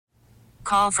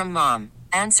call from mom.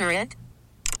 Answer it.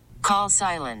 Call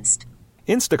silenced.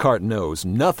 Instacart knows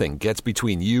nothing gets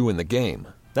between you and the game.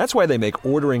 That's why they make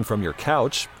ordering from your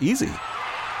couch easy.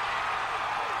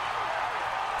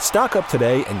 Stock up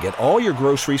today and get all your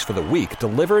groceries for the week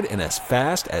delivered in as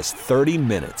fast as 30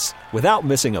 minutes without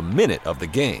missing a minute of the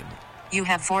game. You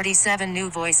have 47 new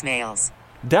voicemails.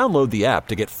 Download the app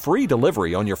to get free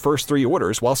delivery on your first 3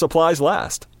 orders while supplies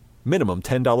last. Minimum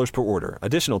 $10 per order.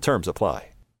 Additional terms apply.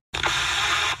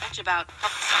 Much about.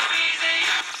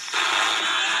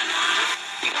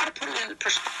 You gotta put it in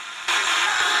perspective.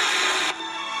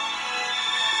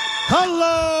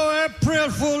 Hello, April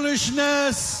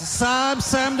Foolishness.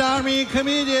 Sam the Army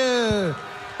Comedian.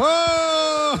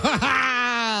 Whoa!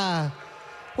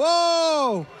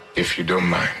 Whoa! If you don't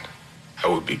mind, I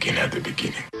will begin at the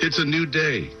beginning. It's a new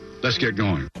day. Let's get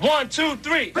going. 1, 2,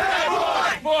 3.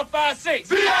 Bad boy. 4, 5, 6.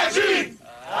 B.I.G.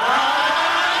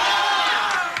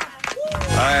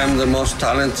 I am the most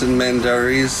talented man there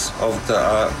is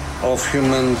of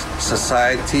human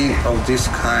society of this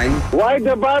kind. Why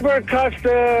the barber cuts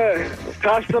the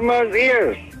customer's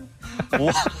ears?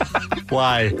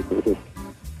 Why?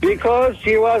 Because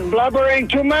he was blubbering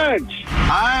too much.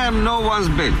 I am no one's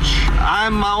bitch.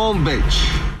 I'm my own bitch.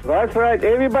 That's right.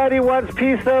 Everybody wants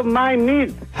piece of my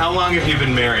meat. How long have you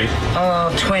been married?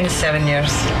 27 years.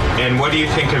 And what do you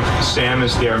think of Sam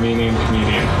as the Armenian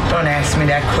comedian? Don't ask me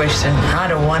that question. I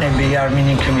don't want to be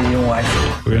Armenian comedian wife.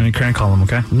 We're going to crank call him,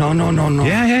 okay? No.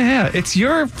 Yeah. It's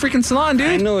your freaking salon, dude.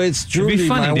 I know, it's Julie,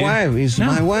 my wife. It's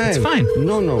my wife. It's fine.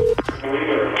 No.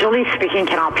 Julie speaking.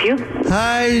 Can I help you?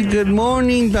 Hi, good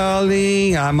morning,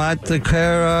 darling. I'm at the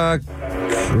Karak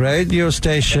radio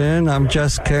station. I'm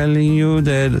just telling you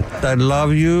that I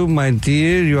love you, my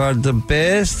dear. You are the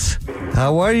best.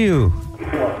 How are you?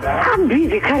 I'm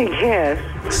busy cutting hair.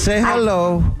 Say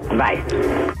hello. Bye.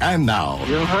 And now.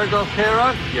 You heard of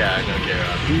Karak? Yeah, I know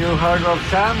K-Rock. You heard of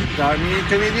Sam, the Armenian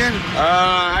comedian?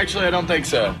 Actually, I don't think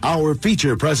so. Our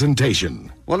feature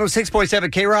presentation.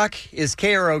 106.7 K-Rock is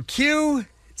KROQ.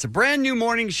 It's a brand new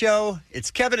morning show. It's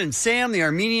Kevin and Sam, the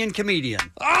Armenian comedian.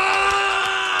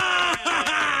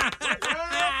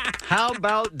 How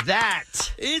about that?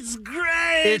 It's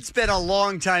great. It's been a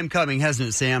long time coming, hasn't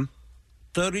it, Sam?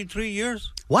 33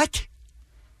 years. What?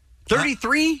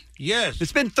 33? Yes.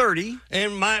 It's been 30.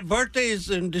 And my birthday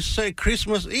is in this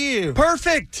Christmas Eve.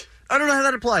 Perfect. I don't know how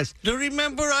that applies. Do you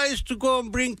remember I used to go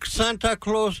and bring Santa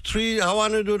Claus tree? I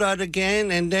want to do that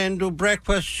again and then do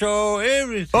breakfast show,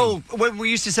 everything. Oh, when we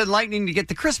used to send lightning to get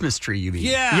the Christmas tree, you mean?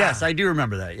 Yeah. Yes, I do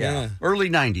remember that, yeah. Early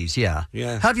 90s, yeah.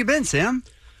 Yeah. How have you been, Sam?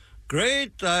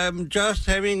 Great. I'm just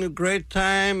having a great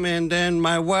time, and then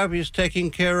my wife is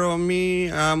taking care of me.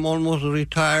 I'm almost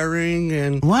retiring,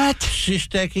 and what? She's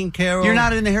taking care of. You're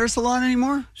not in the hair salon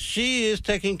anymore? She is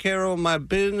taking care of my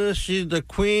business. She's the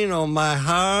queen of my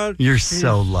heart. You're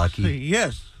so lucky.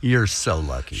 Yes. You're so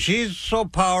lucky. She's so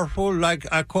powerful. Like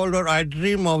I call her, I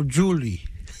dream of Julie.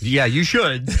 Yeah, you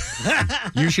should.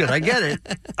 You should. I get it.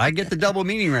 I get the double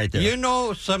meaning right there. You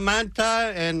know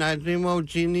Samantha and I dream of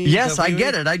Jeannie. Yes, I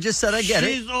get it. I just said I get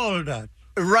it. She's all that.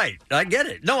 Right. I get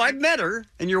it. No, I've met her,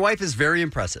 and your wife is very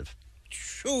impressive.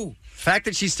 True. Fact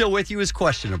that she's still with you is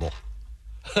questionable.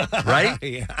 Right?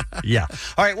 Yeah.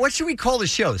 All right, what should we call the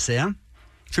show, Sam?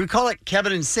 Should we call it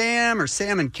Kevin and Sam, or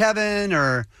Sam and Kevin,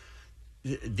 or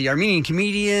the Armenian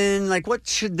comedian? Like, what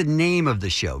should the name of the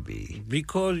show be?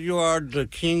 Because you are the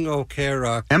king of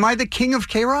K-Rock. Am I the king of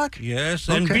K-Rock? Yes,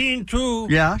 and Okay. Bean too.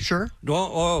 Yeah, sure.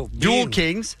 Dual Dual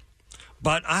kings.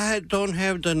 But I don't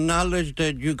have the knowledge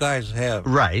that you guys have.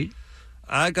 Right.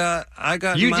 I got.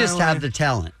 You my just own- have the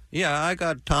talent. Yeah, I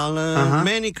got talent,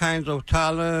 many kinds of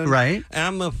talent. Right.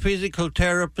 I'm a physical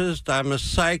therapist. I'm a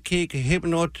psychic,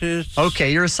 hypnotist.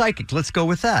 Okay, you're a psychic. Let's go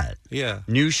with that. Yeah.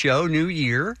 New show, new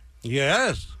year.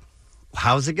 Yes.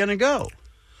 How's it going to go?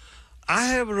 I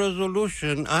have a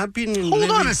resolution. I've been in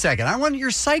Hold on a second. I want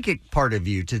your psychic part of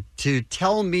you to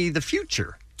tell me the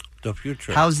future. The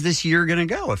future. How's this year going to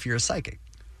go if you're a psychic?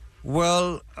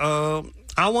 Well,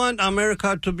 I want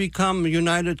America to become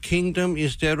United Kingdom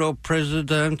instead of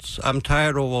presidents. I'm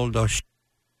tired of all the shit.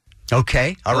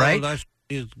 Okay, all right. All that shit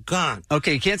is gone.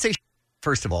 Okay, you can't say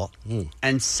first of all.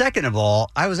 And second of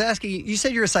all, I was asking you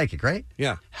said you're a psychic, right?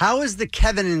 Yeah. How is the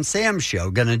Kevin and Sam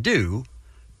show going to do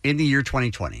in the year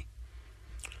 2020?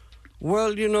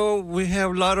 Well, you know, we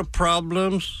have a lot of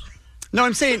problems. No,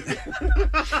 I'm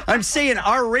saying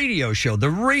our radio show, the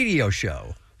radio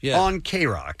show on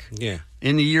K-Rock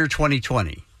in the year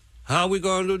 2020. How are we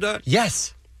going to do that?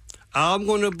 Yes. I'm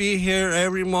going to be here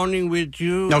every morning with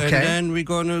you. Okay. And then we're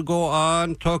going to go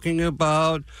on talking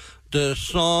about the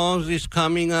songs is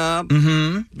coming up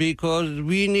because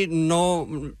we need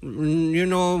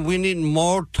we need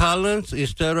more talents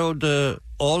instead of the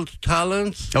old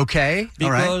talents. Okay,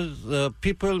 because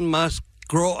people must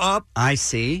grow up. I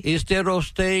see. Instead of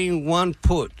staying one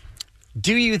put.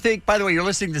 Do you think, by the way, you're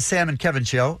listening to the Sam and Kevin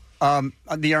show,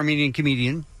 the Armenian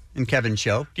comedian and Kevin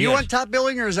show. Do you want top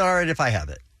billing or is it all right if I have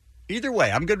it? Either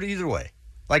way. I'm good with either way.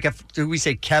 Like, do we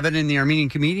say Kevin and the Armenian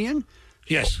comedian?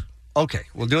 Yes. Okay,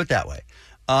 we'll do it that way.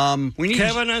 We need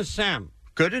Kevin and Sam.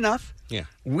 Good enough. Yeah.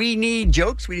 We need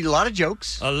jokes. We need a lot of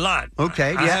jokes. A lot.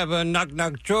 Okay. I have a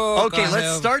knock-knock joke. Okay,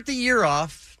 let's start the year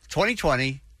off,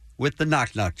 2020, with the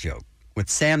knock-knock joke with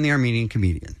Sam, the Armenian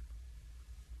comedian.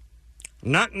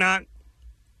 Knock-knock.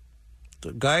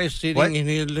 The guy is sitting in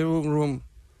his living room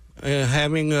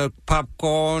having a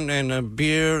popcorn and a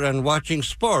beer and watching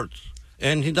sports.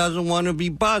 And he doesn't want to be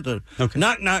bothered. Okay.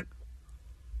 Knock-knock.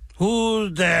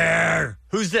 Who's there?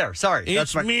 Who's there? Sorry.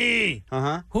 It's me.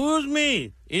 Uh-huh. Who's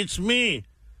me? It's me.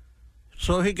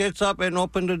 So he gets up and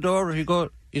opens the door. He goes,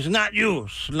 it's not you.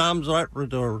 Slams the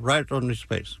door right on his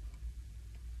face.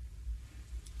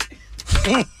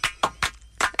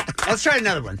 Let's try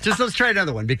another one. Let's try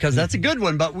another one because that's a good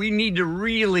one, but we need to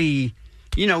really,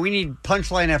 we need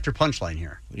punchline after punchline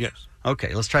here. Yes.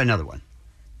 Okay, let's try another one.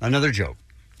 Another joke.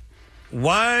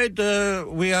 Why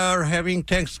we are having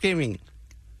Thanksgiving?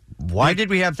 Why did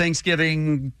we have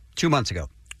Thanksgiving 2 months ago?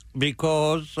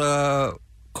 Because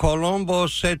Colombo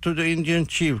said to the Indian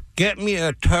chief, get me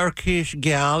a Turkish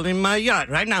gal in my yacht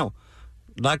right now.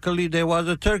 Luckily, there was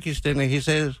a turkey standing. He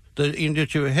says, the Indian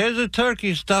chief, here's a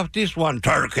turkey, stuff this one,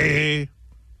 turkey.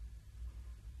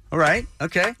 All right,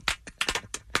 okay.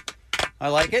 I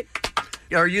like it.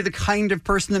 Are you the kind of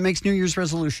person that makes New Year's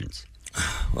resolutions?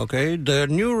 Okay, the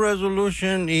new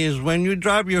resolution is when you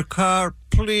drive your car,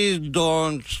 please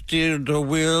don't steer the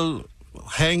wheel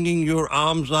hanging your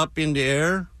arms up in the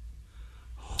air.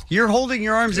 You're holding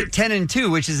your arms at 10 and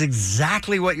 2, which is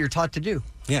exactly what you're taught to do.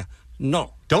 Yeah,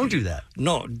 no. Don't do that.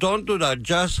 No, don't do that.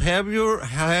 Just have your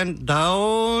hand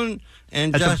down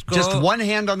and just one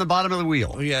hand on the bottom of the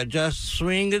wheel. Yeah, just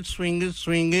swing it, swing it,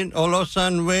 swing it. All of a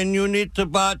sudden, when you need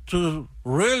to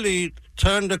really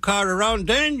turn the car around,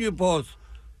 then you both.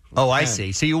 Oh, I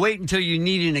see. So you wait until you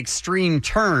need an extreme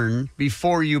turn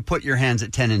before you put your hands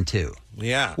at 10 and 2.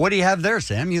 Yeah. What do you have there,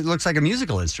 Sam? It looks like a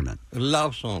musical instrument. A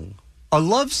love song. A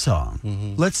love song.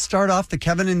 Mm-hmm. Let's start off the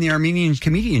Kevin and the Armenian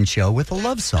comedian show with a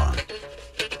love song.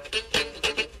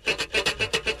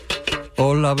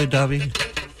 Oh, lovey-dovey,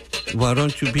 why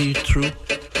don't you be true?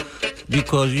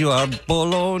 Because you are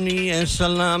bologna and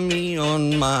salami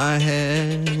on my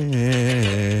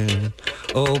head.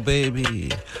 Oh,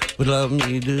 baby, love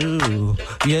me do.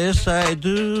 Yes, I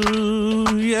do,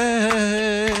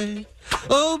 yeah.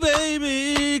 Oh,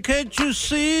 baby, can't you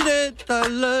see that I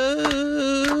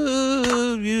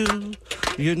love you?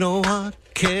 You know I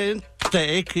can't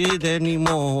take it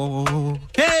anymore.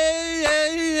 Hey,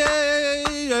 hey,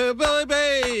 hey,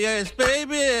 baby, yes,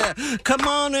 baby, come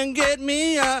on and get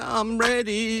me. I'm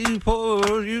ready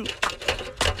for you.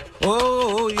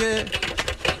 Oh, yeah.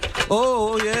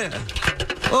 Oh, yeah.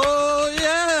 Oh,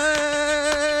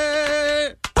 yeah.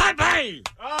 Bye-bye.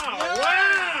 Oh,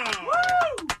 wow.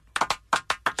 Woo.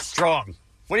 Strong.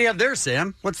 What do you have there,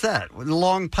 Sam? What's that? With a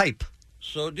long pipe.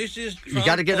 So this is trombone. You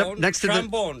got to get up next to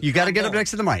trombone, the. You got to get up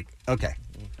next to the mic. Okay.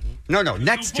 No,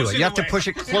 next to it. You have to push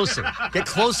it closer. Get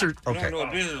closer. Okay.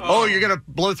 Oh, you're gonna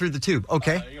blow through the tube.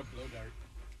 Okay.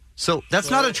 So that's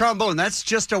not a trombone. That's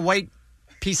just a white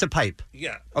piece of pipe.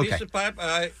 Yeah. Okay. Piece of pipe.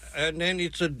 And then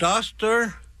it's a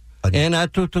duster. And I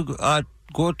go to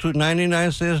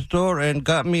 99-cent store and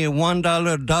got me a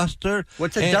 $1 duster.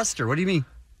 What's a duster? What do you mean?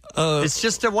 It's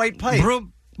just a white pipe.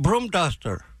 Broom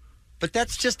duster. But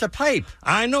that's just a pipe.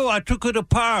 I know. I took it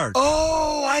apart.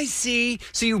 Oh, I see.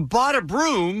 So you bought a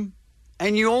broom,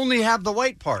 and you only have the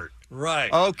white part.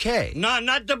 Right. Okay. No,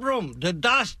 not the broom. The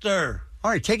duster. All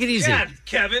right, take it easy. Yeah,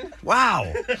 Kevin.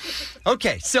 Wow.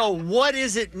 Okay, so what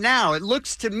is it now? It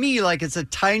looks to me like it's a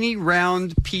tiny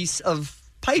round piece of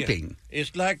piping. Yeah.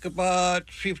 It's like about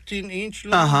 15-inch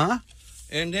long. Uh-huh.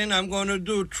 And then I'm going to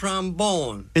do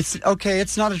trombone. It's okay.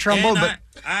 It's not a trombone, and but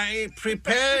I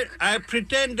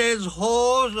pretend there's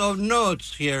holes of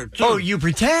notes here too. Oh, you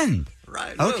pretend?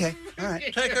 Right. Okay. Look. All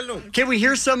right. Take a look. Can we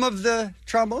hear some of the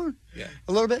trombone? Yeah.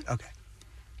 A little bit. Okay.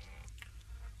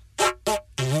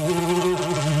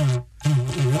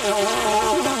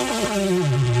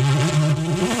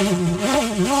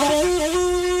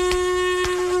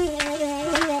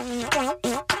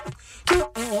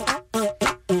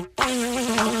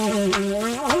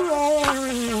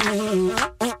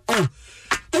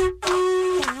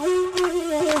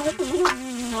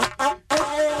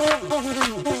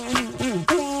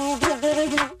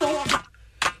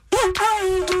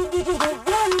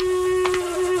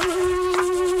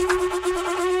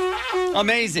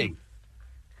 Amazing.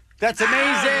 That's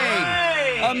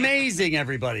amazing. Amazing,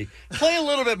 everybody. Play a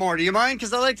little bit more. Do you mind?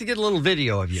 Because I like to get a little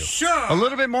video of you. Sure. A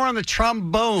little bit more on the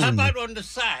trombone. How about on the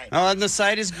side? Oh, on the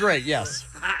side is great, yes.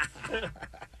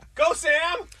 Go,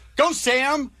 Sam. Go,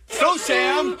 Sam. Go,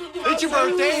 Sam. It's your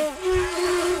birthday.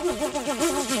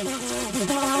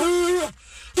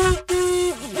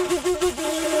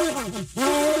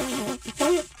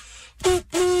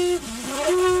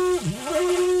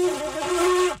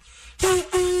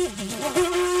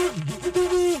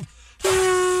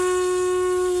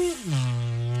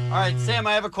 All right, Sam,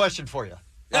 I have a question for you.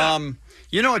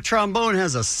 You know, a trombone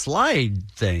has a slide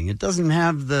thing. It doesn't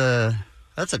have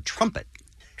that's a trumpet.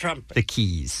 Trumpet. The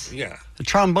keys. Yeah. The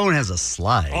trombone has a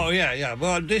slide. Oh, yeah.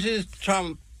 Well, this is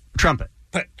Trumpet.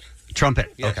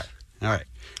 Trumpet. Yes. Okay. All right.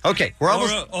 Okay, we're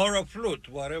almost... Or a flute,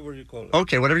 whatever you call it.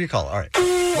 Okay, whatever you call it. All right.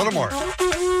 A little more.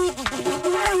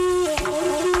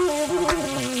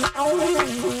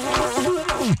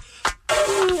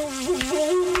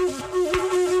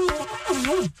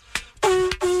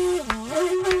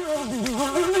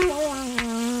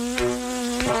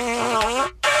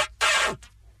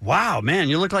 Wow, man,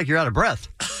 you look like you're out of breath.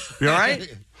 You all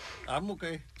right? I'm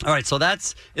okay. All right, so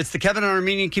it's the Kevin and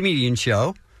Armenian Comedian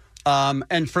Show.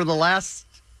 And for the last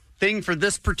thing for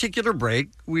this particular break,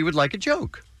 we would like a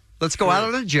joke. Let's go out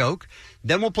on a joke.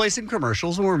 Then we'll play some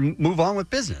commercials and we'll move on with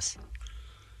business.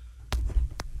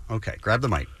 Okay, grab the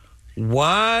mic.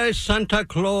 Why Santa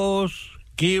Claus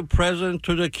give present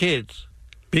to the kids?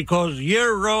 Because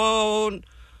year-round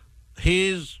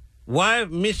his wife,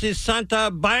 Mrs.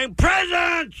 Santa, buying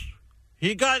presents.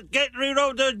 He got get rid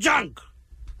of the junk.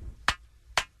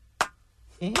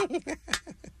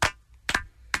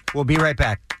 We'll be right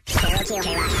back.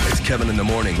 It's Kevin in the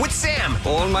Morning. With Sam.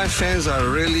 All my fans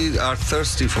are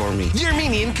thirsty for me. The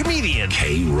Armenian comedian.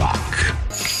 K-Rock.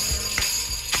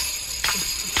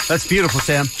 That's beautiful,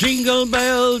 Sam. Jingle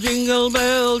bell, jingle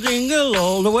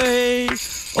all the way.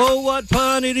 Oh, what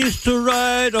fun it is to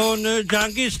ride on a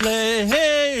donkey sleigh.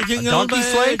 Hey, jingle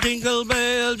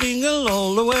bell, jingle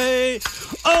all the way.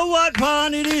 Oh, what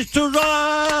fun it is to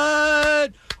ride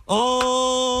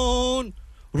on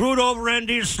Rudolph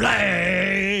Randy's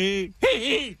sleigh.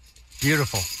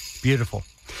 Beautiful, beautiful.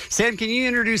 Sam, can you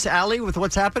introduce Allie with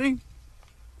what's happening?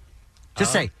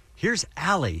 Just say, here's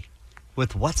Allie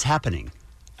with what's happening.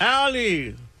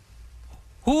 Allie.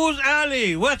 Who's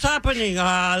Allie? What's happening,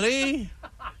 Allie?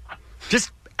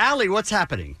 Just, Allie, what's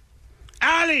happening?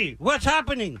 Allie, what's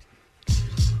happening?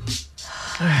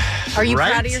 Are you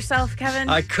proud of yourself, Kevin?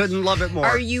 I couldn't love it more.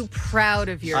 Are you proud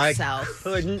of yourself? I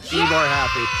couldn't be more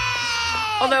happy.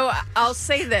 Although, I'll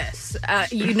say this.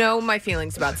 You know my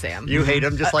feelings about Sam. You hate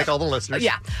him just like all the listeners.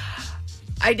 Yeah.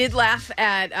 I did laugh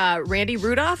at Randy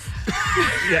Rudolph.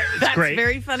 Yeah, That's great.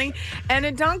 very funny. And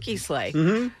a donkey sleigh.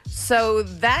 Mm-hmm. So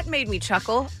that made me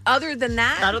chuckle. Other than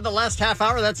that... Out of the last half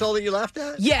hour, that's all that you laughed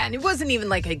at? Yeah, and it wasn't even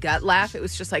like a gut laugh. It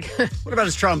was just like... What about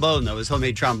his trombone, though? His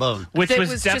homemade trombone? Which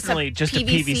was definitely just a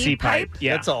PVC pipe.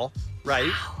 Yeah. That's all. Right?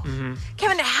 Wow. Mm-hmm.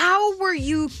 Kevin, how were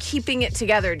you keeping it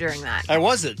together during that? I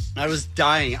wasn't. I was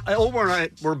dying. Omar and I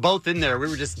were both in there. We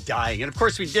were just dying. And, of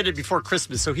course, we did it before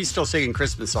Christmas, so he's still singing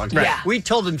Christmas songs. Right. Yeah. We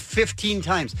told him 15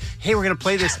 times, hey, we're going to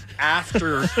play this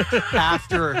after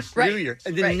New Year.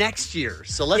 And then next year.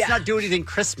 So let's not do anything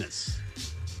Christmas.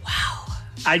 Wow.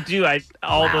 I do.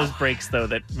 All those breaks, though,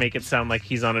 that make it sound like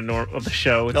he's on the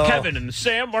show with Kevin and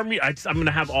Sam or me. I'm going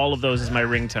to have all of those as my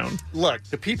ringtone. Look,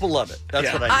 the people love it.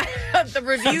 That's what I know. The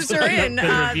reviews are in.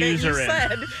 The reviews are in.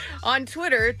 Said on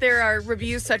Twitter, there are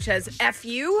reviews such as F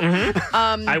you.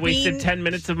 Mm-hmm. I wasted 10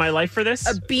 minutes of my life for this.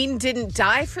 A bean didn't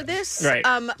die for this. Right.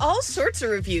 All sorts of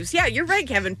reviews. Yeah, you're right,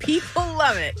 Kevin. People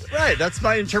love it. Right. That's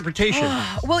my interpretation.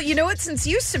 Well, you know what? Since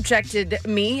you subjected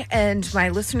me and my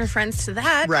listener friends to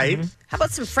that. Right. How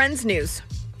about some Friends news?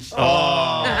 Starting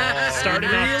off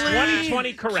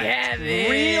 2020 correct.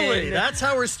 Kevin. Really? That's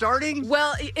how we're starting?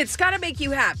 Well, it's got to make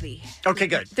you happy. Okay,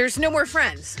 good. There's no more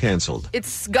Friends. Canceled.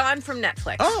 It's gone from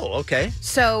Netflix. Oh, okay.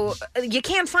 So you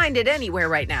can't find it anywhere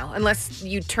right now unless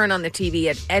you turn on the TV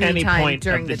at any time point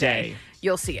during of the the day.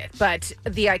 You'll see it. But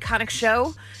the iconic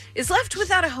show is left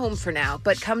without a home for now.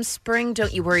 But come spring,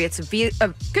 don't you worry. It's going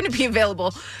to be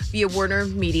available via Warner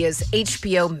Media's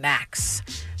HBO Max.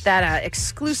 That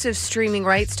exclusive streaming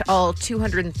rights to all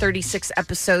 236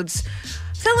 episodes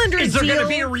fell under a deal. Is there going to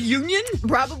be a reunion?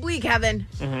 Probably, Kevin.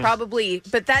 Mm-hmm. Probably.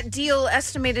 But that deal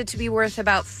estimated to be worth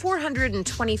about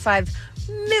 $425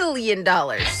 million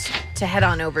to head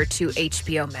on over to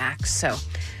HBO Max. So,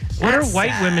 what are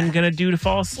white women going to do to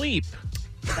fall asleep?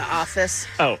 The Office.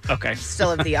 Oh, okay.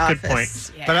 Still have The Office. Good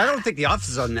point. Yeah. But I don't think The Office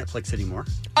is on Netflix anymore.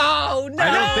 Oh, no.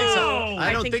 I don't think so.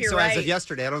 I don't think you're so. right. As of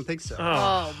yesterday, I don't think so.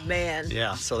 Oh, man.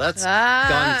 Yeah, so that's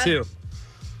gone too.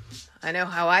 I know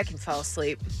how I can fall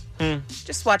asleep.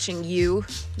 Just watching You,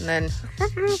 and then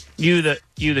You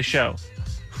the show.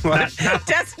 What?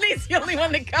 Destiny's the only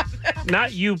one that got that.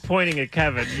 Not you pointing at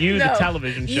Kevin. You, No, the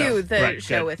television show. You, the Right,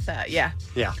 show good. with yeah.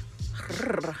 Yeah.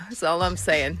 That's all I'm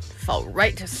saying. Fall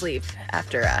right to sleep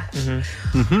after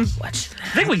watch I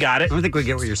think we got I it. don't think we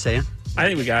get what you're saying. I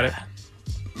think we got it.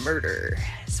 murder.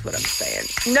 That's what I'm saying.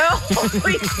 No,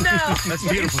 please, no. That's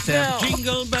beautiful, Sam. No.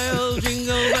 Jingle bell,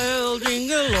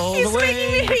 jingle all He's the way.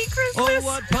 making me hate Christmas. Oh,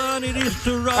 what fun it is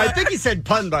to ride. I think he said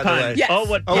pun, by the way. Yes. Oh,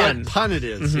 what Oh, fun. what pun it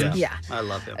is. Mhm. Yeah. Yeah. I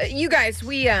love him. You guys,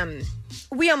 we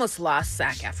almost lost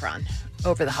Zac Efron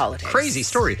over the holidays. Crazy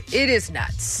story. It is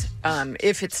nuts.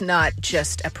 If it's not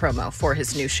just a promo for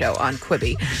his new show on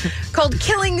Quibi called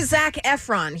Killing Zac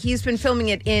Efron. He's been filming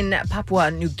it in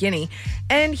Papua New Guinea,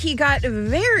 and he got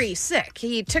very sick.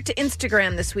 He took to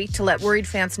Instagram this week to let worried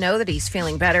fans know that he's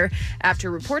feeling better after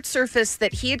reports surfaced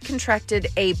that he had contracted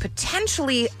a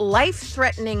potentially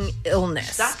life-threatening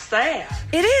illness. That's sad.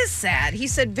 It is sad. He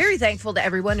said, very thankful to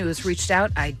everyone who has reached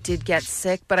out. I did get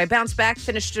sick, but I bounced back,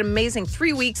 finished an amazing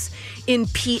 3 weeks in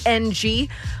PNG.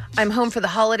 I'm home for the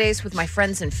holidays with my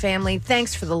friends and family.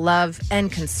 Thanks for the love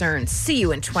and concern. See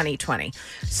you in 2020.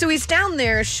 So he's down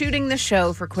there shooting the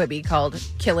show for Quibi called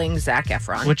Killing Zac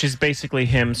Efron. Which is basically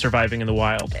him surviving in the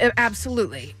wild.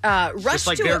 Absolutely. Just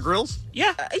like Bear Grylls?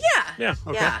 Yeah. Yeah.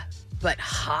 Okay. Yeah. But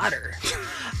hotter.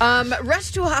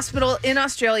 Rushed to a hospital in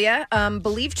Australia,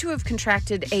 believed to have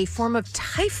contracted a form of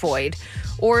typhoid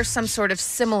or some sort of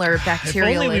similar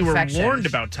bacterial If only we infection. were warned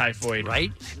about typhoid.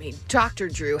 Right? I mean, Dr.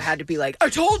 Drew had to be like, I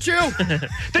told you!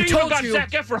 They even got you.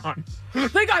 Zac Efron.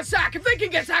 They got Zac. If they can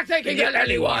get Zac, they can get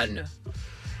anyone.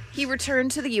 He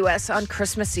returned to the U.S. on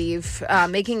Christmas Eve,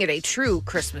 making it a true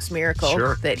Christmas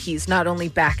miracle that he's not only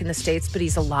back in the States, but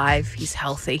he's alive, he's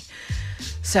healthy.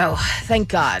 So, thank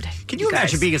God. Can you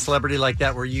imagine being a celebrity like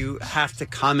that where you have to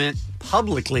comment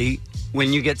publicly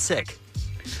when you get sick?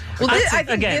 Well, I think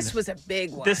again, this was a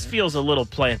big one. This feels a little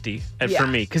planty Yeah. for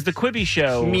me because the Quibi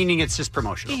show. Meaning it's just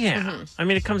promotional. Yeah. I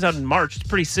mean, it comes out in March. It's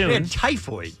pretty soon. He had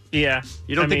typhoid. Yeah.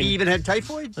 You don't think he even had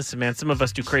typhoid? Listen, man, some of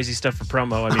us do crazy stuff for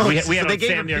promo. I mean, we so had they on gave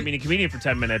Sam him- the Armenian comedian for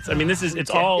 10 minutes. I mean, it's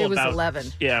all It was about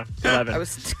 11. Yeah, 11. I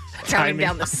was counting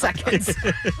down the seconds.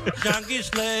 Donkey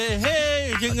sleigh,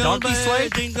 hey, jingle Donkey bell, sleigh?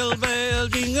 jingle bell,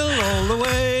 jingle all the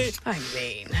way. I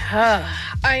mean,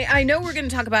 I know we're going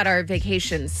to talk about our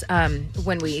vacations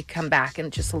when we come back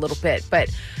in just a little bit, but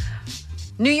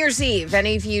New Year's Eve,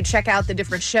 any of you check out the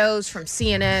different shows from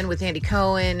CNN with Andy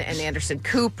Cohen and Anderson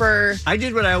Cooper? I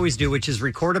did what I always do, which is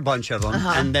record a bunch of them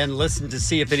and then listen to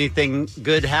see if anything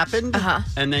good happened.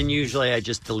 And then usually I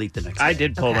just delete the next I day.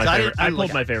 did pull my favorite. I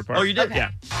pulled my favorite part. Oh, you did? Okay. Yeah.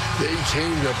 They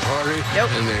came to party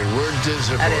and they weren't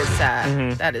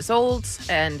disappointed. That is old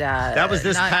and That was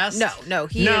this past?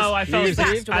 No, I fell he asleep.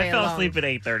 passed away I fell alone. asleep at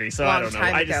 8:30, so Long I don't know.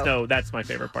 time I just ago. know that's my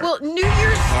favorite part. Well, New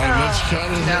Year's. All right, let's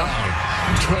count it no. down.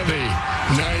 20,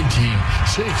 19,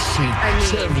 16,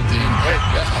 17,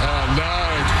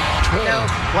 9, 12, No.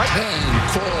 10,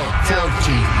 4,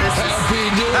 14.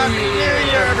 Happy New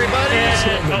Year, everybody.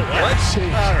 7, what? 6,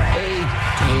 All right.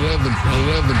 8, 11,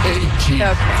 18,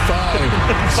 Okay. 5,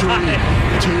 3,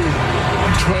 2,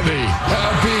 20.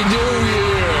 Happy New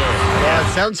Year. Yeah,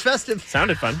 it sounds festive.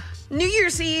 Sounded fun. New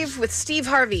Year's Eve with Steve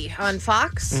Harvey on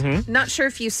Fox. Not sure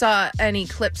if you saw any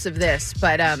clips of this,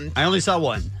 but I only saw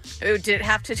one. did it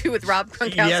have to do with Rob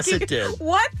Gronkowski? Yes, it did.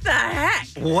 What the heck?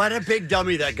 What a big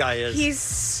dummy that guy is. He's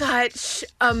such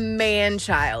a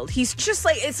man-child. He's just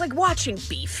like, it's like watching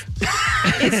beef.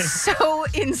 It's so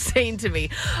insane to me.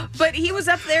 But he was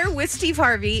up there with Steve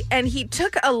Harvey, and he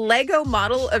took a Lego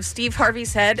model of Steve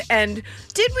Harvey's head and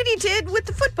did what he did with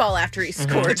the football after he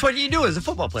scored. That's what you do as a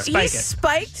football player. He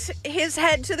spiked his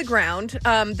head to the ground.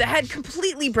 The head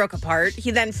completely broke apart. He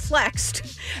then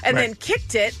flexed and then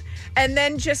kicked it and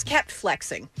then just kept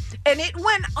flexing. And it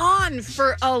went on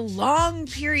for a long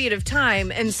period of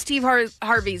time. And Steve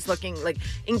Harvey's looking like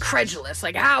incredulous.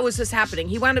 Like, how is this happening?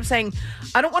 He wound up saying,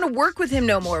 I don't want to work with him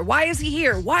no more. Why is he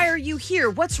here? Why are you here?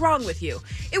 What's wrong with you?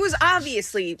 It was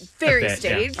obviously very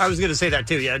staged. I was going to say that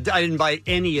too. Yeah, I didn't buy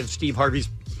any of Steve Harvey's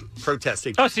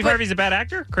protesting. Oh, Steve Harvey's a bad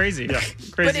actor? Crazy. Yeah. Crazy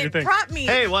But to it think. brought me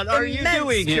Hey, what are you immense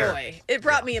doing joy. here? It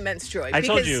brought me immense joy. I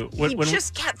told because you, he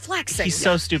just kept flexing. He's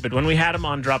so stupid. When we had him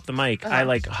on Drop the Mic, I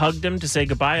hugged him to say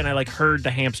goodbye, and I heard the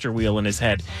hamster wheel in his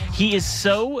head. He is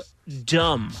so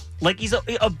dumb. Like he's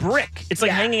a brick. It's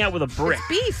like hanging out with a brick.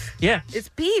 It's beef. Yeah. It's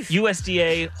beef.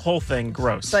 USDA, whole thing,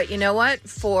 gross. But you know what?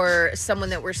 For someone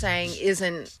that we're saying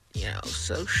isn't,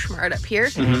 so smart up here,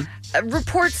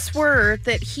 reports were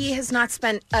that he has not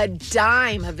spent a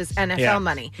dime of his NFL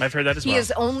money. I've heard that as well. He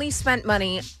has only spent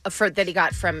money that he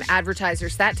got from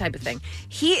advertisers, that type of thing.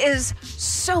 He is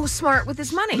so smart with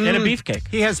his money. And a beefcake.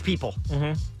 He has people.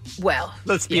 Well,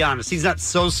 let's be honest. He's not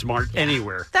so smart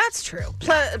anywhere. That's true.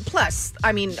 Plus,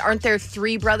 I mean, aren't there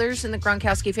 3 brothers in the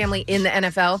Gronkowski family in the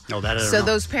NFL? No, that I don't So know.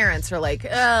 those parents are like,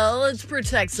 oh, let's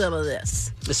protect some of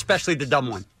this. Especially the dumb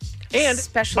one. And,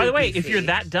 Especially by the way, beefy. if you're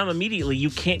that dumb immediately, you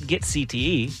can't get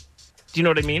CTE. Do you know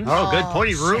what I mean? Oh, good point.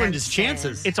 He ruined his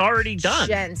chances. It's already done.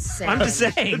 Jensen. I'm just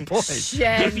saying. Good point.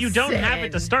 If you don't have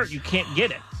it to start, you can't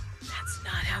get it. That's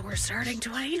not how we're starting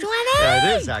 2020.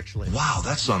 Yeah, it is actually. Wow,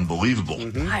 that's unbelievable.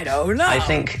 I don't know. I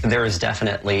think there is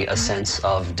definitely a sense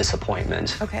of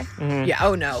disappointment. Okay. Yeah,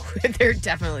 oh no. There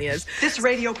definitely is. This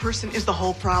radio person is the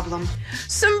whole problem.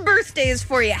 Some birthdays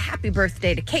for you. Happy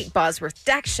birthday to Kate Bosworth,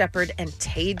 Dax Shepard, and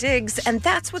Tay Diggs. And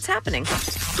that's what's happening.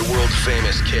 The world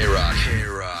famous K-Rock.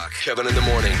 K-Rock. Kevin in the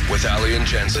Morning with Ali and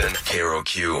Jensen.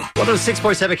 KROQ.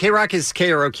 106.7 K-Rock is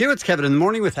KROQ. It's Kevin in the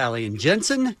Morning with Ali and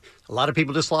Jensen. A lot of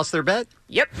people just lost their bet.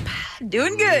 Yep.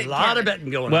 Doing good. A lot of betting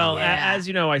going on. Well, as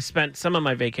you know, I spent some of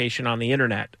my vacation on the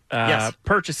internet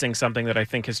purchasing something that I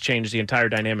think has changed the entire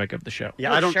dynamic of the show.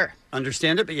 Yeah, I don't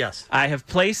understand it, but yes. I have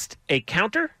placed a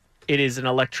counter. It is an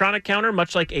electronic counter,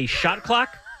 much like a shot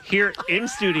clock here in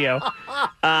studio.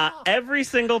 Every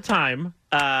single time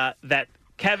that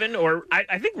Kevin, or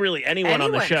I think really anyone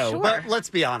on the show. Sure. But let's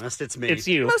be honest, it's me. It's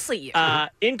you. Mostly you.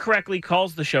 Incorrectly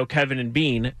calls the show Kevin and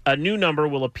Bean. A new number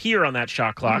will appear on that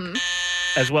shot clock,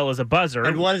 as well as a buzzer.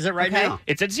 And what is it right now?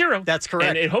 It's at 0. That's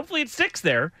correct. And hopefully it sticks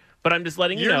there, but I'm just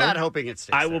letting you know. You're not hoping it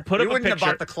sticks I will put up a You wouldn't picture.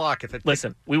 have bought the clock if it...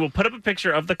 Listen, we will put up a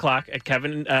picture of the clock at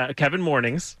Kevin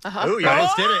Mornings. Oh, you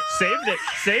almost did it.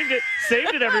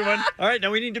 Saved it, everyone. All right, now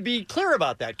we need to be clear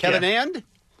about that. Kevin and?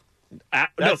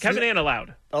 No, Kevin and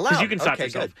allowed. Allowed. You can stop Okay,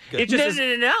 yourself. good. It just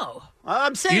No.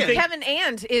 I'm saying. Kevin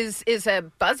and is a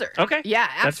buzzer. Okay. Yeah,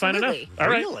 absolutely. That's fine enough. All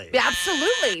right. Really? Yeah,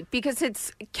 absolutely. Because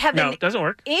it's Kevin No, it doesn't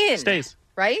work. in. Stays.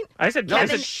 Right? I said No,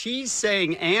 Kevin. she's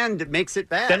saying and makes it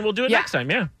bad. Then we'll do it Yeah. next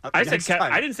time, yeah. Okay, I said next time.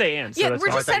 I didn't say and. So Yeah, that's we're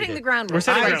fine. just I thought you setting did. the ground We're rules.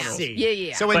 setting the right ground now. rules.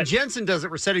 Yeah. So when But- Jensen does it,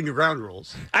 we're setting the ground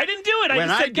rules. I didn't do it. I When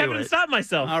just I said do Kevin it- and stop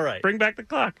myself. All right. Bring back the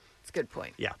clock. It's a good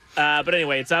point. Yeah. But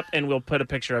anyway, it's up, and we'll put a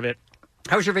picture of it.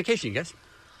 How was your vacation, you guys?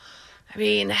 I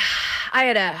mean, I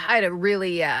had a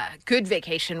really good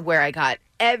vacation where I got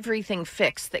everything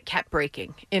fixed that kept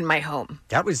breaking in my home.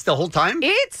 That was the whole time?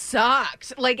 It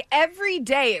sucked. Like every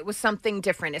day it was something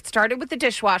different. It started with the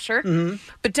dishwasher,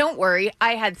 but don't worry,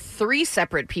 I had 3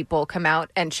 separate people come out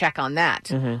and check on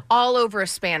that all over a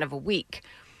span of a week.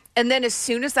 And then as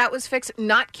soon as that was fixed,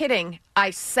 not kidding,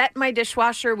 I set my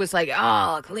dishwasher, was like,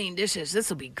 oh, clean dishes, this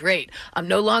will be great. I'm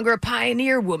no longer a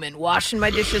pioneer woman washing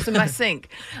my dishes in my sink.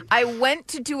 I went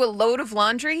to do a load of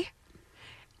laundry,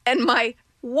 and my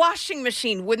washing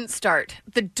machine wouldn't start.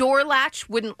 The door latch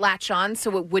wouldn't latch on,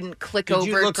 so it wouldn't click Did over.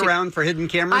 you look around for hidden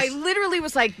cameras? I literally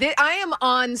was like, I am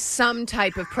on some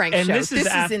type of prank And show. this is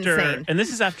insane. And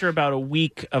this is after about a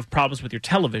week of problems with your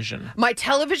television. My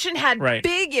television had Right.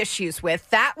 big issues with.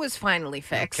 That was finally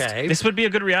fixed. Okay. This would be a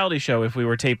good reality show if we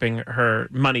were taping her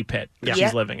money pit that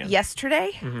she's living in.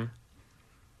 Yesterday,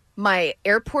 my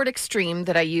Airport Extreme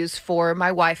that I use for my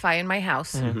Wi-Fi in my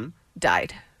house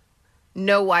died.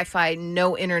 No Wi-Fi,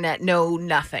 no internet, no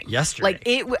nothing.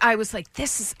 Yesterday. I was like,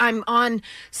 I'm on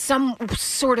some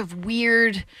sort of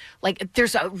weird, like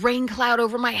there's a rain cloud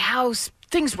over my house.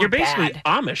 Things were You're basically bad.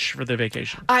 Amish for the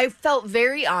vacation. I felt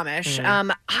very Amish.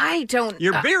 I don't.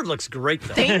 Your beard looks great,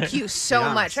 though. Thank you so Be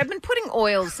honest. much. I've been putting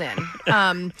oils in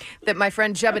that my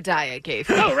friend Jebediah gave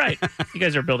me. Oh, right. You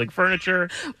guys are building furniture.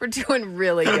 We're doing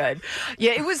really good.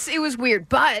 Yeah, it was weird,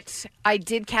 but I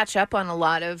did catch up on a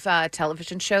lot of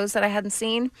television shows that I hadn't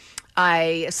seen.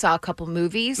 I saw a couple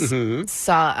movies.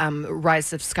 Saw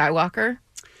Rise of Skywalker.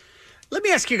 Let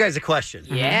me ask you guys a question.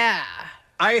 Yeah.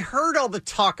 I heard all the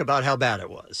talk about how bad it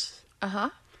was. Uh-huh.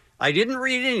 I didn't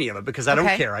read any of it because I don't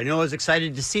Okay. care. I know I was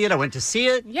excited to see it. I went to see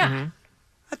it. Yeah.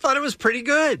 I thought it was pretty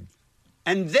good.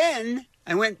 And then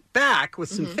I went back with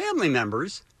some Mm-hmm. family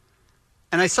members,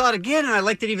 and I saw it again, and I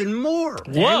liked it even more.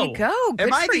 There you go. Good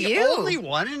Am I for the you. only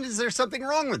one, and is there something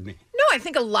wrong with me? No, I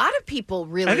think a lot of people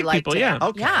really I think liked people, it. yeah.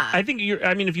 Okay. Yeah. I think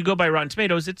if you go by Rotten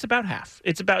Tomatoes, it's about half.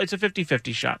 It's a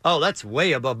 50-50 shot. Oh, that's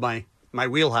way above my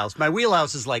wheelhouse. My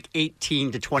wheelhouse is like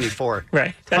 18 to 24.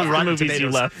 Right. That's On the Rotten movies you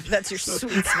Tomatoes. love. That's your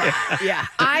sweet spot. Yeah.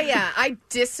 I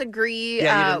disagree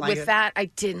Yeah, you didn't like with it? that. I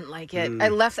didn't like it. I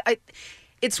left.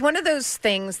 It's one of those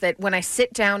things that when I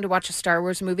sit down to watch a Star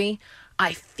Wars movie,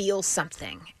 I feel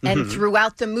something. And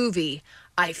throughout the movie,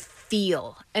 I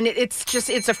feel. And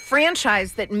it's a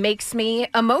franchise that makes me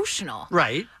emotional.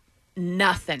 Right.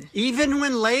 Nothing. Even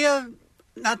when Leia,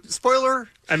 not spoiler.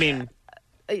 I mean,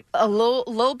 a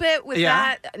little bit with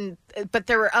that, but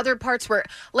there were other parts where,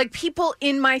 like, people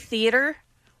in my theater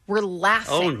were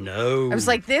laughing. Oh, no. I was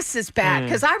like, this is bad,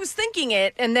 because I was thinking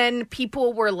it, and then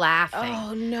people were laughing.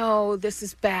 Oh, no, this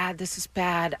is bad,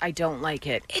 I don't like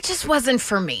it. It just wasn't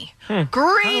for me.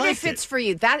 Great if it's for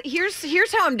you.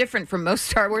 Here's how I'm different from most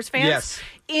Star Wars fans. Yes.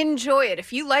 Enjoy it.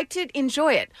 If you liked it,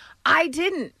 enjoy it. I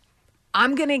didn't.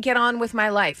 I'm going to get on with my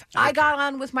life. Okay. I got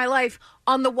on with my life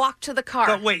on the walk to the car.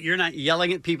 But wait, you're not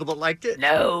yelling at people that liked it?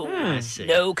 No.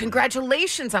 No.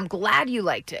 Congratulations. I'm glad you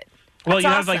liked it. Well, That's you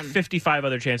awesome. have like 55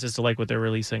 other chances to like what they're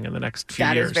releasing in the next few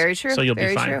years. That is very true. So you'll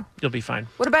Very be fine. true. You'll be fine.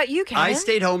 What about you, Ken? I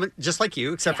stayed home just like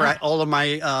you, except for all of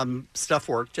my stuff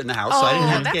worked in the house. So I didn't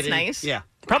have to get nice. Yeah.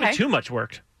 Probably too much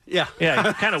worked. Yeah. Yeah,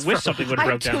 you kind of wish something would have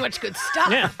broke down. Too much good stuff.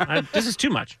 Yeah, this is too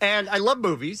much. And I love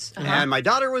movies. And my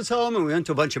daughter was home, and we went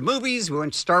to a bunch of movies. We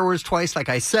went to Star Wars twice, like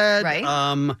I said. Right.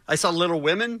 I saw Little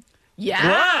Women. Yeah.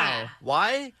 Wow.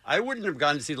 Why? I wouldn't have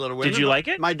gone to see Little Women. Did you like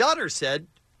it? My daughter said,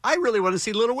 I really want to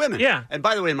see Little Women. Yeah. And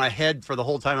by the way, in my head for the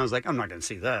whole time, I was like, I'm not going to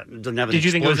see that. It doesn't have any Did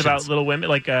you think it was explosions. about Little Women,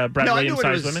 like Brad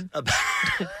Williams-sized women?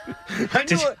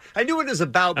 I knew what it was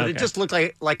about, but it just looked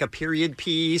like a period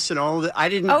piece and all that. I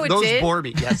didn't. Those did? bore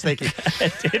me. Yes, thank you.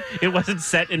 It wasn't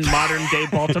set in modern day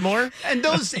Baltimore. And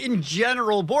those in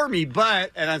general bore me, so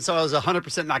I was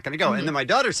 100% not going to go. And then my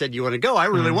daughter said, "You want to go? I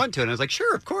really want to." And I was like,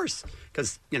 "Sure, of course,"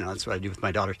 because that's what I do with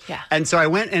my daughters. Yeah. And so I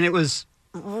went, and it was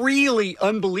really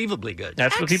unbelievably good.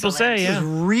 That's what people say. It Yeah. was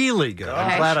really good.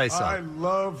 I'm glad I saw I it.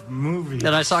 love movies.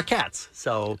 And I saw Cats.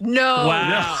 So No.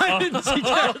 Wow. I didn't see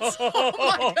Cats. Oh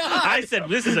my God. I said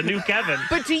this is a new Kevin.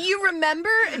 But do you remember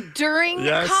during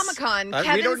Comic-Con,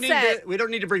 Kevin said we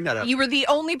don't need to bring that up. you were the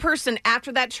only person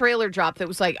after that trailer drop that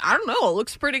was like, I don't know, it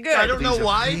looks pretty good. I don't know These are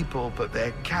why. people, but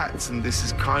they're cats, and this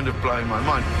is kind of blowing my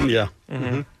mind. Yeah.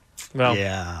 Well,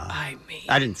 Yeah. I mean,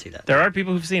 I didn't see that. there are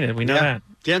people who've seen it. We know that.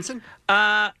 Jensen?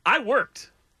 I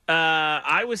worked.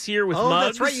 I was here with Muggs.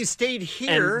 That's right. You stayed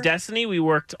here. And Destiny, we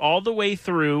worked all the way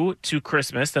through to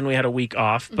Christmas. Then we had a week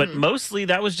off. But mostly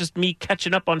that was just me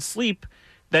catching up on sleep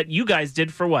that you guys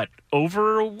did for what?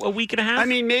 Over a week and a half? I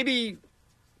mean, maybe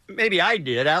I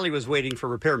did. Allie was waiting for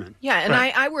repairmen. yeah, and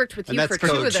I worked with And you that's for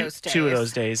 2 of those days. 2 of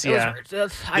those days, It was, yeah.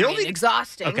 I mean,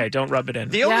 exhausting. Okay, don't rub it in.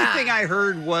 The only Yeah. thing I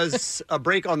heard was a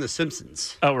break on The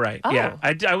Simpsons. Oh, right. Yeah.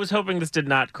 I was hoping this did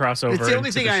not cross over. It's the only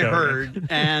into thing I show. heard.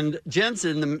 And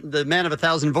Jensen, the man of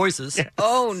 1,000 voices.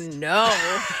 Oh, no.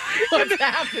 What's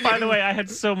happening? By the way, I had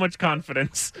so much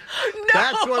confidence.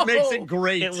 That's what makes it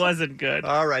great. It wasn't good.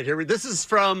 All right, this is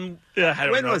from I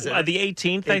don't when know. was it? The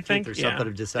 18th, I 18th think. or something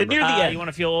of December. Near the end. You want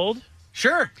to feel old?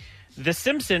 Sure. The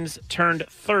Simpsons turned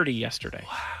 30 yesterday.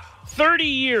 Wow. 30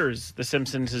 years The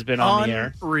Simpsons has been on the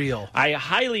air. Unreal. I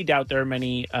highly doubt there are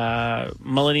many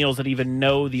millennials that even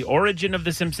know the origin of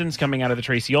The Simpsons coming out of the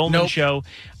Tracy Ullman show.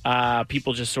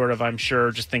 People just sort of, I'm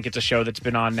sure, just think it's a show that's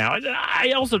been on now.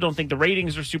 I also don't think the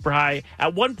ratings are super high.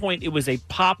 At one point, it was a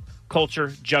pop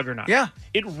culture juggernaut. Yeah.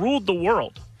 It ruled the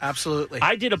world. Absolutely.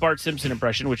 I did a Bart Simpson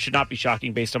impression, which should not be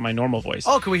shocking based on my normal voice.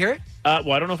 Oh, can we hear it?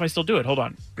 Well, I don't know if I still do it. Hold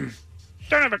on.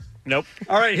 Don't have it. Nope.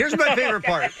 All right, here's my favorite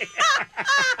part.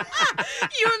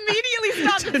 You immediately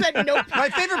stopped and said, nope. My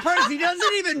favorite part is he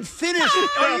doesn't even finish.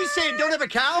 Are you saying don't have a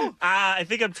cow? I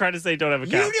think I'm trying to say don't have a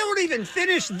cow. You don't even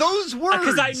finish those words.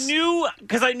 Because I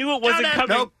knew it wasn't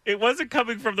coming. Nope. It wasn't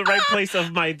coming from the right place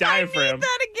of my diaphragm.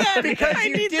 I need that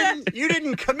again. Because you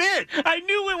didn't commit. I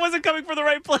knew it wasn't coming from the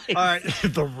right place. All right,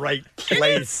 the right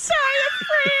place.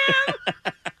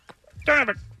 Diaphragm. Don't have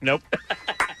it. Nope.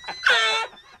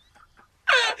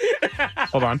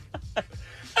 Hold on.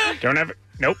 Don't have it.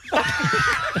 Nope. Why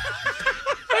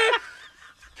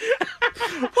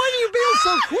do you bail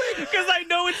so quick? Because I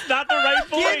know it's not the right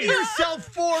voice. Give yourself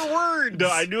 4 words. No,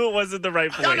 I knew it wasn't the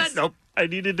right voice. Nope. I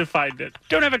needed to find it.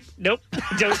 Don't have it. Nope.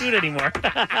 Don't do it anymore. It's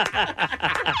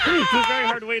a very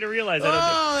hard way to realize it.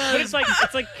 But it's like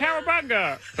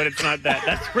Cowabunga. But it's not that.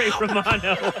 That's Ray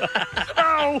Romano.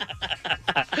 Oh!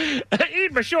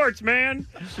 Eat my shorts, man.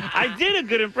 I did a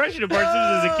good impression of Bart Simpson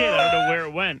as a kid. I don't know where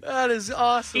it went. That is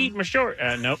awesome. Eat my short.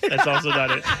 Nope, that's also not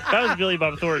it. That was Billy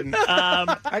Bob Thornton.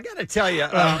 I got to tell you.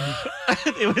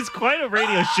 It was quite a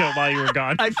radio show while you were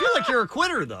gone. I feel like you're a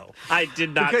quitter, though. I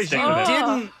did not because stick you with it.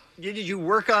 didn't. Did you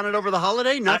work on it over the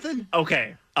holiday? Nothing?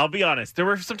 Okay, I'll be honest. There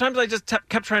were sometimes I just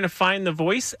kept trying to find the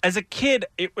voice. As a kid,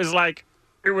 it was like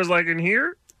in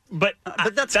here. But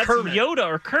that's Kermit. Yoda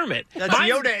or Kermit. That's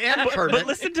Yoda and Kermit. But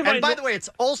listen to my. And by the way, it's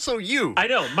also you. I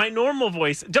know my normal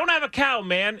voice. Don't have a cow,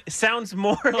 man. It sounds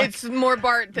more like It's more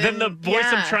Bart than the voice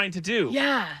I'm trying to do.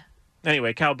 Yeah.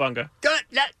 Anyway, cowbunga.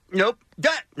 Nope.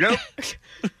 Nope.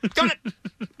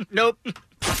 Nope.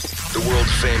 The world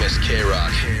famous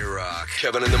K-Rock.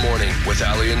 Kevin in the Morning with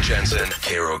Ali and Jensen.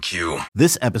 KROQ.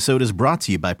 This episode is brought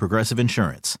to you by Progressive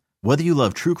Insurance. Whether you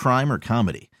love true crime or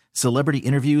comedy, celebrity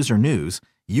interviews or news,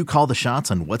 you call the shots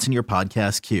on what's in your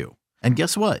podcast queue. And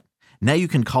guess what? Now you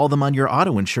can call them on your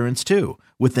auto insurance too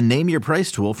with the Name Your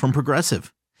Price tool from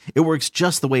Progressive. It works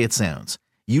just the way it sounds.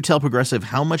 You tell Progressive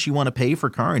how much you want to pay for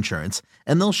car insurance,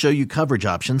 and they'll show you coverage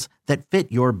options that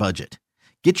fit your budget.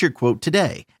 Get your quote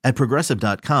today at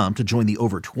Progressive.com to join the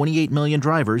over 28 million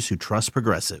drivers who trust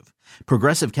Progressive.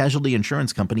 Progressive Casualty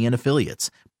Insurance Company and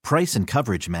Affiliates. Price and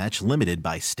coverage match limited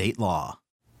by state law.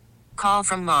 Call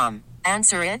from mom.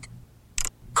 Answer it.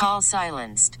 Call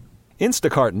silenced.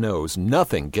 Instacart knows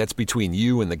nothing gets between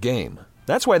you and the game.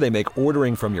 That's why they make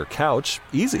ordering from your couch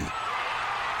easy.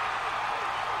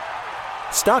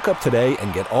 Stock up today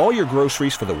and get all your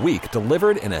groceries for the week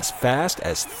delivered in as fast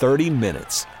as 30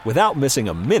 minutes without missing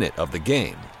a minute of the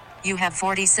game. You have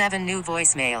 47 new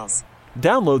voicemails.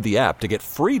 Download the app to get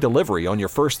free delivery on your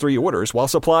first 3 orders while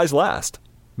supplies last.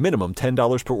 Minimum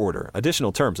 $10 per order.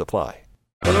 Additional terms apply.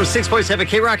 106.7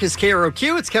 K-Rock is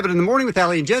KROQ. It's Kevin in the Morning with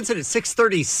Ali and Jensen at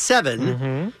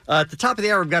 6:37. At the top of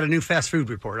the hour, we've got a new fast food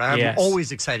report. I'm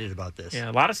always excited about this. Yeah,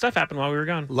 a lot of stuff happened while we were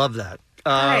gone. Love that.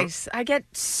 Nice. I get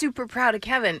super proud of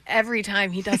Kevin every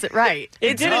time he does it right.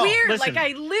 It's weird. Listen, I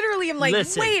literally am way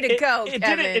to go,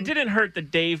 Kevin. It didn't hurt that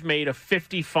Dave made a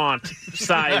 50 font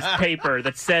size paper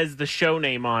that says the show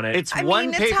name on it. It's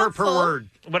one paper per word.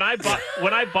 When I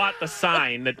bought the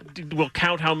sign that will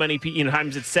count how many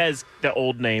times it says the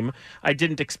old name, I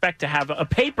didn't expect to have a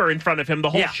paper in front of him the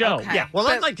whole show. Okay. Yeah. Well,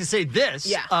 I'd like to say this.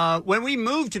 Yeah. When we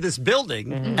moved to this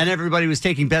building and everybody was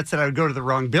taking bets that I would go to the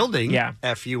wrong building,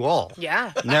 F you all. Yeah.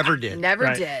 Never did.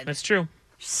 Never did. That's true.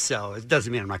 So it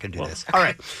doesn't mean I'm not going to do this. Okay. All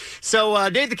right. So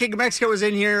Dave the King of Mexico is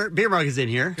in here. Beer Mug is in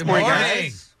here. Good morning,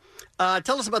 guys.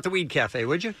 Tell us about the Weed Cafe,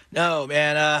 would you? No,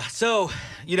 man. So,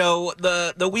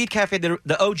 the Weed Cafe,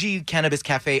 the OG Cannabis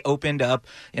Cafe opened up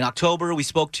in October. We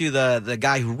spoke to the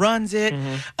guy who runs it.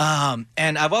 And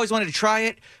I've always wanted to try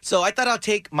it. So I thought I'll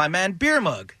take my man Beer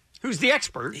Mug. Who's the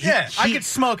expert? I could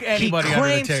smoke anybody he under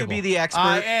the claims table. to be the expert.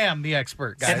 I am the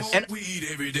expert, guys. And weed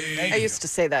every day. I used to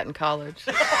say that in college.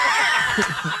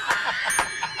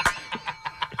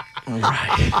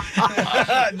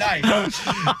 Right.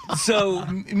 Nice. So,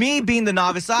 me being the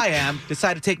novice I am,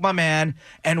 decided to take my man,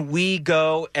 and we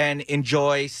go and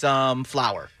enjoy some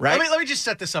flower, right? Let me just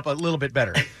set this up a little bit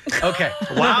better. Okay.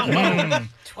 Wow.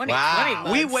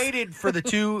 2020 We waited for the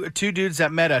two dudes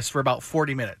that met us for about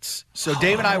 40 minutes. So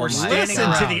Dave and I were standing Listen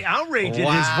around. to the outrage in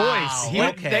his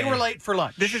voice. They were late for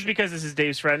lunch. This is because this is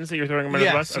Dave's friends that you're throwing them under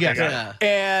the bus? Yes. Got it.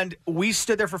 And we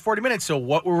stood there for 40 minutes. So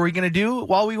what were we going to do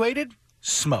while we waited?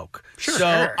 Smoke.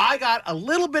 So I got a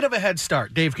little bit of a head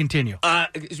start. Dave, continue.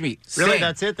 Excuse me. Really? Same.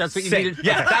 That's it? That's what you Same. needed?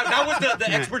 Yeah, that was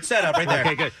the expert setup right there.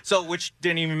 Okay, good. So, which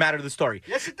didn't even matter to the story.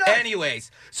 Yes, it does.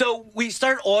 Anyways, so we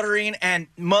start ordering, and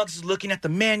Muggs is looking at the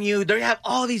menu. They have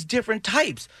all these different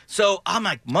types. So I'm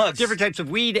like, Muggs. Different types of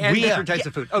weed and different types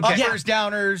of food. Okay. Uppers,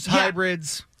 downers,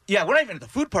 hybrids. Yeah, we're not even at the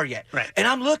food part yet. Right. And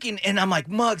I'm looking, and I'm like,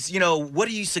 Muggs, what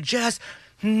do you suggest?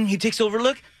 He takes over a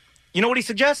look. You know what he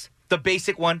suggests? The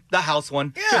basic one, the house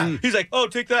one. Yeah. He's like, oh,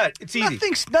 take that. It's easy.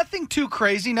 Nothing too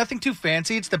crazy, nothing too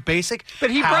fancy. It's the basic.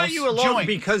 But he house brought you along joint.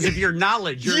 because of your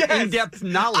knowledge, your in-depth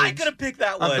knowledge. I could have picked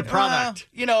that one. Of the product.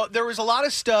 There was a lot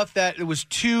of stuff that was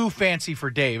too fancy for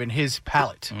Dave and his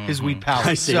palate, his weed palate.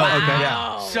 I see. So, Okay.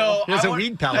 Yeah. So He has a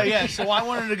weed palate. Yeah, so I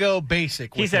wanted to go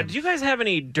basic. He with said, him. do you guys have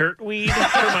any dirt weed for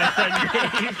my friend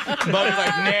Dave? Muggs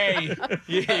like, nay.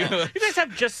 You guys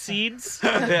have just seeds?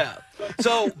 Yeah.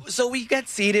 So we get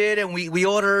seated and we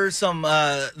order some.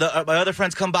 My other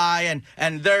friends come by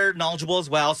and they're knowledgeable as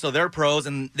well, so they're pros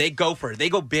and they go for it. They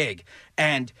go big,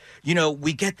 and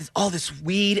we get all this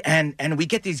weed and we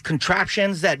get these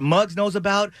contraptions that Muggs knows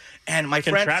about. And my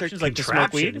friends contraptions like to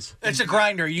smoke weed. It's a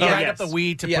grinder. You grind up the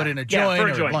weed to put in a joint. For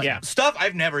a joint. blunt. Yeah. Stuff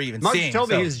I've never even Muggs seen. told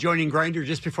me he was joining Grindr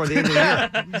just before the end of the year.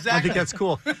 Exactly. I think that's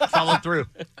cool. Follow through.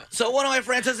 So one of my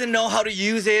friends doesn't know how to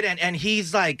use it, and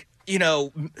he's like,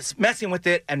 messing with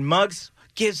it, and Muggs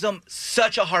gives them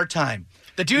such a hard time.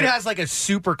 The dude has like a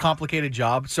super complicated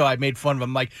job, so I made fun of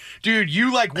him. Like, dude,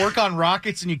 you like work on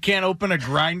rockets and you can't open a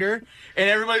grinder, and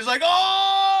everybody's like,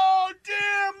 "Oh,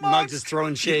 damn, Muggs is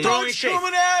throwing shade. Throwing shade.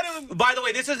 Coming at him. By the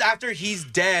way, this is after he's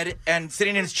dead and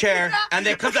sitting in his chair, and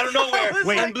then comes out of nowhere.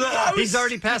 Wait, he's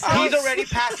already passed out? He's already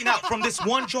passing out from this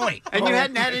one joint. And you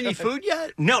hadn't had any food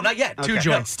yet? No, not yet. Two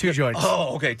joints.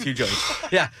 Oh, okay, 2 joints.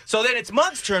 Yeah. So then it's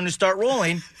Muggs' turn to start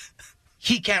rolling.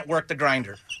 He can't work the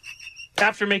grinder.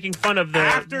 After making fun of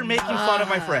my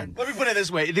friend. Let me put it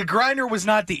this way: the grinder was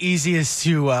not the easiest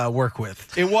to work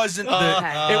with. It wasn't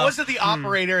the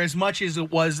operator as much as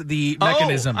it was the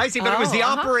mechanism. I see, but it was the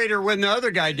operator when the other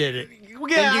guy did it.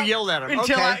 Yeah, and you yelled at him.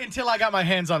 Until I got my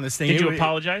hands on this thing. Did you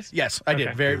apologize? Yes, I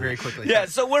did very, very quickly. Yeah,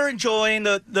 so we're enjoying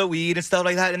the weed and stuff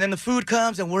like that, and then the food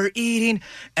comes and we're eating,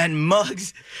 and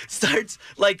Muggs starts,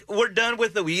 like, we're done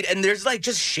with the weed, and there's, like,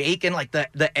 just shaking, like,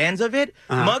 the ends of it.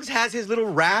 Uh-huh. Muggs has his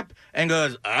little wrap and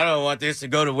goes, I don't want this to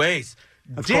go to waste.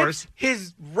 Of Dips course.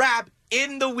 his wrap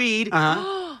in the weed.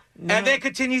 Uh-huh. And then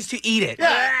continues to eat it.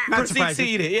 Yeah, not Proceeds surprising.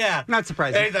 to eat it, yeah. Not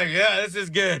surprising. And he's like, yeah, this is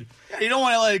good. You don't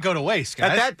want to let it go to waste, guys.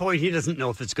 At that point, he doesn't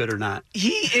know if it's good or not. He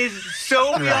is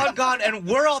so beyond gone, and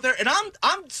we're all there, and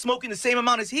I'm smoking the same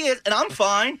amount as he is, and I'm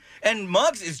fine, and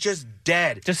Muggs is just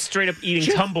dead. Just straight up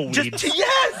eating tumbleweed.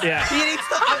 Yes! Yeah. He eats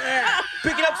stuff,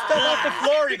 picking up stuff off the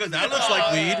floor. He goes, that looks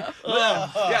like weed.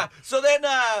 Yeah.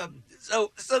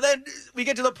 So then we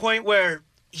get to the point where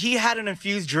he had an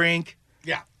infused drink.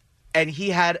 Yeah. And he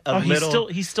had a He's still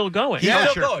going. He's still going,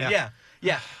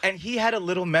 yeah. And he had a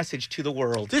little message to the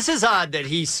world. This is odd that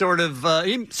he sort of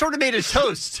made a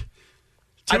toast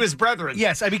to his brethren.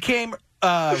 Yes, I became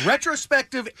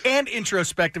retrospective and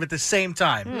introspective at the same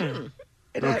time.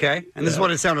 Okay, and this is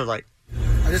what it sounded like.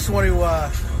 I just want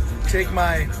to take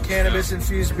my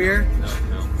cannabis-infused beer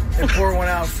and pour one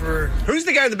out for... Who's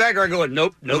the guy in the background going,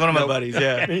 nope, one of my buddies,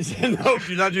 yeah. He said, nope,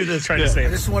 do not do this. Trying to say I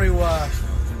just want to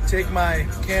take my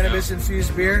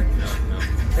cannabis-infused beer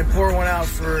and pour one out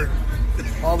for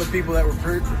all the people that were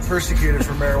persecuted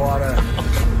for marijuana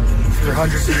for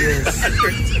hundreds of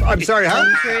years. I'm sorry, huh?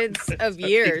 Hundreds of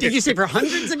years. Did you say for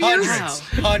hundreds of years?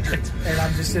 Hundreds. And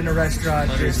I'm just in a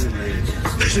restaurant just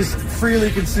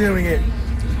freely consuming it.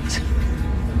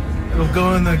 It'll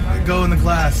go in the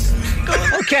glass.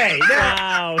 Okay.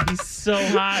 Wow, he's so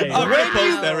high. I'm going to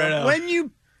post that right now. When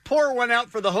you pour one out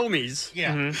for the homies,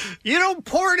 you don't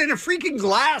pour it in a freaking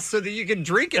glass so that you can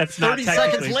drink it That's 30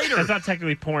 seconds later. That's not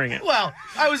technically pouring it. Well,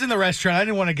 I was in the restaurant. I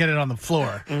didn't want to get it on the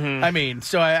floor. Mm-hmm. I mean,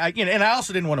 so and I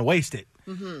also didn't want to waste it.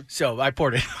 So I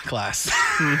poured it in my glass.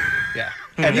 Yeah.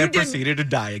 And then proceeded to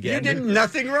die again. You did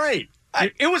nothing right.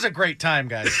 It was a great time,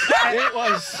 guys. It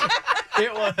was.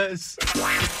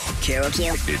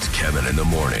 It's Kevin in the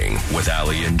Morning with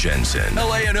Ali and Jensen.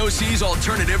 LA and OC's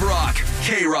alternative rock,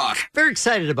 K-Rock. Very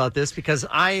excited about this because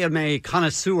I am a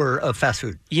connoisseur of fast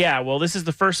food. Yeah, well, this is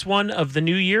the first one of the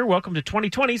new year. Welcome to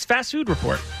 2020's Fast Food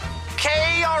Report.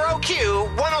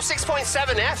 KROQ 106.7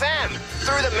 FM,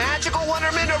 through the magical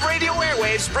wonderment of radio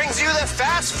airwaves, brings you the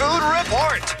Fast Food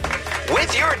Report.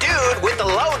 With your dude with the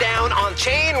lowdown on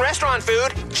chain restaurant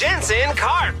food, Jensen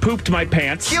Karp. Pooped my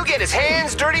pants. He'll get his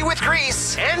hands dirty with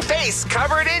grease and face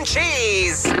covered in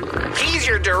cheese. He's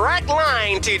your direct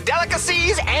line to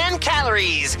delicacies and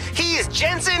calories. He's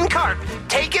Jensen Karp.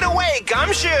 Take it away,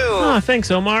 Gumshoe. Oh,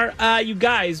 thanks, Omar. You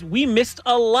guys, we missed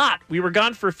a lot. We were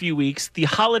gone for a few weeks. The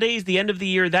holidays, the end of the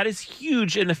year, that is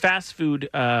huge in the fast food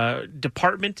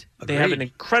department. Agreed. They have an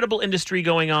incredible industry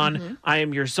going on. Mm-hmm. I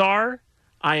am your czar.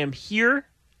 I am here.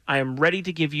 I am ready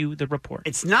to give you the report.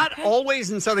 It's not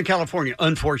always in Southern California,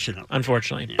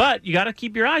 unfortunately. Yeah. But you got to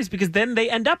keep your eyes because then they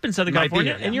end up in Southern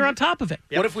California and you're on top of it.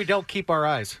 Yep. What if we don't keep our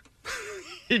eyes?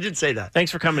 You did say that.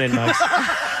 Thanks for coming in, Muggs.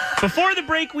 Before the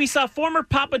break, we saw former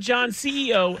Papa John's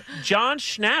CEO John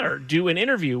Schnatter do an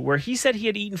interview where he said he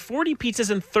had eaten 40 pizzas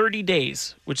in 30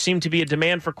 days, which seemed to be a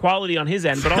demand for quality on his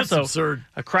end, but also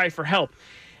a cry for help.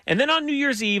 And then on New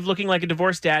Year's Eve, looking like a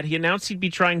divorced dad, he announced he'd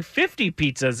be trying 50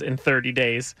 pizzas in 30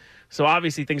 days. So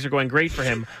obviously things are going great for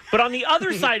him. But on the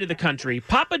other side of the country,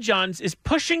 Papa John's is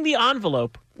pushing the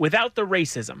envelope without the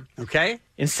racism. Okay.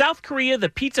 In South Korea, the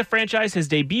pizza franchise has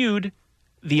debuted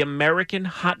the American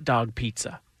hot dog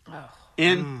pizza.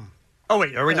 Oh,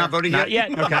 wait, are we not voting Not yet?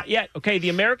 yet. Not yet. Okay, the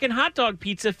American hot dog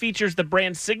pizza features the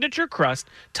brand's signature crust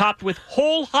topped with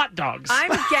whole hot dogs.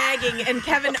 I'm gagging, and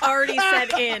Kevin already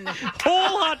said in.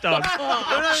 Whole hot dogs. They're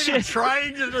not even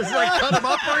trying to just cut them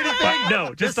up or anything?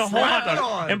 No, just a whole hot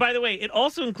dog. And by the way, it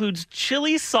also includes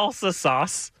chili salsa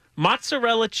sauce,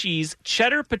 mozzarella cheese,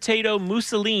 cheddar potato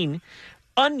mousseline,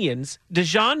 onions,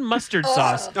 Dijon mustard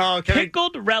sauce,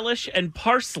 pickled relish, and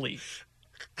parsley.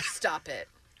 Stop it.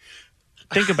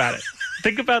 Think about it.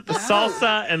 Think about the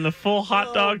salsa and the full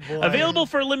hot dog. Available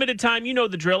for a limited time. You know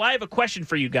the drill. I have a question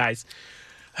for you guys.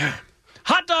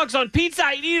 Hot dogs on pizza,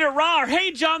 I'd eat it raw. Or,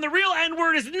 hey, John, the real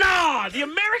N-word is nah. The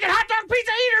American hot dog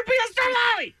pizza eater, Pizza Star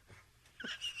Lolly.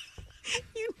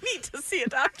 You need to see a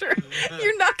doctor.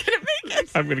 You're not going to make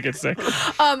it. I'm going to get sick.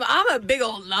 I'm a big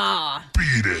old nah.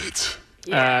 Beat it.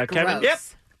 Yeah, Kevin? gross. Yep.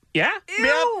 Yeah?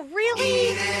 Ew,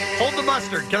 really? Hold the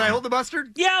mustard. Can I hold the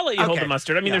mustard? Yeah, I'll let you hold the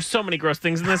mustard. I mean, there's so many gross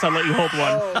things in this. I'll let you hold one.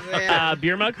 Oh, man.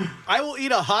 Beer mug? I will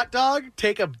eat a hot dog,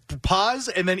 take a pause,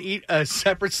 and then eat a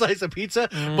separate slice of pizza.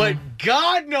 But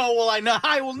God, no, will I not.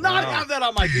 I will not have that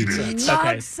on my pizza.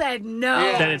 Mug said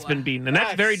no. Then it's been beaten. And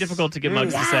that's very difficult to get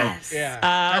Mugs to say. Yeah.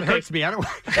 That hurts me. I don't.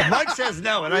 Mug says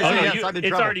no, and I say yes. I'm in it's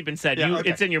trouble. already been said. Yeah,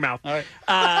 okay. It's in your mouth. All right.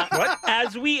 What?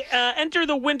 As we enter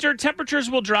the winter, temperatures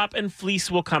will drop and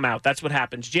fleece will come out. That's what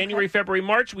happens. January, February,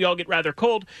 March, we all get rather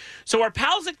cold. So our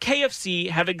pals at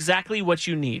KFC have exactly what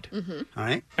you need. Mm-hmm.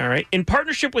 All right. In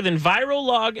partnership with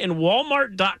EnviroLog and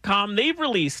Walmart.com, they've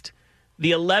released the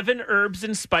 11 Herbs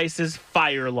and Spices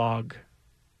Fire Log.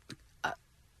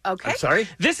 Okay. I'm sorry?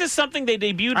 This is something they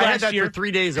debuted I had last that year. for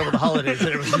 3 days over the holidays, and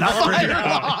it was not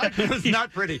pretty. It was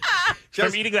not pretty.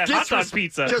 From eating that hot dog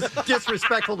pizza. Just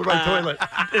disrespectful to my toilet.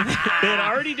 They had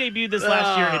already debuted this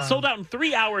last year, and it sold out in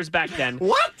 3 hours back then.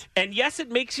 What? And yes,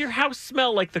 it makes your house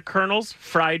smell like the Colonel's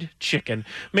fried chicken.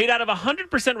 Made out of 100%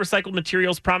 recycled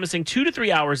materials, promising 2 to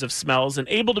 3 hours of smells and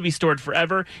able to be stored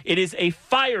forever. It is a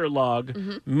fire log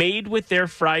made with their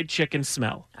fried chicken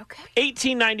smell. Okay.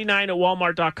 $18.99 at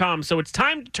Walmart.com. So it's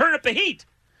time to turn up the heat.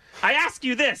 I ask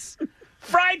you this.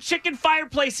 Fried chicken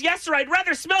fireplace, yes, or I'd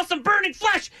rather smell some burning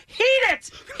flesh. Heat it!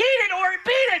 Heat it or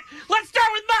beat it! Let's start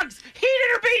with Mugs. Heat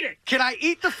it or beat it! Can I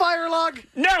eat the fire log?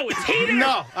 No, it's heated.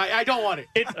 No, I don't want it.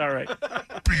 It's all right.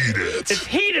 Beat it. It's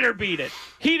heat it or beat it.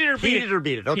 Heat it or beat it. Heat it or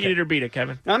beat it. Okay. Heat it or beat it,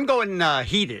 Kevin. I'm going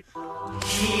heat it.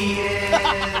 Heat it.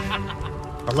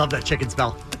 I love that chicken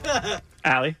smell.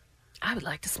 Allie? I would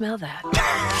like to smell that.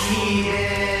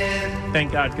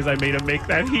 Thank God, because I made him make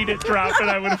that heat it drop, and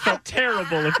I would have felt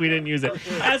terrible if we didn't use it.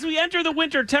 As we enter the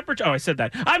winter temperature... Oh, I said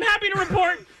that. I'm happy to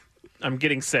report... I'm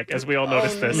getting sick, as we all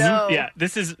noticed this. No. Yeah,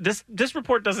 this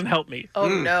report doesn't help me. Oh,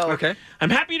 no. Okay. I'm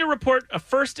happy to report a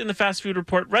first in the fast food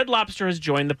report. Red Lobster has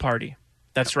joined the party.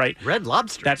 That's right. Red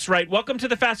Lobster? That's right. Welcome to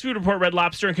the fast food report, Red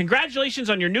Lobster, and congratulations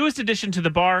on your newest addition to the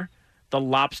bar, the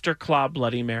Lobster Claw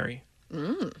Bloody Mary.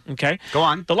 Okay. Go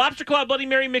on. The Lobster Claw Bloody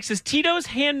Mary mixes Tito's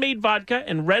handmade vodka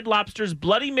and Red Lobster's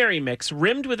Bloody Mary mix,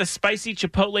 rimmed with a spicy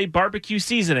chipotle barbecue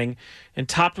seasoning and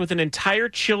topped with an entire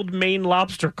chilled Maine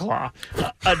lobster claw,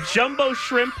 a jumbo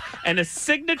shrimp, and a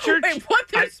signature... Wait, what?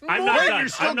 There's I'm more? not done. You're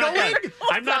still I'm not going? done.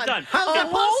 I'm not done. How's that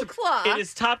whole possible? claw. It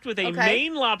is topped with a Okay.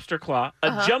 Maine lobster claw,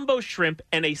 a jumbo shrimp,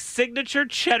 and a signature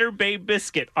Cheddar Bay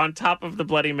biscuit on top of the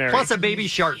Bloody Mary. Plus a baby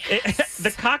shark.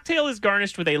 The cocktail is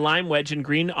garnished with a lime wedge and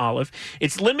green olive.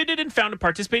 It's limited and found in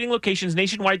participating locations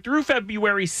nationwide through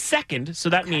February 2nd, so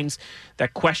that means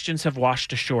that questions have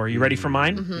washed ashore. You ready for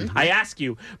mine? I ask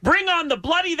you, bring on the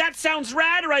bloody that sounds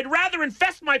rad, or I'd rather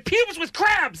infest my pubes with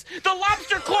crabs. The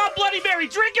Lobster Claw Bloody Mary.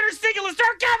 Drink it or sing it. Let's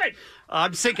start, Kevin.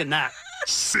 I'm sinking that.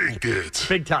 Sink it.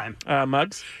 Big time.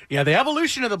 Mugs? Yeah, the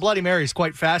evolution of the Bloody Mary is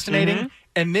quite fascinating.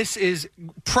 And this is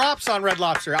props on Red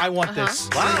Lobster. I want this.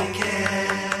 Wow.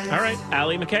 All right,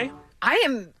 Allie McKay? I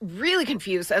am really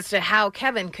confused as to how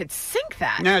Kevin could sink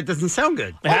that. No, it doesn't sound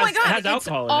good. It Oh my has God! It's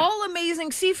alcohol in it. all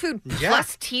amazing seafood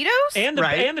plus Tito's And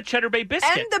the Cheddar Bay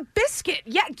biscuit. and the biscuit.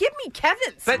 Yeah, give me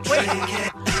Kevin's. But Wait,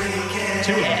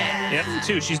 Two of them. Yep,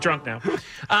 two. She's drunk now.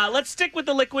 Let's stick with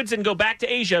the liquids and go back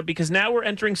to Asia because now we're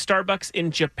entering Starbucks in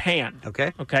Japan.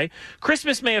 Okay. Okay.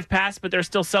 Christmas may have passed, but they're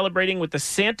still celebrating with the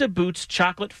Santa Boots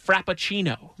chocolate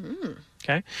frappuccino.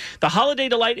 Okay. The holiday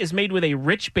delight is made with a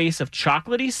rich base of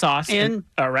chocolatey sauce and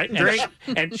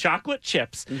chocolate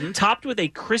chips, topped with a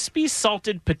crispy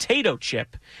salted potato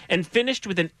chip, and finished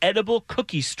with an edible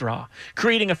cookie straw,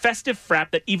 creating a festive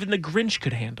frap that even the Grinch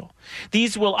could handle.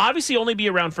 These will obviously only be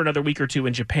around for another week or two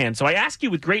in Japan, so I ask you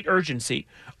with great urgency,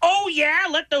 oh yeah,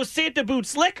 let those Santa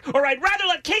Boots lick, or I'd rather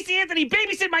let Casey Anthony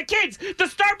babysit my kids. The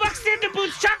Starbucks Santa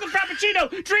Boots chocolate frappuccino.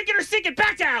 Drink it or sink it.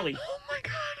 Back to Allie. oh my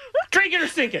God. Drink it or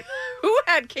sink it. Who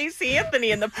had Casey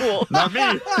Anthony in the pool? Not me.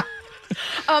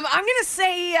 I'm going to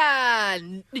say,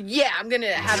 I'm going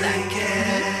to have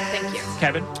that. Thank you.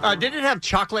 Kevin? did it have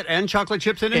chocolate and chocolate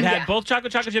chips in it? It had both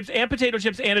chocolate chips and potato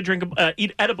chips and a drink,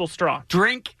 edible straw.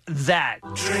 Drink that.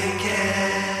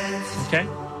 Okay?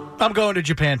 I'm going to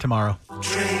Japan tomorrow.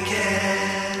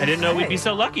 I didn't know we'd be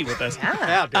so lucky with this.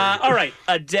 Yeah, dude. All right.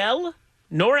 Adele,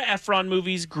 Nora Ephron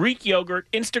movies, Greek yogurt,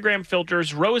 Instagram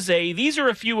filters, rosé. These are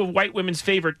a few of white women's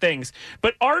favorite things.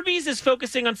 But Arby's is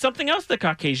focusing on something else the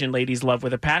Caucasian ladies love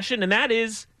with a passion, and that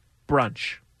is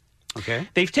brunch. Okay.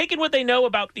 They've taken what they know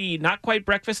about the not quite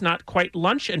breakfast, not quite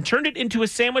lunch, and turned it into a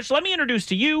sandwich. Let me introduce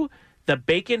to you the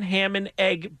bacon, ham, and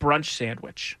egg brunch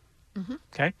sandwich.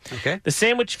 Okay. The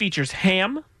sandwich features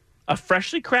ham, a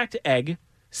freshly cracked egg,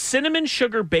 cinnamon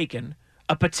sugar bacon,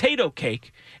 a potato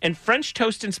cake, and French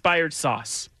toast-inspired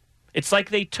sauce. It's like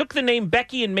they took the name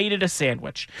Becky and made it a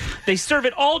sandwich. They serve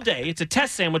it all day. It's a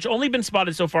test sandwich, only been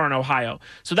spotted so far in Ohio.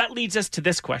 So that leads us to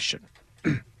this question.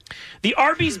 The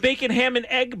Arby's bacon, ham, and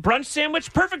egg brunch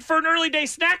sandwich, perfect for an early day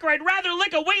snack, or I'd rather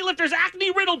lick a weightlifter's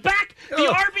acne-riddled back. The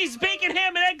Arby's bacon,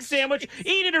 ham, and egg sandwich.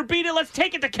 Eat it or beat it. Let's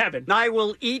take it to Kevin. I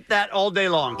will eat that all day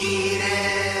long. Eat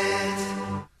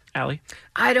it. Allie?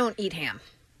 I don't eat ham.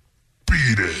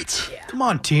 Beat it. Yeah. Come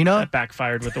on, Tina. That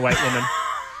backfired with the white woman.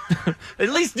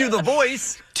 At least do the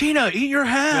voice. Tina, eat your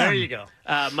ham. There you go.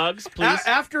 Mugs, please.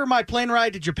 After my plane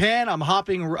ride to Japan, I'm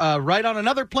hopping right on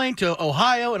another plane to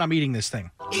Ohio, and I'm eating this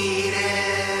thing. Eat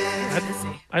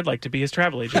it. I'd like to be his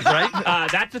travel agent, right?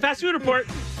 That's the Fast Food Report.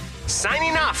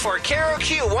 Signing off for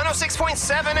KROQ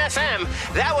 106.7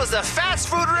 FM, that was the Fast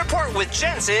Food Report with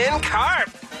Jensen Karp.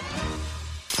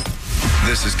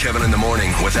 This is Kevin in the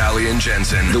Morning with Ali and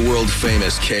Jensen, the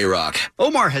world-famous K-Rock.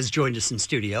 Omar has joined us in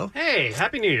studio. Hey,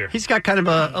 Happy New Year. He's got kind of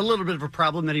a little bit of a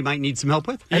problem that he might need some help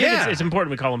with. I think it's important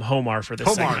we call him Homar for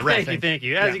this segment. Right. Thank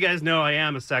you. As you guys know, I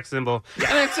am a sex symbol.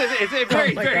 Yeah. And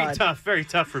it's very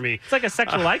tough for me. It's like a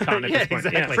sexual icon at this point.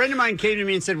 Exactly. A friend of mine came to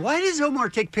me and said, why does Omar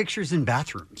take pictures in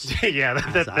bathrooms? Yeah,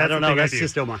 I don't know. That's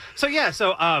just Omar. So,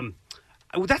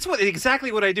 that's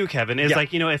exactly what I do, Kevin. Is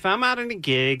if I'm out on a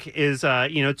gig, is to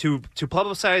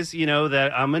publicize,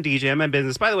 that I'm a DJ, I'm my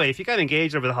business. By the way, if you got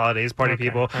engaged over the holidays, party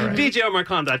people, right.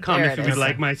 DJOmarcom.com if you would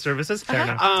like my services.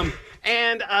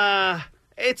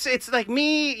 It's like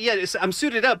me. I'm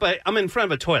suited up, but I'm in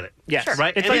front of a toilet. Yes,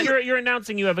 right. It's like you're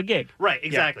announcing you have a gig. Right,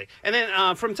 exactly. Yeah. And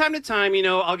then from time to time,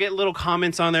 I'll get little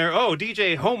comments on there. Oh,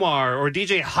 DJ Homar or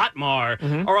DJ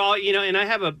Hotmar, or all and I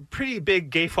have a pretty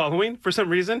big gay following for some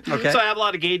reason. Okay. So I have a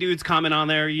lot of gay dudes comment on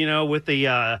there. With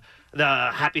the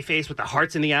happy face with the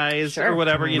hearts in the eyes or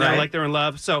whatever. Like they're in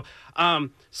love. So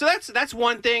that's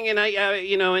one thing, and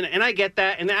and I get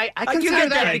that, and I consider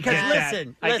that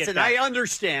because listen, I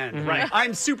understand. Mm-hmm. Right,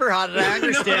 I'm super hot, and I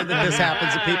understand that this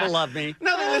happens, and people love me.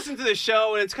 No, they listen to the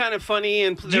show, and it's kind of funny,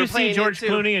 and do you see George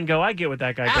Clooney and go, I get what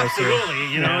that guy goes through.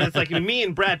 Absolutely, it's like me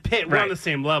and Brad Pitt, we're on the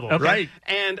same level, right?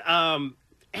 And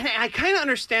I kind of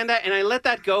understand that, and I let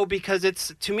that go because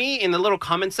it's, to me, in the little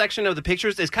comment section of the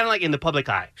pictures, it's kind of like in the public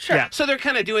eye. Sure. Yeah. So they're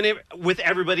kind of doing it with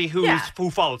everybody who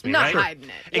follows me, not right? hiding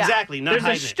it. Exactly, not There's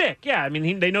hiding a shtick. Yeah, I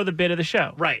mean, they know the bit of the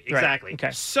show. Right, exactly. Right.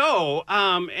 Okay. So,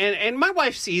 and my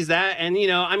wife sees that, and,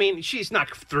 she's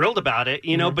not thrilled about it,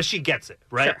 but she gets it,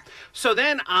 right? Sure. So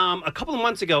then a couple of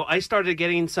months ago, I started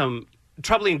getting some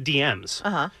troubling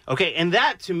DMs. Okay, and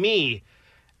that, to me,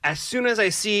 as soon as I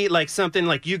see something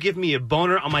like you give me a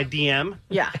boner on my DM,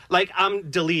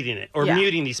 I'm deleting it or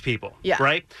muting these people. Yeah.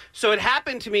 Right? So it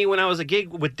happened to me when I was a gig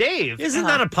with Dave. Isn't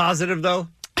that a positive though?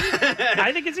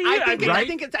 I think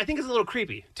it's I think it's a little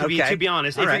creepy to be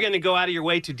honest. If you're going to go out of your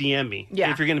way to DM me,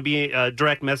 if you're going to be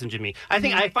direct messaging me, I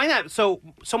think I find that so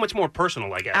much more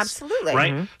personal. I guess absolutely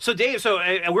right. So Dave,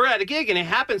 we're at a gig and it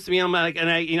happens to me. I'm like, and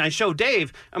I show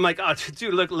Dave. I'm like, oh,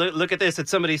 dude, look at this.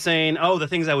 It's somebody saying, oh, the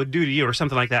things I would do to you or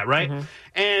something like that, right?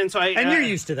 And so and you're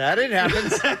used to that. It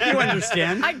happens. You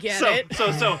understand. I get it.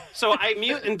 So I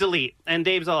mute and delete. And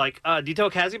Dave's all like, do you tell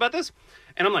Cassie about this?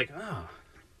 And I'm like, oh.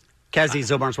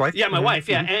 Cassie's Omar's wife? Yeah, my wife,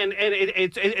 yeah. And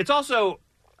it's also,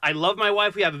 I love my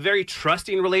wife. We have a very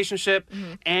trusting relationship.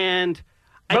 And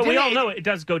but we all know it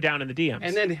does go down in the DMs.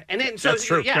 And then so that's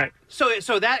true. Yeah. Right.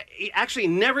 So that actually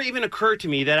never even occurred to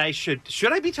me that I should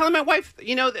I be telling my wife,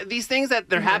 these things that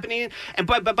they're happening? And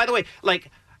but by the way,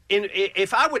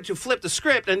 if I were to flip the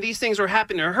script and these things were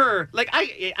happening to her,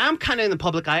 I'm kind of in the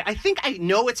public eye. I think I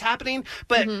know it's happening,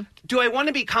 but do I want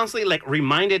to be constantly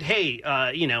reminded, hey,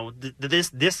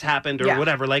 this happened or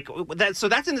whatever? So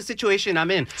that's in the situation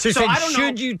I'm in. So I don't know.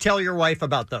 Should you tell your wife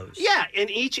about those? Yeah, in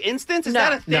each instance, is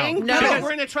that a thing? No.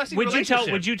 We're in a trusting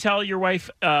relationship. Would you tell your wife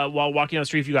while walking down the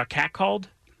street if you got catcalled?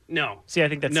 No. See, I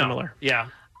think that's similar. Yeah.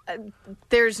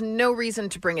 There's no reason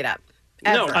to bring it up.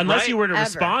 No, unless you were to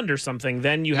respond or something,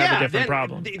 then you have a different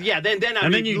problem. Then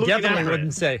and then you definitely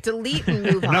wouldn't say delete and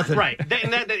move on. Nothing. Right.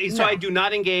 So I do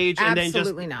not engage, and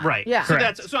absolutely then just not. Right.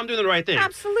 Yeah. So I'm doing the right thing.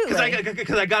 Absolutely.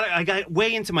 Because I got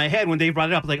way into my head when Dave brought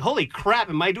it up. Like, holy crap,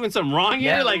 am I doing something wrong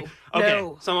here? No. Okay,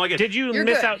 something like it. Did you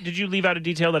miss out? Did you leave out a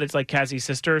detail that it's like Cassie's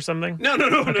sister or something? No.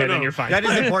 Okay, then you're fine. That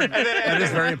is important. That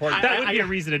is very important. That would be a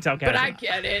reason to tell Cassie. But I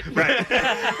get it. Right.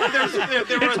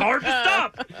 It's hard to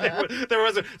stop. There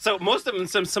was so most of them.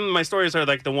 Some of my stories are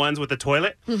like the ones with the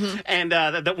toilet, and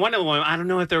the one of them. I don't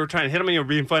know if they were trying to hit on me or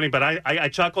being funny, but I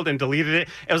chuckled and deleted it.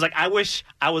 It was like, I wish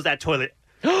I was that toilet.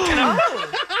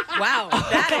 Wow,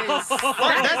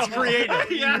 that's creative.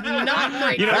 Not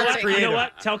great. You know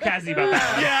what? Tell Cassie about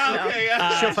that. Yeah, okay.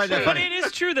 Yeah. She'll find that But funny. it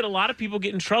is true that a lot of people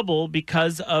get in trouble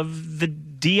because of the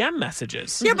DM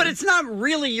messages. Yeah, but it's not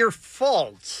really your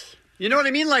fault. You know what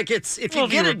I mean? Like, if you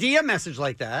get a DM message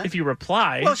like that. If you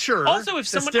reply. Well, sure. Also, if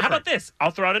someone, how about this? I'll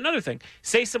throw out another thing.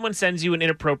 Say someone sends you an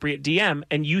inappropriate DM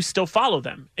and you still follow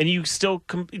them and you still,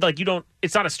 you don't,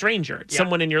 it's not a stranger. It's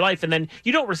someone in your life. And then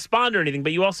you don't respond or anything,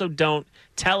 but you also don't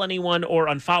tell anyone or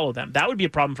unfollow them. That would be a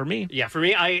problem for me. Yeah, for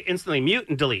me, I instantly mute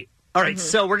and delete. All right,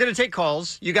 so we're going to take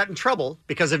calls. You got in trouble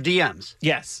because of DMs.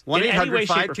 Yes.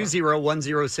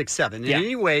 1-800-520-1067. In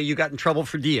any way, you got in trouble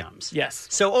for DMs. Yes.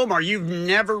 So, Omar, you've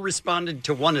never responded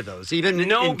to one of those, even in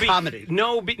comedy.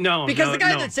 No. Because the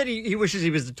guy that said he wishes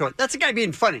he was the toilet, that's the guy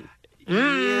being funny.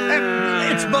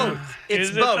 It's both.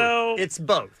 It's both. It's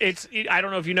both. I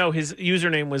don't know if you know, his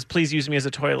username was "Please use me as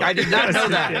a toilet." I did not know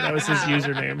that. That was his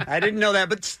username. I didn't know that,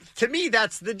 but to me,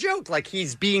 that's the joke. Like,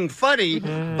 he's being funny,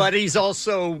 but he's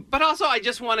also. But also, I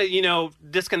just want to,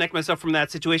 disconnect myself from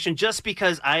that situation, just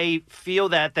because I feel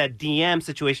that DM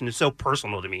situation is so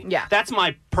personal to me. Yeah, that's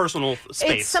my personal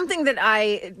space. It's something that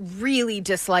I really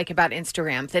dislike about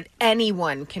Instagram, that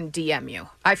anyone can DM you.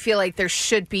 I feel like it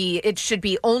should be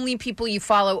only people you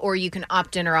follow, or you can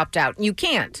opt in or opt out. You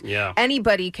can't. Yeah.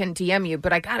 Anybody can DM you,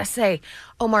 but I gotta say,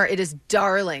 Omar, it is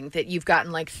darling that you've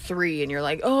gotten like 3 and you're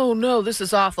like, oh no, this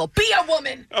is awful. Be a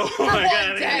woman for my one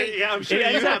God. day. Yeah, I'm sure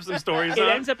you have some stories. It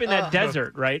ends up in that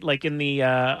desert, right? Like in the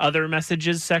other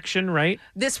messages section, right?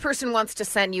 This person wants to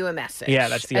send you a message. Yeah,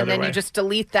 that's the other way. And then you just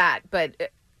delete that.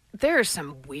 But there are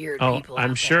some weird people out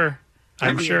I'm sure.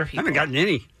 I'm sure. I haven't gotten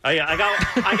any. I got.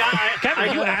 Kevin,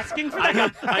 are you asking for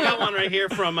that? I got one right here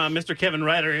from Mr. Kevin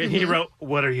Ryder, and he wrote,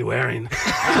 "What are you wearing?"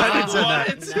 I did say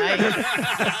that.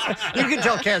 Nice. You can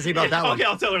tell Cassie about that one. Okay,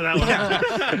 I'll tell her that one.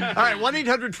 Yeah. All right,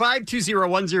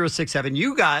 1-800-520-1067.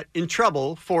 You got in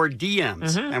trouble for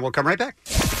DMs, and we'll come right back.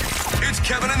 It's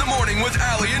Kevin in the Morning with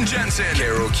Ali and Jensen.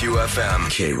 KROQ FM.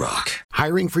 K-Rock.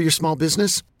 Hiring for your small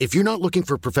business? If you're not looking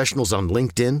for professionals on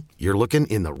LinkedIn, you're looking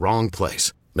in the wrong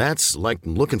place. That's like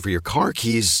looking for your car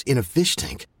keys in a fish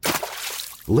tank.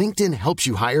 LinkedIn helps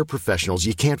you hire professionals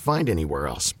you can't find anywhere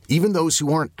else, even those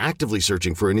who aren't actively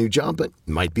searching for a new job but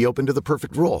might be open to the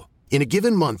perfect role. In a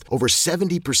given month, over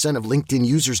 70% of LinkedIn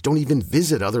users don't even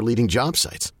visit other leading job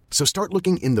sites. So start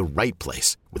looking in the right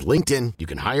place. With LinkedIn, you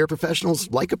can hire professionals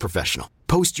like a professional.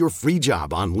 Post your free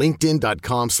job on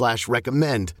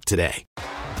linkedin.com/recommend today.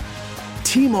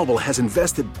 T-Mobile has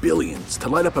invested billions to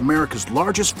light up America's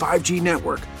largest 5G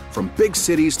network, from big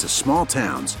cities to small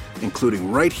towns,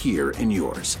 including right here in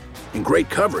yours. And great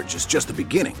coverage is just the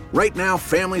beginning. Right now,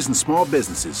 families and small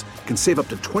businesses can save up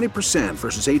to 20%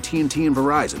 versus AT&T and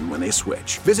Verizon when they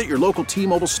switch. Visit your local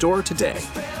T-Mobile store today.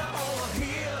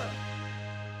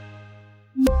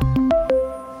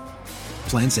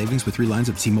 Plan savings with 3 lines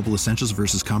of T-Mobile Essentials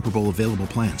versus comparable available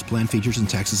plans. Plan features and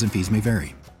taxes and fees may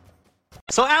vary.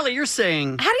 So, Allie, you're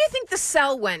saying... How do you think the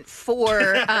cell went for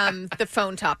the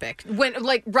phone topic? Went,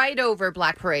 right over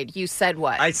Black Parade. You said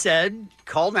what? I said,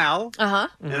 call now. Uh-huh.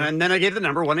 And then I gave the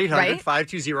number,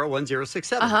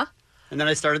 1-800-520-1067. Uh-huh. And then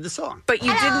I started the song. But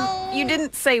you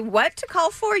didn't say what to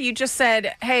call for? You just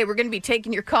said, hey, we're going to be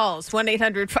taking your calls,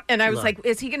 1-800... And I was like,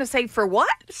 is he going to say for what?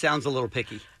 Sounds a little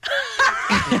picky.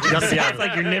 Sounds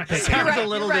like you're nitpicking. Sounds a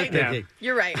little nitpicky. Yeah.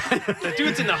 You're right. The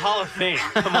dude's in the Hall of Fame.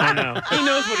 Come on. I know. He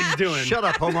knows what he's doing. Shut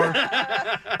up, Omar.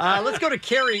 Let's go to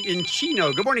Carrie in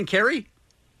Chino. Good morning, Carrie.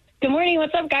 Good morning.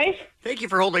 What's up, guys? Thank you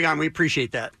for holding on. We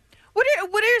appreciate that.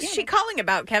 What is she calling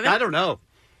about, Kevin? I don't know.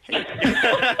 Hey.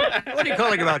 What are you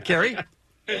calling about, Carrie?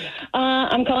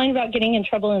 I'm calling about getting in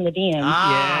trouble in the DM.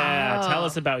 Yeah, tell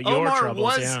us about your Omar troubles.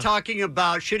 was yeah. talking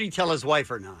about should he tell his wife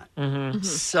or not. Mm-hmm.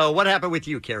 So what happened with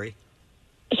you, Carrie?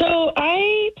 So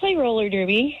I play roller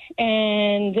derby,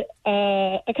 and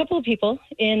a couple of people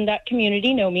in that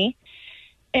community know me.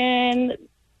 And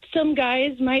some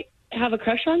guys might have a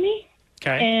crush on me.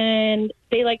 Okay. And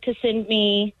they like to send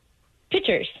me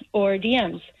pictures or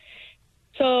DMs.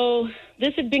 So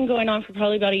this had been going on for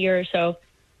probably about a year or so.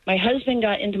 My husband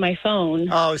got into my phone.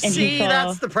 Oh, and see,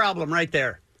 that's the problem right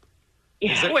there.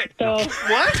 Yeah. Wait, so,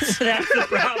 what? That's the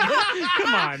problem.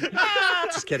 Come on.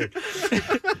 Just kidding.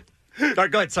 All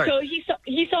right, go ahead. Sorry. So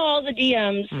he saw all the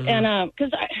DMs, and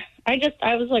because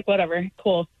I was like, whatever,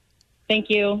 cool. Thank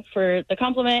you for the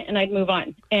compliment, and I'd move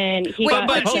on. And he got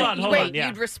hold on. Yeah.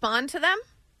 You'd respond to them?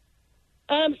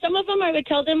 Some of them I would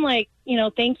tell them, like,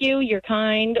 thank you, you're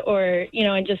kind, or,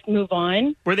 and just move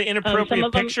on. Were they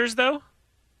inappropriate pictures, though?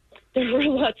 There were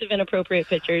lots of inappropriate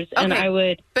pictures, and I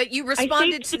would... But you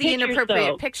responded to the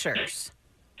inappropriate pictures.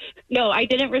 No, I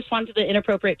didn't respond to the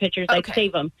inappropriate pictures. I'd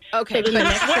save them. Okay. So then the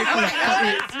next person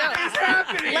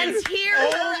Let's hear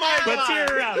Oh, my God. Let's hear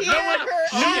her out.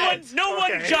 No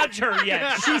one judge her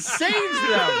yet. She saves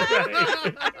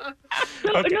them.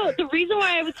 No, the reason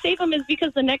why I would save them is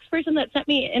because the next person that sent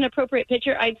me an inappropriate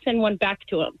picture, I'd send one back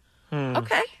to him.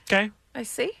 Okay. I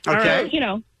see.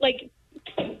 Okay.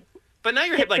 But now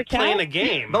you're playing a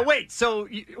game. But wait, so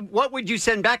what would you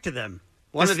send back to them?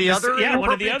 One of the other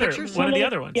pictures? One of the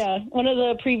other ones. Yeah, one of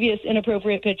the previous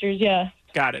inappropriate pictures, yeah.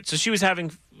 Got it. So she was having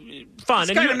fun.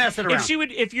 Just kinda messing around.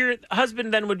 If your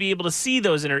husband then would be able to see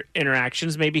those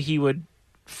interactions, maybe he would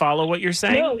follow what you're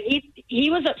saying? No, he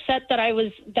was upset that I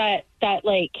was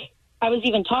I was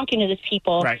even talking to these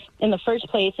people in the first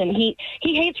place, and he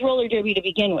hates roller derby to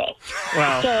begin with.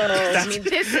 Well,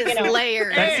 this is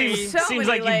layers. That seems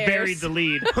like layers. you buried the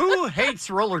lead. Who hates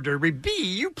roller derby? B,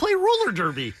 you play roller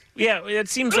derby. Yeah, it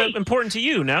seems important to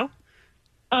you, no?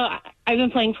 I've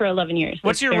been playing for 11 years.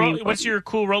 What's your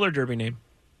cool roller derby name?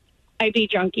 I be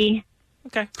junkie.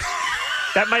 Okay.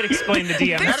 That might explain the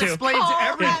DM, that too. explains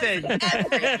everything.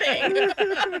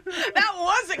 That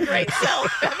was a great sell.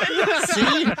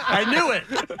 See? I knew it.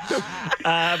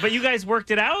 But you guys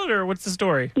worked it out, or what's the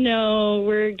story? No,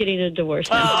 we're getting a divorce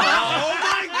now. Oh,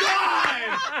 my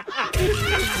God!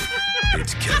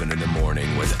 It's Kevin in the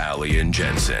Morning with Ali and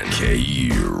Jensen.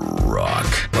 K-Rock.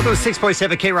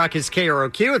 106.7 K-Rock is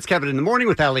KROQ. It's Kevin in the Morning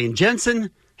with Ali and Jensen.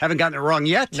 Haven't gotten it wrong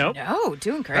yet. Nope. No,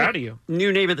 doing great. Proud of you.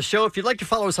 New name of the show. If you'd like to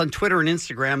follow us on Twitter and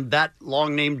Instagram, that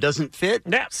long name doesn't fit.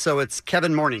 Yeah. So it's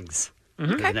Kevin Mornings.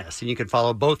 With an S. And you can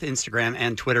follow both Instagram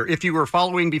and Twitter. If you were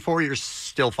following before, you're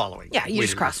still following. Yeah, you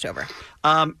just crossed over.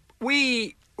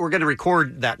 We were going to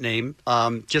record that name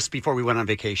just before we went on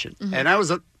vacation. And I was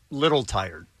a little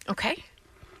tired. Okay.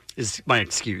 Is my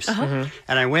excuse. And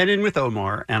I went in with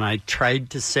Omar, and I tried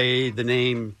to say the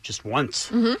name just once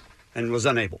and was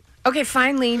unable. Okay,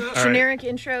 finally, generic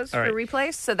intros for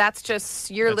replays. So that's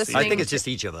just, you're listening. I think it's just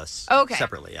each of us. Okay.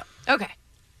 Separately, yeah. Okay.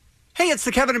 Hey, it's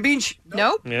the Kevin and Bean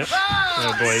Nope. Yeah.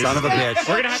 Oh, boy. Son of a bitch.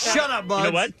 We're gonna have to Shut up, Buds.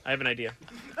 You know what? I have an idea.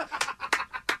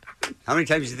 How many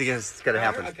times do you think it's going to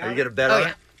happen? Are you going to bet on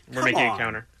it? We're making a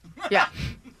counter. Yeah.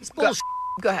 It's bullshit.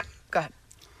 Go ahead.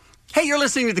 Hey, you're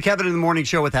listening to the Kevin in the Morning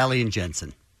Show with Ali and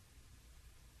Jensen.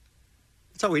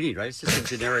 That's all we need, right? It's just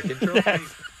a generic intro.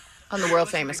 On the world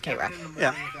famous K-Rock.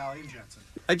 Yeah.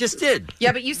 I just did.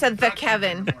 Yeah, but you said the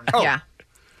Kevin. Oh. Yeah.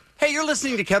 Hey, you're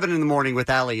listening to Kevin in the Morning with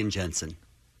Ali and Jensen.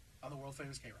 On the world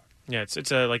famous K-Rock. Yeah,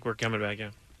 it's like we're coming back,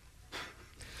 yeah.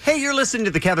 Hey, you're listening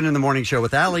to the Kevin in the Morning Show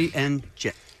with Ali and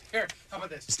Jensen. Here, how about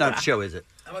this? It's not a show, is it?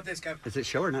 How about this, Kevin? Is it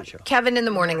show or not show? Kevin in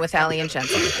the Morning with Ali and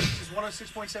Jensen. This is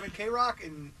 106.7 K-Rock,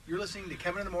 and you're listening to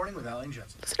Kevin in the Morning with Ali and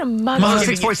Jensen. Listen to mug.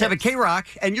 106.7 K-Rock,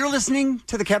 and you're listening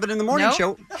to the Kevin in the Morning No.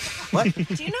 Show. What?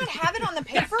 Do you not have it on the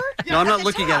paper? No, I'm not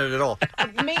looking at it at all.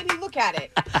 Maybe look at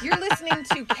it. You're listening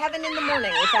to Kevin in the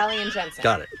Morning with Ali and Jensen.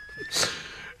 Got it.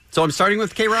 So I'm starting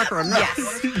with K-Rock, or I'm not? Yes.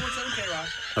 106.7 K-Rock.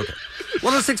 Okay.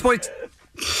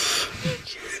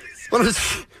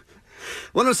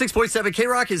 106.7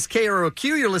 K-Rock is KROQ.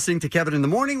 You're listening to Kevin in the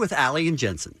Morning with Ali and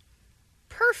Jensen.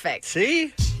 Perfect.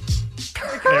 See?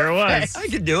 There it was. I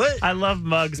could do it. I love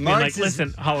Muggs being Muggs like, is-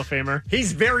 listen, Hall of Famer.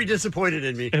 He's very disappointed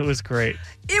in me. It was great.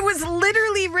 It was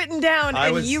literally written down,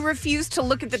 and you refused to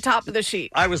look at the top of the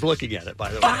sheet. I was looking at it,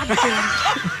 by the way.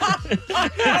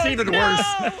 It's even worse.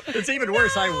 It's even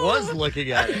worse. I was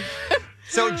looking at it.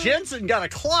 So Jensen got a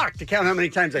clock to count how many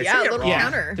times I say it wrong.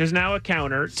 Counter. There's now a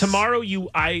counter. Tomorrow,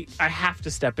 I have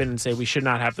to step in and say we should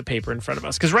not have the paper in front of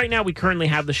us. Because right now, we currently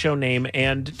have the show name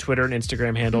and Twitter and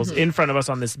Instagram handles in front of us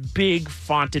on this big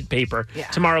fonted paper. Yeah.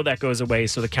 Tomorrow, that goes away,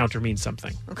 so the counter means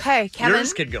something. Okay, Kevin.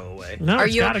 Yours could go away. No, Are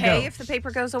it's you gotta okay go. if the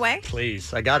paper goes away?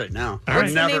 Please. I got it now. All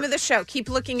What's right. the name of the show? Keep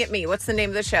looking at me. What's the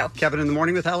name of the show? Kevin in the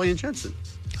Morning with Ali and Jensen.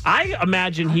 I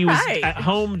imagine he was right. at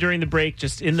home during the break,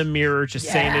 just in the mirror, just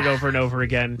saying it over and over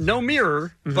again. No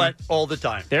mirror, but all the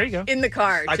time. There you go. In the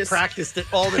car. I practiced it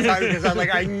all the time because I'm like,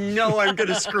 I know I'm going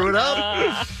to screw it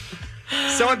up.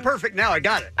 So I'm perfect now. I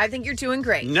got it. I think you're doing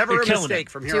great. Never You're a killing mistake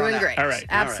it. from here Doing on out. great. All right.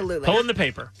 Absolutely. Pulling the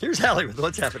paper. Here's Hallie with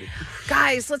what's happening.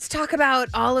 Guys, let's talk about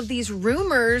all of these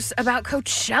rumors about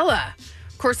Coachella.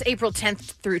 course, April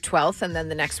 10th through 12th, and then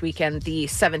the next weekend, the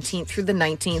 17th through the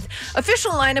 19th.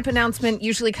 Official lineup announcement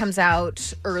usually comes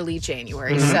out early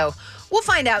January, so we'll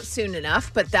find out soon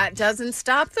enough, but that doesn't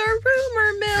stop the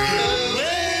rumor mill.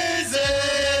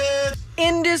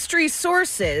 Industry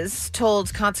sources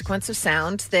told Consequence of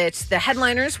Sound that the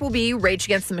headliners will be Rage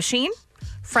Against the Machine,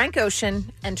 Frank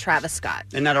Ocean, and Travis Scott.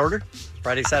 In that order?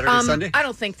 Friday, Saturday, Sunday? I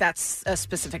don't think that's a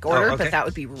specific order, but that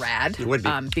would be rad. It would be.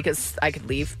 Because I could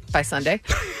leave by Sunday.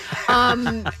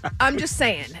 I'm just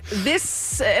saying,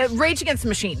 this Rage Against the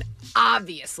Machine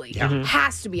obviously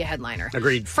has to be a headliner.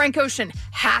 Agreed. Frank Ocean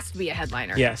has to be a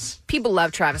headliner. Yes. People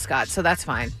love Travis Scott, so that's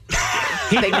fine.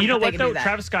 You know what, though?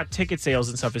 Travis Scott ticket sales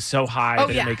and stuff is so high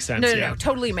that it makes sense. No,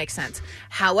 totally makes sense.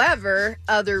 However,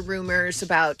 other rumors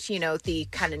about, the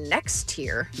kind of next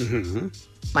tier,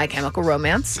 My Chemical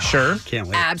Romance. Sure. Can't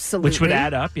wait. Absolutely. Which would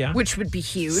add up, yeah. Which would be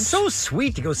huge. So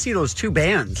sweet to go see those two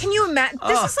bands. Can you imagine?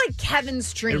 This is like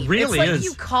Kevin's dream. It really it's like is.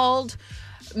 you called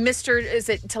Mr. Is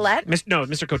it Tillett? Mr.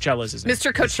 Coachella is his name.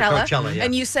 Mr. Coachella. Mr. Coachella, yeah.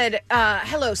 And you said,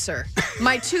 hello, sir.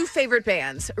 My two favorite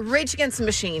bands, Rage Against the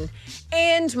Machine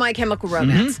and My Chemical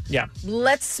Romance. Yeah.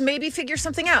 Let's maybe figure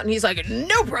something out. And he's like,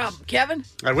 no problem, Kevin.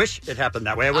 I wish it happened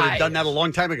that way. I would have done that a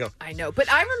long time ago. I know.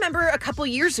 But I remember a couple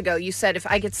years ago, you said if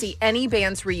I could see any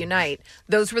bands reunite,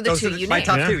 those were the two you my named.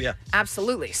 top two, yeah.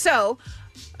 Absolutely. So,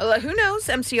 who knows?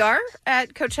 MCR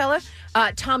at Coachella.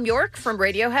 Tom York from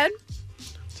Radiohead.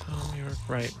 Tom York,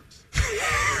 right.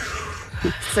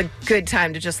 It's a good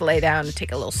time to just lay down and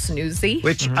take a little snoozy.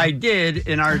 Which I did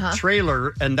in our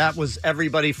trailer, and that was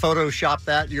everybody photoshopped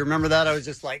that. You remember that? I was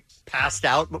just like passed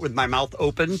out, but with my mouth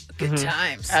open. Good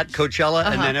times. At Coachella,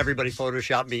 and then everybody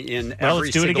photoshopped me in Well, every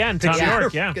let's do it single again. Tom picture.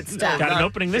 York, yeah. Good stuff. Got an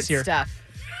opening this Good year. Stuff.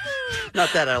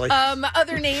 Not that, Ellie.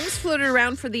 Other names floated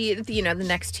around for the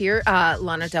next tier,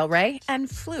 Lana Del Rey and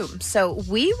Flume. So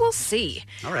we will see.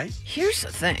 All right. Here's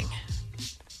the thing.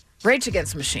 Rage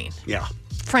Against the Machine. Yeah.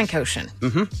 Frank Ocean.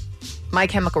 My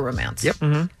Chemical Romance. Yep.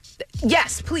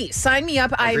 Yes, please sign me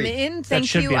up. I'm Agreed. in. That Thank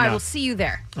should you. be I enough. will see you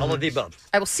there. All of the above.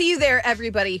 I will see you there,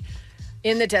 everybody,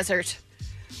 in the desert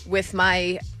with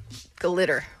my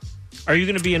glitter. Are you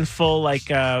going to be in full, like,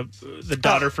 the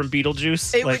daughter from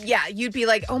Beetlejuice? You'd be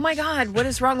like, oh my God, what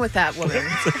is wrong with that woman?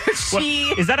 She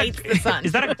is that hates the sun.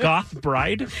 Is that a goth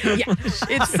bride? Yeah,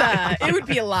 it would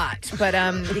be a lot, but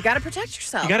you got to protect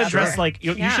yourself. You got to out dress there. like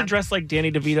you should dress like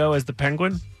Danny DeVito as the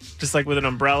Penguin, just like with an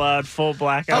umbrella, full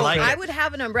black. I would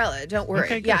have an umbrella. Don't worry.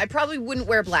 Okay, good. Yeah, I probably wouldn't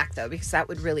wear black though because that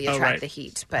would really attract right. the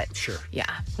heat. But sure,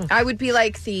 yeah, I would be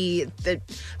like the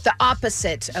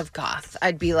opposite of goth.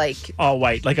 I'd be like all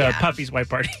white, like a puppy's white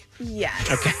party.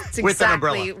 Yes. Okay. It's With an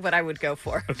exactly umbrella. what I would go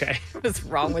for. Okay. What's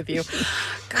wrong with you?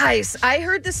 Guys, I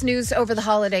heard this news over the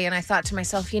holiday and I thought to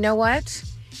myself, you know what?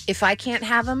 If I can't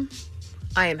have him,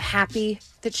 I am happy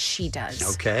that she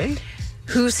does. Okay.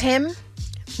 Who's him?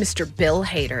 Mr. Bill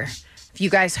Hader. Have you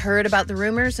guys heard about the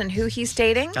rumors and who he's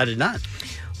dating? I did not.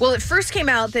 Well, it first came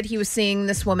out that he was seeing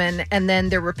this woman, and then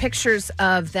there were pictures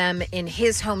of them in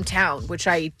his hometown, which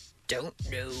I don't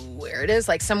know where it is,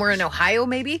 like somewhere in Ohio,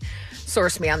 maybe.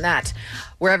 Source me on that,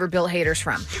 wherever Bill Hader's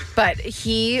from. But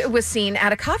he was seen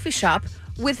at a coffee shop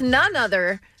with none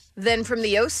other than from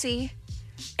the OC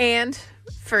and,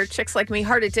 for chicks like me,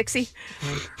 Heart of Dixie,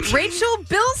 Rachel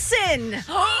Bilson.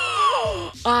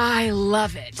 I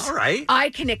love it. All right. I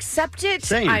can accept it.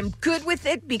 Same. I'm good with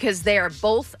it because they are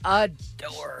both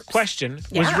adorbs. Question: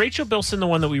 Yeah. Was Rachel Bilson the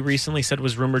one that we recently said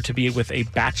was rumored to be with a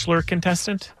Bachelor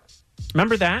contestant?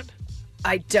 Remember that?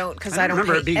 I don't, because I don't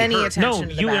remember it pay being any her. attention No, to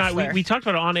The you and I, Bachelor. we talked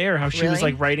about it on air, how she was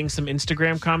Really? like writing some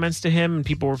Instagram comments to him and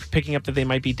people were picking up that they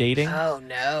might be dating. Oh,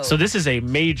 no. So this is a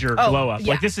major Oh, blow up. yeah.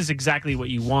 Like this is exactly what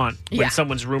you want Yeah. when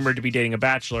someone's rumored to be dating a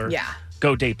bachelor. Yeah.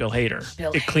 Go date Bill Hader.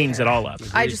 Bill It cleans Hader. it all up.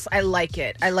 I like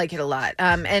it. I like it a lot.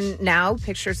 And now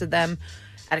pictures of them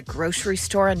at a grocery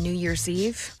store on New Year's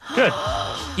Eve. Good.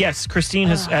 Yes, Christine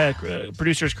has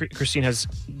producers. Christine has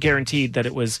guaranteed that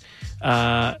it was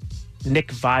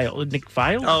Nick Vile. Nick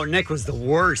Vile? Oh, Nick was the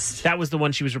worst. That was the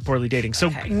one she was reportedly dating. So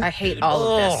I hate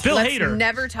all of this. Bill Let's Hader.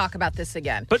 never talk about this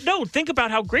again. But no, think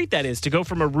about how great that is to go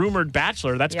from a rumored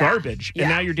bachelor. That's Yeah. garbage. Yeah.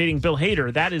 And now you're dating Bill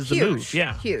Hader. That is the Huge. move.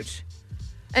 Yeah. Huge.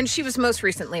 And she was most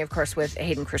recently, of course, with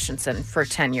Hayden Christensen for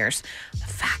 10 years. The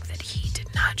fact that he did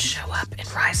not show up in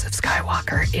Rise of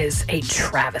Skywalker is a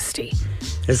travesty.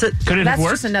 Is it? Could it That's have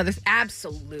worked? just another...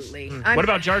 Absolutely. What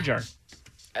about Jar Jar?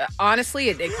 Honestly,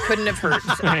 it couldn't have hurt.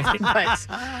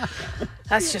 But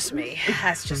that's just me.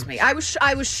 That's just me. I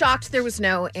was shocked there was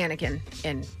no Anakin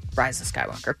in Rise of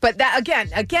Skywalker. But that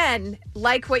again,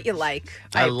 like what you like.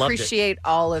 I loved it. appreciate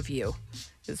all of you,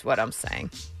 is what I'm saying.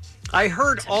 I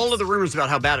heard all of the rumors about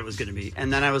how bad it was going to be,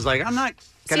 and then I was like, I'm not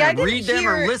going to read them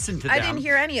or listen to them. I didn't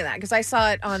hear any of that because I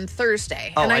saw it on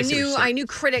Thursday, and I knew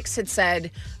critics had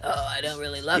said, "Oh, I don't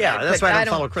really love it." Yeah, that's why I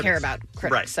don't follow critics. Care about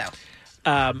critics. Right. So.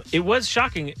 It was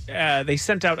shocking. They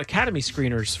sent out Academy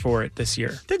screeners for it this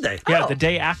year. Did they? Yeah, the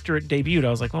day after it debuted. I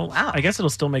was like, well, wow. I guess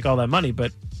it'll still make all that money,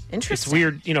 but it's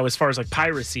weird, as far as like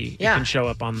piracy, it can show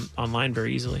up online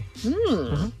very easily.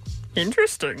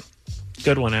 Interesting.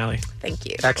 Good one, Allie. Thank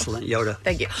you. Excellent, Yoda.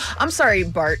 Thank you. I'm sorry,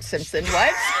 Bart Simpson.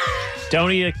 What?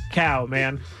 Don't eat a cow,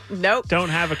 man. Nope. Don't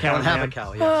have a cow, Don't have a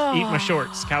cow, yeah. Eat my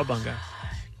shorts, cowbunga.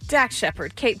 Dak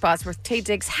Shepard, Kate Bosworth, Tay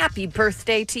Diggs, happy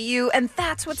birthday to you, and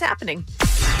that's what's happening.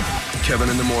 Kevin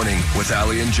in the Morning with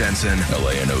Allie and Jensen.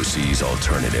 LANOC's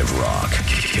Alternative Rock.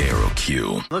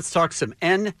 KROQ. Let's talk some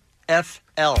NFL.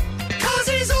 Cause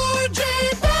he's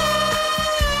RJ Bell.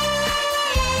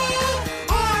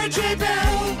 RJ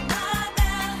Bell.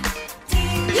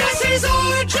 Yes, he's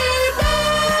RJ Bell.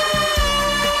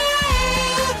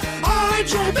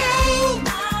 RJ Bell.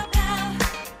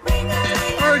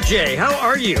 RJ, how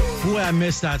are you? Boy, I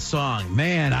missed that song.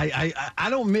 Man, I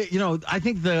don't, I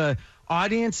think the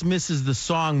audience misses the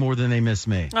song more than they miss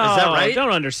me. Is that right?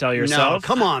 Don't undersell yourself. No,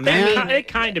 come on, man. They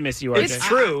kind of miss you, RJ. It's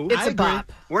true. It's a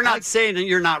bop. We're not saying that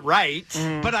you're not right.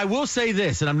 But I will say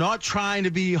this, and I'm not trying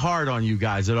to be hard on you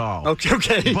guys at all.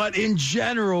 Okay. But in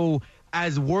general,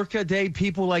 as workaday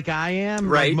people like I am,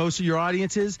 right, like most of your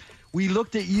audiences, we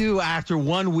looked at you after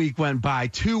 1 week went by,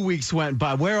 2 weeks went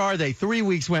by. Where are they? 3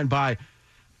 weeks went by.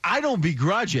 I don't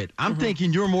begrudge it. I'm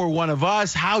thinking you're more one of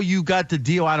us. How you got the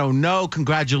deal, I don't know.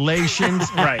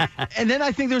 Congratulations. Right. And then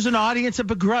I think there's an audience that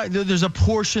there's a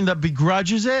portion that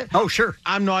begrudges it. Oh, sure.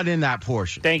 I'm not in that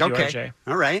portion. Thank you, RJ.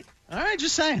 All right. All right,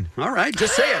 just saying. All right,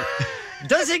 just saying.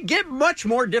 Does it get much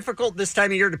more difficult this time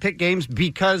of year to pick games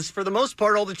because, for the most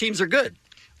part, all the teams are good?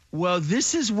 Well,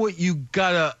 this is what you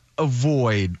got to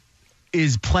avoid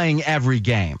is playing every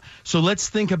game. So let's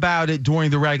think about it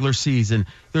during the regular season.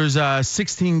 There's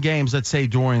 16 games, let's say,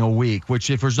 during a week, which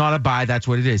if there's not a bye, that's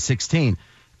what it is, 16.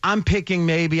 I'm betting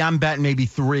maybe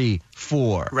 3,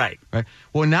 4. Right.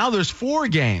 Well, now there's 4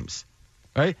 games.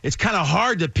 Right? It's kind of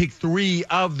hard to pick 3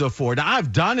 of the 4. Now,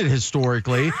 I've done it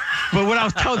historically, but what I'll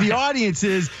tell the audience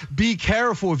is be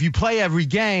careful. If you play every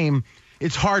game,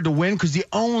 it's hard to win because the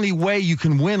only way you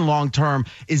can win long term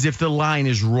is if the line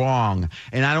is wrong.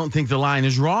 And I don't think the line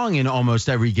is wrong in almost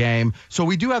every game. So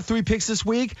we do have 3 picks this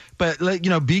week, but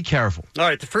be careful. All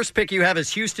right, the first pick you have is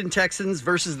Houston Texans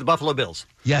versus the Buffalo Bills.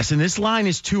 Yes, and this line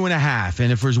is 2.5.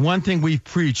 And if there's one thing we've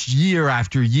preached year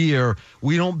after year,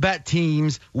 we don't bet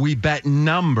teams, we bet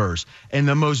numbers. And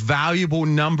the most valuable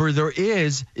number there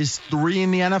is 3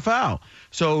 in the NFL.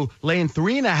 So laying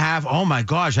 3.5, oh my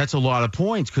gosh, that's a lot of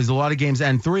points because a lot of games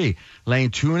end 3. Laying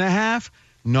 2.5,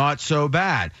 not so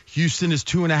bad. Houston is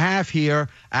 2.5 here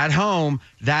at home.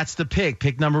 That's the pick.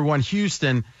 Pick number 1,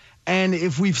 Houston. And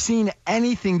if we've seen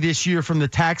anything this year from the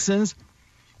Texans,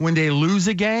 when they lose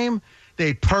a game,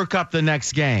 they perk up the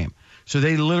next game. So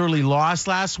they literally lost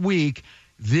last week.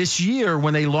 This year,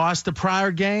 when they lost the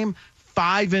prior game,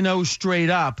 5-0 straight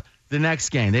up the next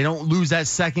game. They don't lose that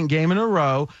second game in a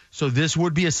row. So this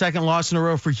would be a second loss in a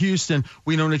row for Houston.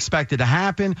 We don't expect it to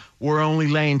happen. We're only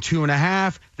laying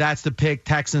 2.5. That's the pick.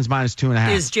 Texans minus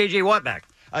 2.5. Is J.J. Watt back?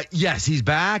 Yes, he's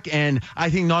back. And I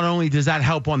think not only does that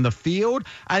help on the field,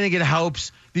 I think it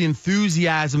helps the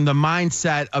enthusiasm, the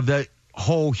mindset of the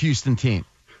whole Houston team.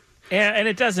 And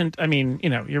it doesn't,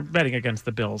 you're betting against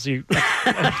the Bills.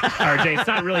 RJ, it's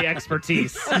not really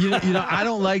expertise. I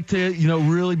don't like to,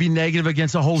 really be negative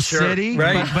against a whole city.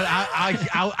 Right. But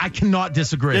I cannot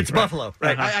disagree. It's Buffalo.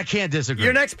 Right. I can't disagree.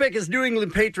 Your next pick is New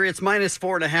England Patriots minus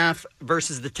 4.5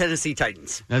 versus the Tennessee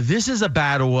Titans. Now, this is a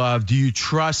battle of, do you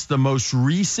trust the most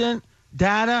recent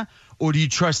data or do you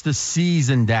trust the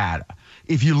season data?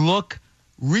 If you look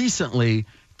recently,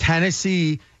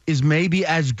 Tennessee is maybe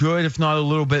as good, if not a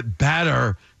little bit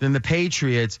better than the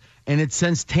Patriots. And it's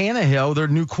since Tannehill, their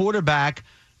new quarterback,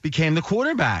 became the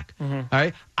quarterback. All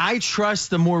right. I trust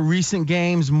the more recent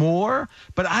games more,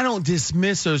 but I don't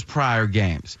dismiss those prior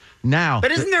games. Now,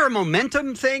 but isn't there a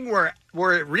momentum thing where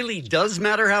it really does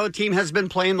matter how a team has been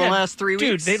playing the last 3 weeks?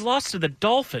 Dude, they lost to the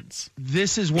Dolphins.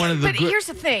 This is one of the But here's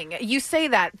the thing. You say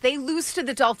that. They lose to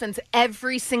the Dolphins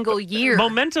every single year.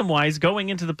 Momentum-wise, going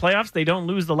into the playoffs, they don't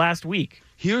lose the last week.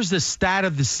 Here's the stat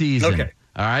of the season. Okay.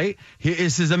 All right.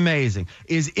 This is amazing.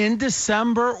 Is in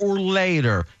December or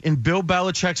later in Bill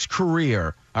Belichick's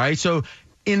career. All right. So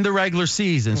in the regular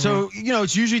season. So,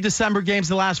 it's usually December games,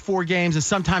 the last 4 games, and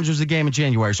sometimes there's a game in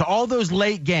January. So all those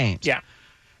late games. Yeah.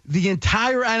 The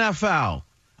entire NFL,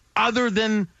 other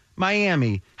than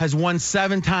Miami, has won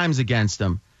 7 times against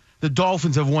them. the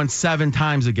Dolphins have won 7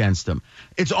 times against them.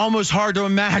 It's almost hard to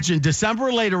imagine December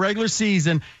or later, regular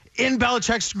season, in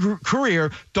Belichick's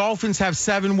career, Dolphins have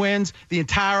 7 wins. The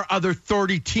entire other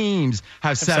 30 teams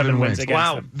have 7 wins.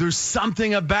 Wow. Them. There's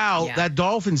something about that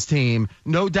Dolphins team,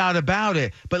 no doubt about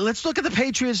it. But let's look at the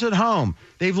Patriots at home.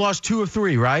 They've lost 2 of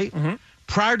 3, right? Mm-hmm.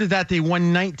 Prior to that, they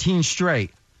won 19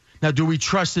 straight. Now, do we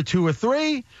trust the 2 or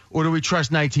 3, or do we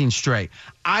trust 19 straight?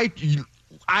 I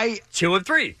 2 of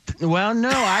 3. Well, no,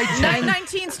 I tend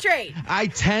 19 straight. I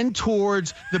tend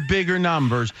towards the bigger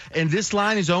numbers, and this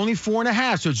line is only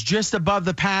 4.5, so it's just above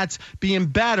the Pats being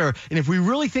better. And if we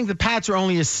really think the Pats are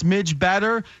only a smidge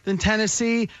better than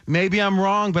Tennessee, maybe I'm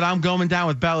wrong, but I'm going down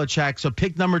with Belichick. So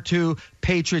pick number 2,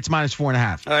 Patriots minus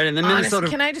 4.5. All right, and then Minnesota.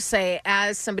 Can I just say,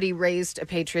 as somebody raised a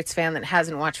Patriots fan that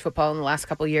hasn't watched football in the last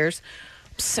couple of years,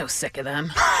 I'm so sick of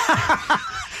them.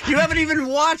 You haven't even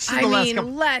watched the last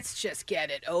couple. Let's just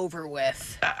get it over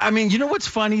with. I mean, you know what's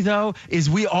funny, though, is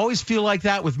we always feel like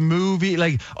that with movie,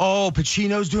 like, oh,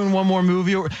 Pacino's doing one more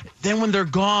movie. Or then when they're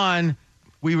gone,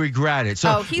 we regret it.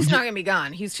 So, he's not going to be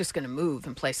gone. He's just going to move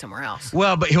and play somewhere else.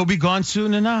 Well, but he'll be gone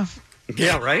soon enough.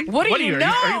 Yeah, right? What do you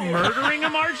know? Are you murdering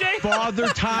him, RJ? Father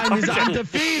Time is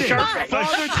undefeated.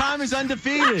 Father Time is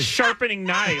undefeated. Sharpening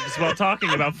knives while talking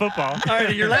about football. All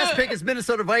right, your last pick is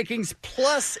Minnesota Vikings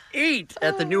plus 8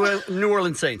 at the New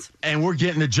Orleans Saints. And we're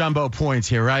getting the jumbo points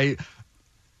here, right?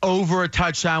 Over a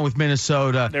touchdown with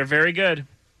Minnesota. They're very good.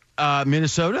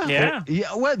 Minnesota? Yeah.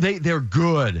 Well, they're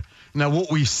good. Now,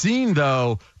 what we've seen,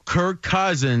 though, Kirk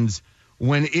Cousins,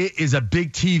 when it is a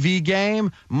big TV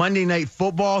game, Monday Night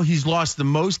Football, he's lost the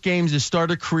most games to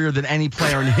start a career than any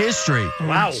player in history.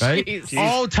 Wow. Right? Jeez.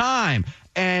 All time.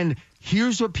 And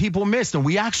here's what people missed. And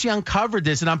we actually uncovered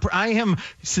this, and I am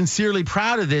sincerely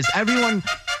proud of this. Everyone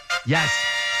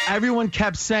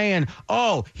kept saying,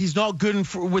 oh, he's not good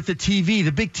with the TV.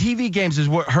 The big TV games is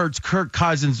what hurts Kirk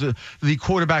Cousins, the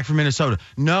quarterback from Minnesota.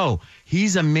 No,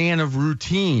 he's a man of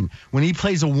routine. When he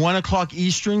plays a 1 o'clock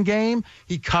Eastern game,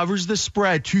 he covers the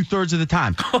spread 2/3 of the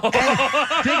time. And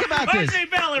think about this.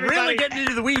 RJ Bell, everybody. Really getting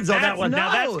into the weeds on that one.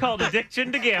 Now that's called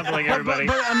addiction to gambling, everybody.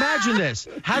 But imagine this.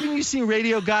 Haven't you seen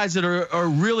radio guys that are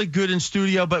really good in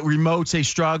studio, but remotes, they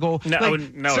struggle? No,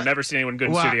 never seen anyone good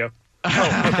in studio.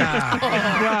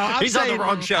 Well, he's on the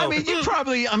wrong show.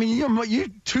 I mean, you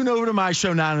tune over to my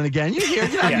show now and again. You hear,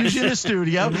 you're not usually in the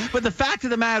studio. But the fact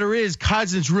of the matter is,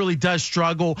 Cousins really does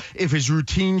struggle if his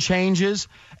routine changes.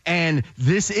 And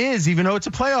this is, even though it's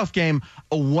a playoff game,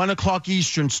 a 1 o'clock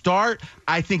Eastern start.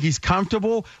 I think he's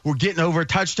comfortable. We're getting over a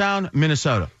touchdown,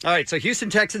 Minnesota. All right, so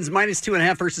Houston Texans minus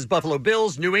 2.5 versus Buffalo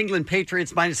Bills. New England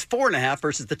Patriots minus 4.5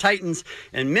 versus the Titans.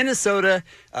 And Minnesota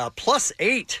plus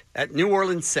 8 at New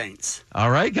Orleans Saints. All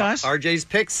right, guys. RJ's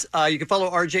picks. You can follow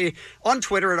RJ on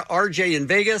Twitter at RJ in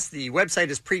Vegas. The website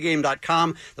is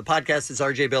pregame.com. The podcast is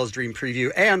RJ Bell's Dream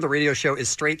Preview. And the radio show is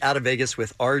Straight Out of Vegas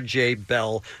with RJ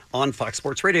Bell on Fox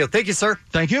Sports Radio. Thank you, sir.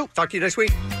 Thank you. Talk to you next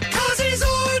week. 'Cause he's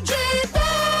RJ Bell.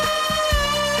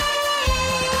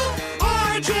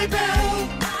 RJ Bell.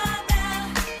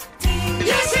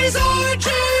 Yes, he's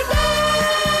RJ Bell.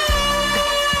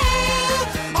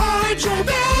 RJ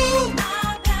Bell.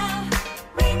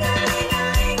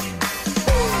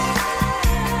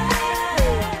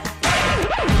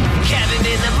 Kevin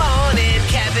in the morning,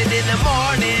 Kevin in the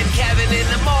morning, Kevin in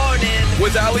the morning.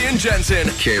 With Ali and Jensen.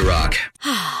 K-Rock.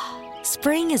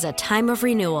 Spring is a time of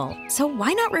renewal, so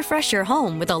why not refresh your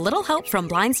home with a little help from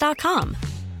Blinds.com?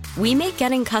 We make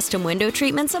getting custom window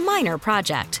treatments a minor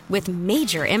project with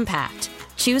major impact.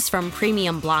 Choose from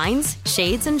premium blinds,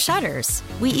 shades, and shutters.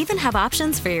 We even have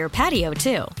options for your patio,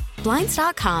 too.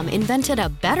 Blinds.com invented a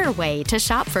better way to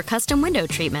shop for custom window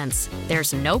treatments.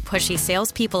 There's no pushy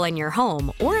salespeople in your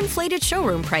home or inflated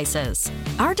showroom prices.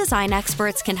 Our design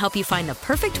experts can help you find the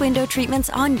perfect window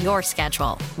treatments on your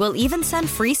schedule. We'll even send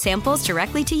free samples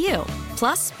directly to you.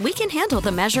 Plus, we can handle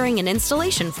the measuring and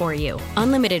installation for you.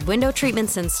 Unlimited window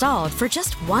treatments installed for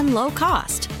just one low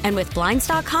cost. And with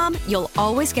Blinds.com, you'll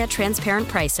always get transparent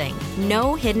pricing.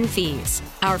 No hidden fees.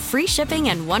 Our free shipping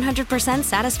and 100%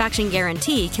 satisfaction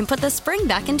guarantee can put the spring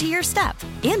back into your step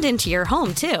and into your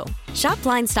home, too. Shop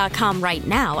Blinds.com right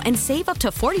now and save up to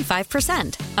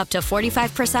 45%. Up to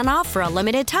 45% off for a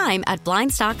limited time at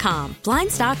Blinds.com.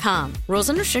 Blinds.com. Rules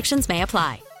and restrictions may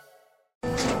apply.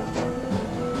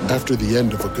 After the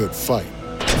end of a good fight,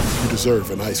 you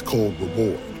deserve an ice-cold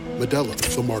reward. Modelo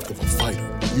is the mark of a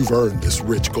fighter. You've earned this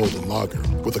rich golden lager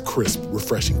with a crisp,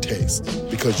 refreshing taste.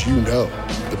 Because you know,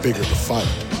 the bigger the fight,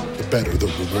 the better the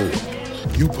reward.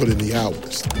 You put in the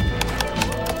hours,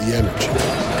 the energy,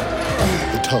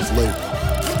 the tough labor.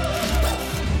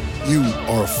 You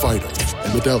are a fighter,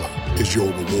 and Modelo is your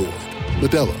reward.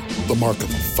 Modelo, the mark of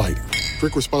a fighter.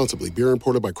 Drink responsibly. Beer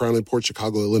imported by Crown Imports,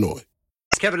 Chicago, Illinois.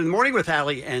 It's Kevin in the Morning with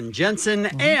Allie and Jensen,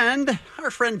 and our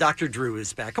friend Dr. Drew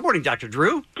is back. Good morning, Dr.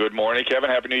 Drew. Good morning, Kevin.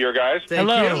 Happy New Year, guys. Thank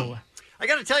you. I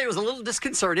got to tell you, it was a little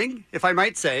disconcerting, if I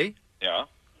might say, Yeah.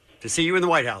 to see you in the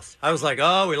White House. I was like,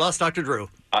 oh, we lost Dr. Drew.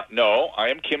 No, I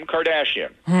am Kim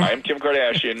Kardashian. I am Kim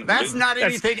Kardashian. That's not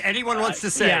anything anyone wants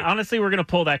to say. Yeah, honestly, we're going to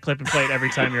pull that clip and play it every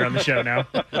time you're on the show now.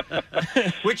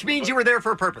 Which means you were there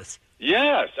for a purpose.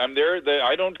 Yes, I'm there.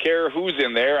 I don't care who's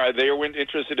in there. They are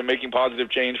interested in making positive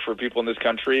change for people in this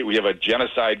country. We have a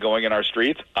genocide going in our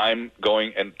streets. I'm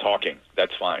going and talking.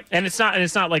 That's fine. And it's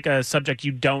not like a subject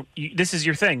this is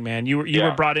your thing, man. You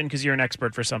were brought in because you're an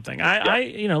expert for something.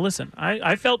 Listen,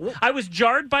 I felt I was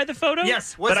jarred by the photo.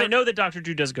 Yes, but I know that Dr.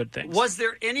 Drew does good things. Was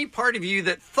there any part of you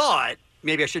that thought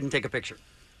maybe I shouldn't take a picture?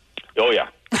 Oh, yeah.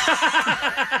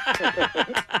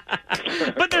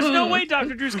 But there's no way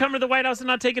Dr. Drew's coming to the White House and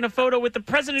not taking a photo with the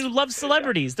president who loves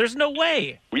celebrities. There's no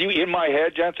way. Were you in my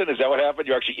head, Jensen? Is that what happened?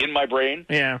 You're actually in my brain?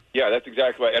 Yeah. Yeah, that's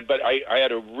exactly right. But I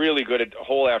had a really good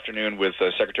whole afternoon with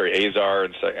Secretary Azar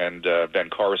and Ben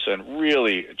Carson.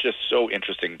 Really just so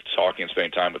interesting talking and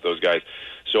spending time with those guys.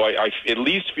 So I at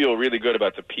least feel really good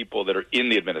about the people that are in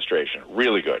the administration.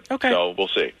 Really good. Okay. So we'll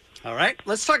see. All right.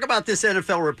 Let's talk about this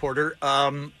NFL reporter,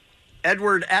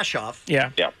 Edward Aschoff.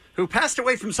 Yeah. Who passed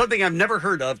away from something I've never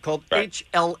heard of called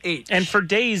HLH. And for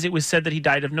days it was said that he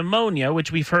died of pneumonia,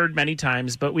 which we've heard many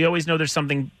times, but we always know there's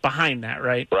something behind that,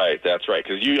 right? Right, that's right.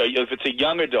 Because if it's a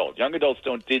young adults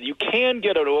don't. You can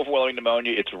get an overwhelming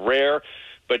pneumonia. It's rare.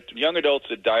 But young adults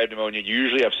that die of pneumonia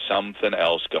usually have something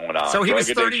else going on. So he was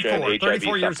Drug addiction,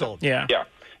 34 years something. old. Yeah. Yeah.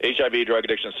 HIV, drug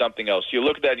addiction, something else. You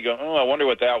look at that and you go, oh, I wonder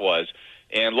what that was.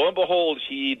 And lo and behold,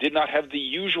 he did not have the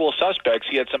usual suspects.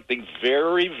 He had something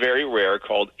very, very rare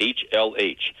called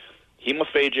HLH,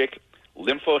 hemophagic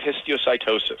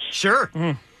lymphohistiocytosis. Sure.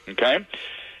 Okay?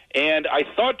 And I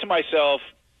thought to myself,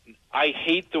 I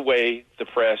hate the way the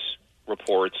press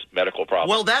reports medical problems.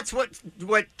 Well, that's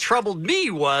what troubled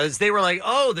me was they were like,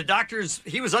 oh,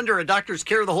 he was under a doctor's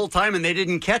care the whole time and they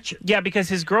didn't catch it. Yeah, because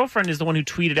his girlfriend is the one who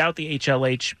tweeted out the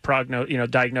HLH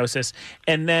diagnosis,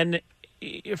 and then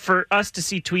for us to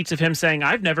see tweets of him saying,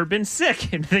 I've never been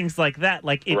sick and things like that,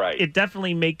 it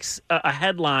definitely makes a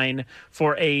headline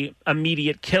for a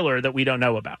immediate killer that we don't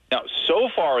know about. Now, so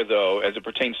far, though, as it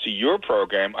pertains to your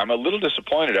program, I'm a little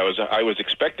disappointed. I was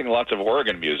expecting lots of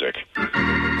Oregon music. There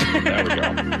we go.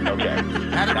 Okay.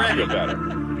 Now I feel better.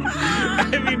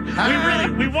 I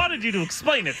mean, we wanted you to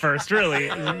explain it first, really,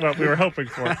 is what we were hoping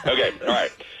for. Okay, all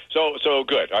right. So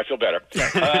good. I feel better.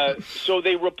 So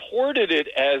they reported it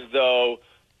as though,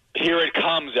 here it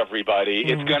comes, everybody.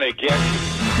 It's going to get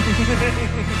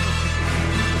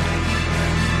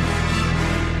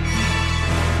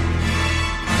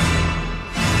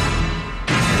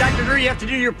Dr. Drew, you have to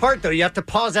do your part, though. You have to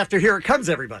pause after here it comes,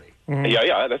 everybody.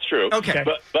 Yeah, that's true. Okay.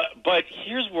 But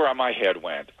here's where my head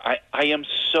went. I am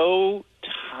so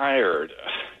tired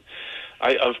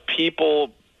of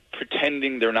people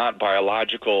pretending they're not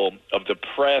biological, of the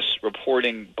press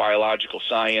reporting biological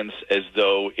science as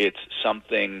though it's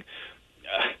something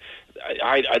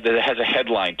that has a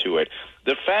headline to it.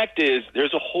 The fact is,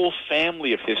 there's a whole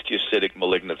family of histiocytic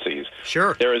malignancies.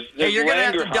 Sure. There's you're going to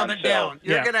have to dumb it down.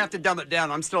 You're Yeah. going to have to dumb it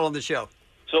down. I'm still on the show.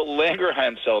 So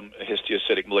Langerhans cell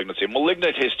histiocytic malignancy,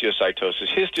 malignant histiocytosis,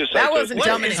 histiocytosis. That wasn't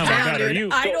dumbing it down, dude. you-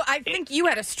 I think you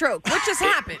had a stroke. What just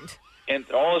happened? And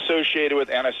all associated with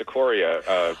Anna Secoria.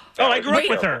 I grew up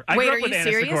with her. I Wait, grew are up with you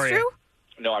Anna serious, Secoria. Drew?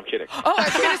 No, I'm kidding. Oh, I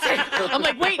was going to say, I'm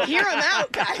like, wait, hear him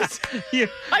out, guys.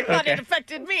 I thought Okay. it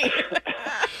affected me.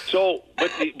 So,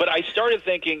 but I started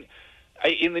thinking,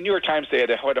 in the New York Times, they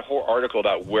had a whole article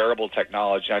about wearable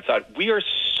technology, and I thought, we are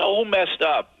so messed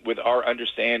up with our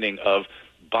understanding of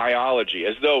biology,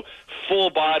 as though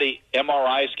full-body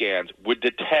MRI scans would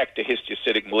detect a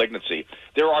histiocytic malignancy.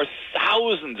 There are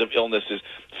thousands of illnesses.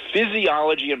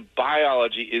 Physiology and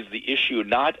biology is the issue,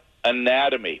 not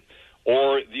anatomy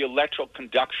or the electrical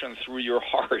conduction through your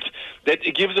heart. That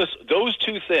it gives us those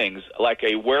two things, like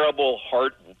a wearable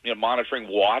heart monitoring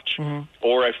watch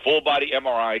or a full-body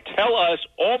MRI, tell us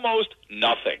almost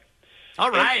nothing.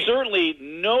 All right. And certainly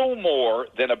no more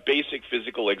than a basic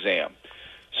physical exam.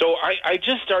 So I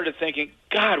just started thinking,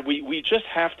 God, we just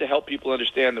have to help people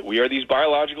understand that we are these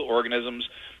biological organisms.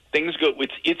 Things go.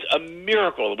 It's a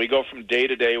miracle that we go from day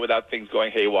to day without things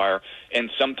going haywire, and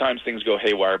sometimes things go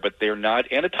haywire, but they're not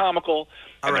anatomical,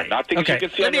 and they're not things you can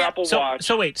see on your Apple Watch.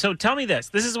 So wait. So tell me this.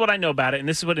 This is what I know about it, and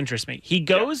this is what interests me. He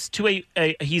goes to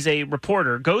he's a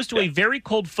reporter, goes to a very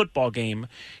cold football game,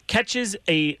 catches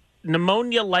a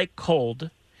pneumonia-like cold,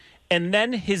 And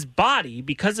then his body,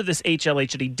 because of this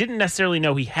HLH that he didn't necessarily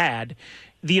know he had,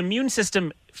 the immune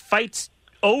system fights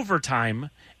overtime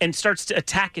and starts to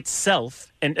attack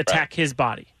itself and attack his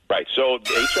body. Right. So the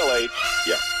HLH,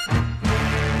 yeah.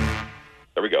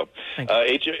 There we go.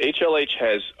 HLH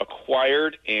has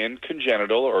acquired and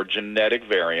congenital or genetic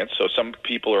variants. So some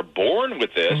people are born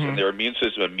with this, and their immune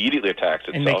system immediately attacks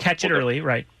itself. And they catch it early,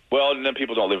 right? Well, and then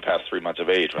people don't live past 3 months of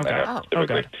age when that happens,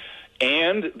 typically. Okay.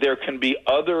 And there can be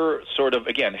other sort of,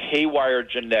 again, haywire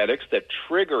genetics that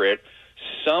trigger it.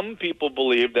 Some people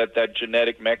believe that that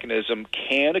genetic mechanism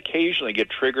can occasionally get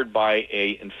triggered by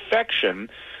a infection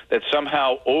that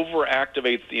somehow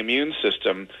overactivates the immune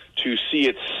system to see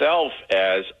itself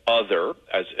as other,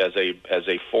 as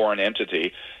a foreign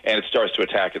entity, and it starts to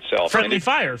attack itself. Friendly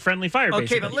fire, basically.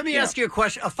 Okay, but let me ask you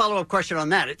a follow-up question on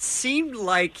that. It seemed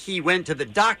like he went to the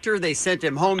doctor, they sent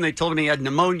him home, they told him he had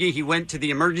pneumonia, he went to the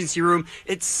emergency room.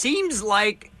 It seems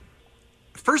like,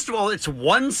 first of all, it's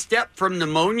one step from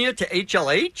pneumonia to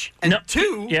HLH, and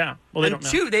two,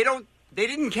 they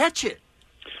didn't catch it.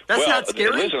 That's not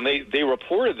scary. Listen, they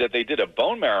reported that they did a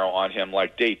bone marrow on him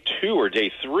like day 2 or day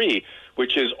 3,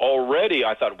 which is already,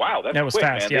 I thought, wow, that's was quick,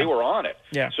 fast, man. yeah. They were on it.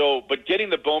 Yeah. So, but getting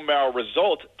the bone marrow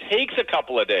result takes a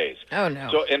couple of days. Oh, no.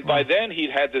 So, and by then he'd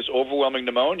had this overwhelming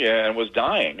pneumonia and was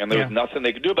dying, and there was nothing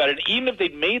they could do about it. And even if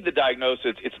they'd made the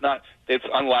diagnosis, it's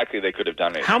unlikely they could have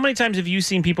done anything. How many times have you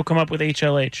seen people come up with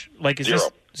HLH? Like, is this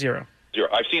zero? Zero.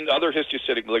 I've seen other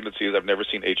histocytic malignancies. I've never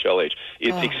seen HLH.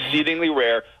 It's exceedingly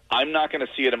rare. I'm not going to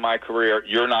see it in my career.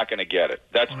 You're not going to get it.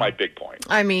 That's my big point.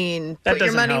 I mean, That put your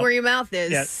doesn't money help. where your mouth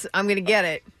is. Yeah. I'm going to get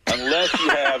it. Unless you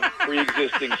have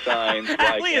pre-existing signs like...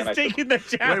 Allie is taking the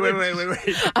challenge.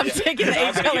 Wait. I'm taking the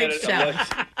I'm gonna get HLH it challenge.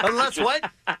 Unless what?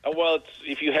 Well,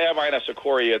 if you have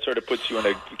inosuchoria, it sort of puts you in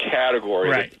a category.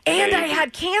 Right. And I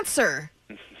had cancer.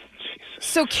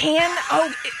 So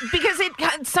because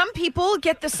some people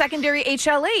get the secondary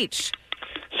HLH.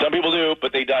 Some people do,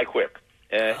 but they die quick.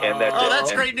 And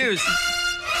that's great news.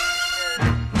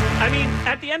 I mean,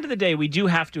 at the end of the day, we do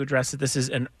have to address that this is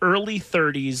an early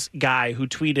 30s guy who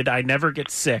tweeted, "I never get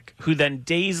sick," who then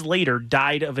days later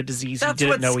died of a disease he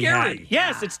didn't know he had.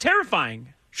 Yes, it's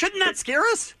terrifying. Shouldn't that scare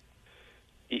us?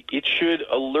 It should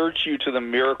alert you to the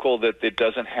miracle that it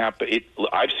doesn't happen.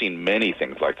 I've seen many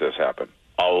things like this happen.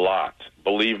 A lot.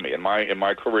 Believe me, in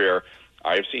my career,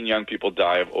 I have seen young people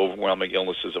die of overwhelming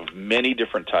illnesses of many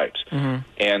different types.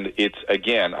 And it's,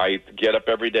 again, I get up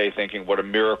every day thinking what a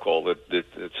miracle that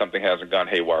something hasn't gone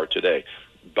haywire today.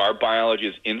 Our biology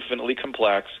is infinitely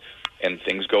complex, and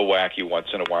things go wacky once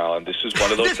in a while, and this is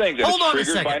one of those things that is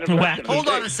triggered by an infection. Hold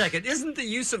on a second. Isn't the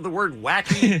use of the word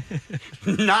wacky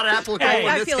not applicable in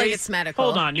this I feel case? like it's medical.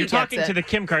 Hold on, you're He gets talking it. to the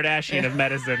Kim Kardashian of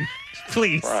medicine.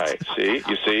 Please. Right. See?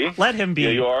 You see? Let him be. Yeah,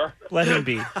 you are? Let him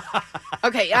be.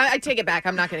 Okay, I take it back.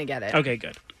 I'm not going to get it. Okay,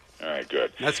 good. All right,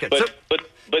 good. That's good.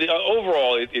 But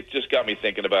overall, it just got me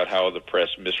thinking about how the press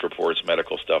misreports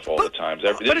medical stuff all the time.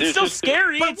 But it's still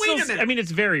scary. But It's wait still, a minute. I mean,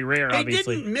 it's very rare, They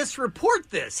obviously. didn't misreport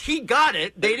this. He got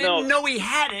it. They didn't know he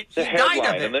had it. He The died of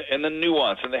headline it. and the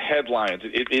nuance and the headlines,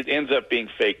 it ends up being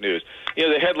fake news. You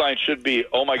know, the headline should be,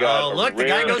 "Oh my God!" Oh, look, the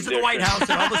guy goes to the White House,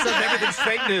 and all of a sudden everything's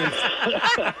fake news.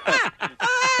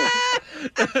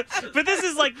 But this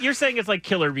is like, you're saying it's like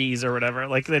killer bees or whatever.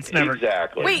 Like, it's never.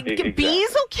 Exactly. Wait, Exactly. bees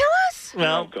will kill us?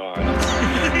 Well, Oh God.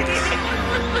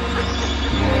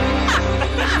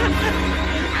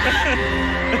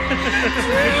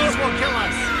 Bees will kill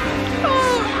us.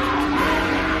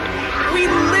 We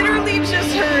literally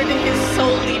just heard his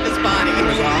soul leave his body. It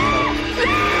was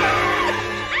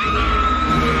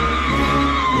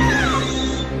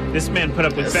this man put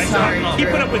up with Ben. Sorry, He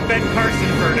Drew. put up with Ben Carson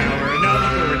for an hour, and now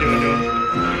look what we're doing to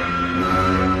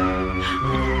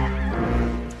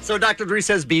him. So Dr. Drew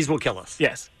says bees will kill us.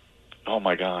 Yes. Oh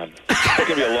my God. It's going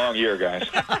to be a long year, guys.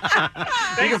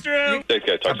 Thanks, Drew. Thanks,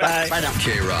 guys. Talk Bye. Bye now.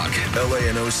 K-Rock,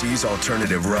 LANOC's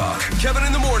alternative rock. Kevin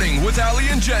in the Morning with Ali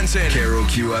and Jensen. Carol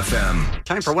QFM.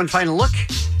 Time for one final look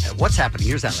at what's happening.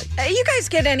 Here's Allie. You guys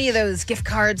get any of those gift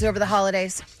cards over the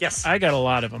holidays? Yes. I got a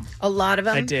lot of them. A lot of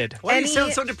them? I did. Why do you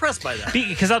sound so depressed by that?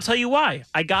 Because I'll tell you why.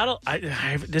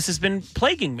 This has been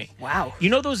plaguing me. Wow.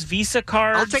 You know those Visa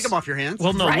cards? I'll take them off your hands.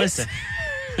 Well, no, Right. listen.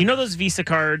 You know those Visa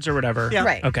cards or whatever? Yeah.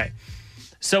 Right. Okay.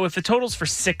 So if the total's for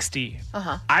 60,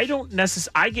 Uh-huh. I don't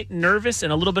necessarily. I get nervous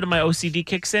and a little bit of my OCD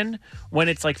kicks in when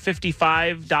it's like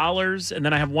 $55 and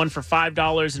then I have one for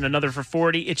 $5 and another for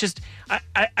 $40. It's just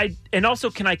I and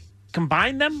also, can I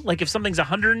combine them? Like if something's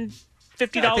 $150,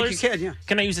 Yeah, I think you can, yeah.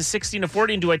 Can I use a 60 and a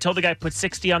 40? And do I tell the guy put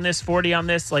 60 on this, 40 on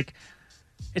this? Like,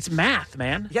 It's math,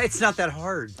 man. Yeah, it's not that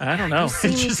hard. I don't know. You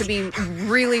seem to be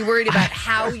really worried about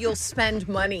how you'll spend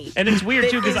money. And it's weird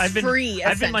too because That is free,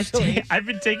 I've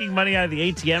been taking money out of the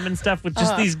ATM and stuff with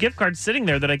just these gift cards sitting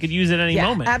there that I could use at any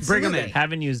moment. Absolutely. Bring them in.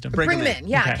 Haven't used them. Bring them in.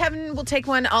 Yeah, Okay. Kevin will take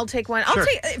one. I'll take one. Sure.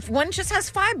 If one just has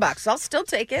 $5, I'll still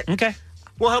take it. Okay.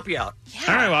 We'll help you out.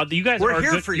 All right. Well, you guys We're are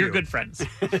here good, for you're you. good friends.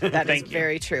 That is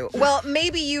very true. Well,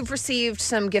 maybe you've received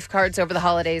some gift cards over the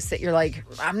holidays that you're like,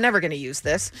 I'm never going to use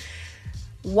this.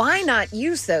 Why not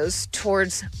use those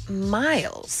towards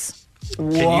miles?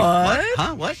 What?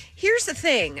 Huh? What? Here's the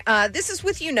thing. This is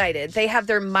with United. They have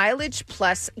their Mileage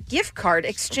Plus gift card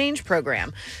exchange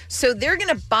program. So they're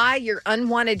going to buy your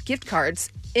unwanted gift cards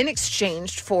in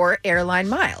exchange for airline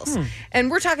miles.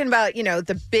 And we're talking about,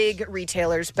 the big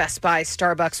retailers, Best Buy,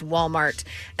 Starbucks, Walmart,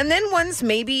 and then ones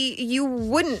maybe you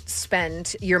wouldn't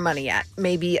spend your money at.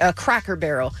 Maybe a Cracker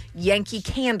Barrel, Yankee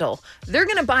Candle. They're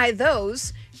going to buy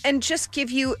those and just give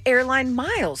you airline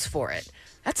miles for it.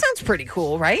 That sounds pretty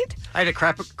cool, right? I had a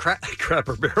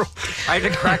Crapper Barrel. I had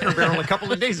a Cracker Barrel a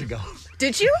couple of days ago.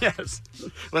 Did you? Yes.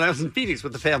 When I was in Phoenix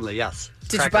with the family, yes.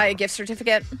 Did you buy a gift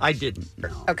certificate? I didn't. No.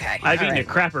 Okay. I've eaten a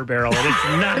Crapper Barrel, and it's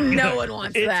not good. No one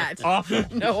wants that. It's awful.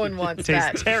 No one wants It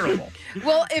that. tastes terrible.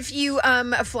 Well, if you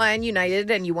fly on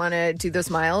United and you want to do those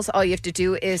miles, all you have to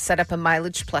do is set up a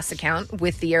Mileage Plus account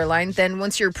with the airline. Then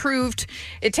once you're approved,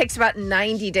 it takes about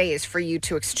 90 days for you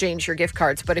to exchange your gift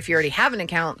cards. But if you already have an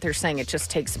account, they're saying it just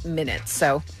takes minutes.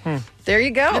 So there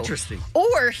you go. Interesting.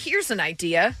 Or here's an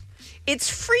idea. It's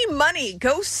free money.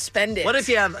 Go spend it. What if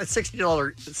you have a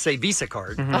 $60, say, Visa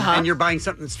card, Uh-huh. and you're buying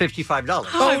something that's $55?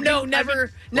 Oh, no,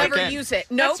 never then? use it.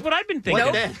 No. That's what I've been thinking.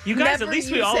 Nope. You guys, Never at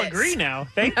least we use all it. agree now.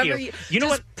 Thank Never you. u- You know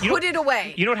just what? put it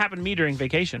away. You know what happened to me during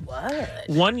vacation? What?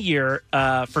 One year,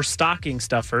 for stocking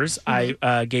stuffers,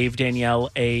 I gave Danielle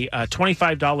a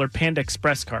 $25 Panda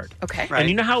Express card. Okay. And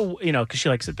you know how, because she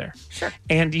likes it there. Sure.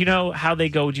 And you know how they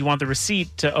go, do you want the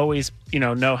receipt to always,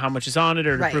 know how much is on it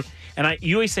or to Right. prove? And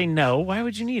you always say no. Why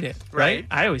would you need it? Right.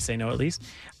 I always say no, at least.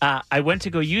 I went to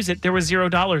go use it. There was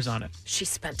 $0 on it. She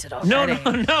spent it No,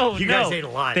 already. no. You guys ate a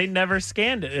lot. They never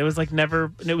scanned it. It was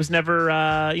never,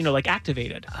 like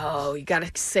activated. Oh, you got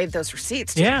to save those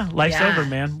receipts. Too. Yeah, life's over,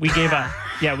 man. We gave up.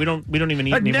 Yeah, we don't even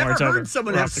eat I've anymore. never It's over. heard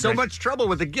someone We're have off the so grid. much trouble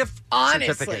with a gift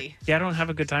certificate. Honestly. Yeah, I don't have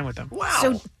a good time with them. Wow.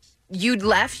 So you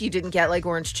left? You didn't get like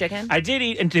orange chicken? I did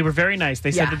eat, and they were very nice.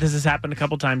 They said Yeah. that this has happened a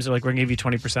couple times. They're like, we're going to give you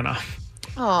 20% off.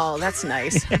 Oh, that's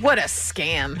nice. What a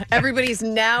scam. Everybody's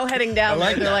now heading down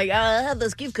there. They're like, I have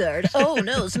this gift card. Oh,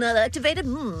 no, it's not activated.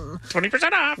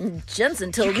 20% off.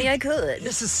 Jensen told me I could.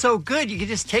 This is so good. You can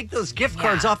just take those gift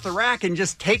cards off the rack and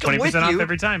just take them with 20% off you.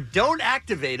 every time. Don't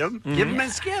activate them. Give them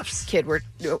as gifts.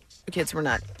 Kids, we're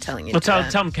not telling you. Well, to tell do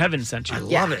that. them Kevin sent you. I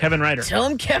love it. Kevin Ryder. Tell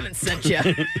him Kevin sent you.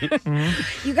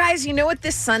 You guys, you know what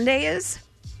this Sunday is?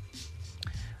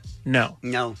 No.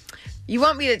 You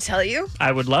want me to tell you?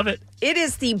 I would love it. It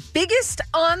is the biggest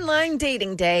online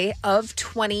dating day of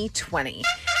 2020.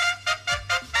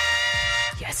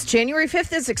 Yes, January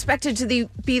 5th is expected to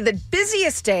be the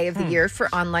busiest day of the year for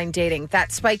online dating.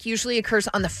 That spike usually occurs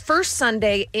on the first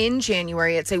Sunday in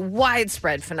January. It's a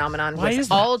widespread phenomenon Why is with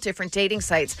that? all different dating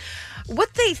sites.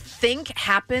 What they think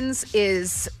happens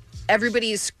is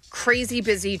everybody's crazy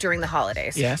busy during the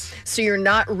holidays. Yes. So you're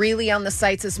not really on the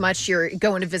sites as much. You're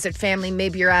going to visit family.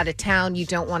 Maybe you're out of town. You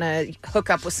don't want to hook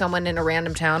up with someone in a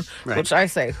random town, Right. which I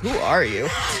say, who are you?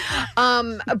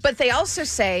 But they also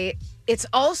say it's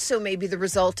also maybe the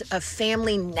result of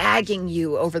family nagging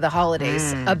you over the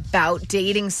holidays about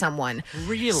dating someone.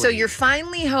 Really? So you're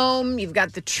finally home. You've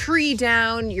got the tree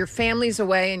down. Your family's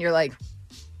away. And you're like,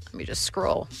 let me just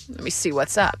scroll. Let me see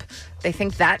what's up. They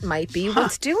think that might be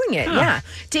what's doing it. Yeah.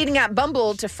 Dating app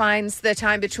Bumble defines the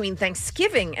time between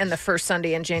Thanksgiving and the first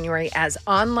Sunday in January as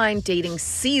online dating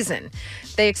season.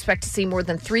 They expect to see more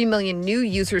than 3 million new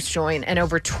users join and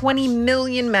over 20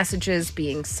 million messages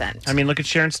being sent. I mean, look at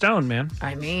Sharon Stone, man.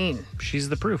 I mean, She's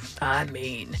the proof.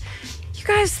 you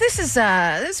guys, this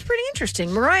is pretty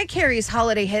interesting. Mariah Carey's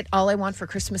holiday hit "All I Want for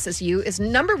Christmas Is You" is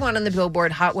 #1 on the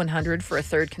Billboard Hot 100 for a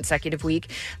third consecutive week.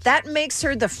 That makes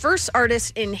her the first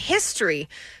artist in history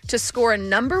to score a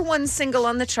 #1 single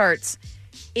on the charts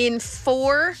in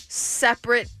 4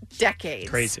 separate decades.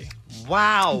 Crazy.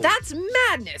 Wow. That's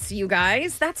madness, you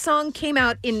guys. That song came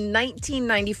out in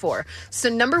 1994. So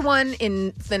 #1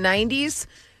 in the 90s,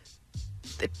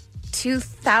 the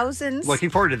 2000s. Looking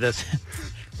forward to this.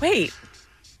 Wait.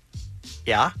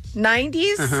 Yeah.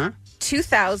 90s, Uh-huh.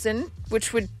 2000,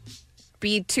 which would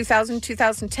be 2000,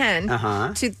 2010.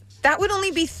 Uh-huh. That would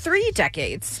only be 3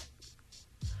 decades.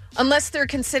 Unless they're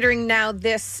considering now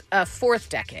this a 4th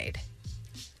decade.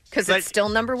 Because it's still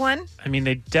number one? I mean,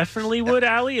 they definitely would,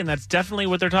 Allie, and that's definitely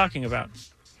what they're talking about.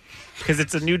 Because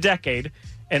it's a new decade,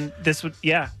 and this would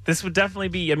definitely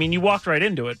be, I mean, you walked right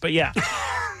into it, but yeah.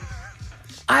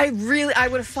 I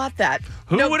would have thought that.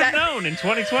 Who would have known in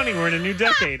 2020 we're in a new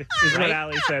decade, is what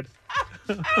Allie said.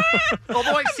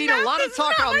 Although I've seen a lot of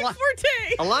talk online.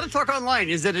 A lot of talk online.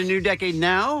 Is it a new decade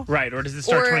now? Right, or does it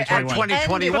start 2021?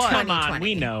 2021. Come on,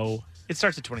 we know. It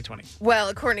starts at 2020. Well,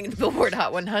 according to the Billboard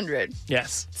Hot 100.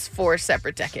 Yes. It's 4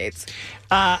 separate decades.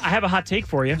 I have a hot take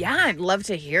for you. Yeah, I'd love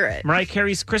to hear it. Mariah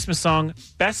Carey's Christmas song,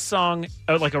 best song,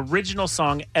 like original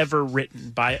song ever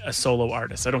written by a solo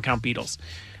artist. I don't count Beatles.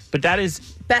 But that is...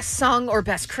 Best song or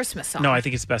best Christmas song? No, I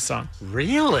think it's best song.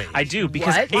 Really? I do,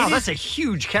 because... Wow, that's a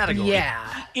huge category.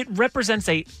 Yeah. It represents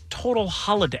a total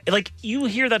holiday. Like, you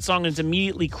hear that song and it's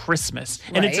immediately Christmas.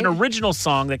 And it's an original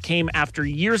song that came after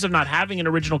years of not having an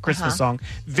original Christmas song.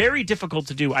 Very difficult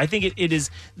to do. I think it is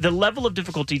the level of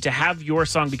difficulty to have your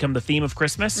song become the theme of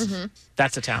Christmas.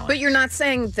 That's a talent. But you're not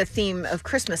saying the theme of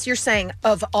Christmas. You're saying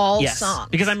of all songs.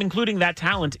 Because I'm including that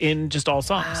talent in just all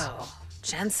songs. Wow.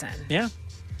 Jensen. Yeah.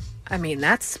 I mean,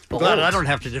 that's bold. Glad I don't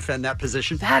have to defend that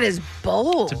position. That is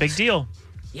bold. It's a big deal.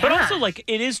 Yeah. But also, like,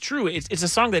 it is true. It's a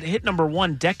song that hit number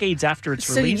one decades after its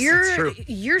release. So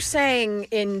you're saying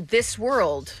in this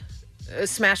world,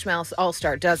 Smash Mouth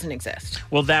All-Star doesn't exist.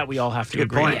 Well, that we all have to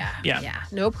agree on. Yeah.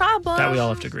 No problem. That we all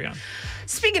have to agree on.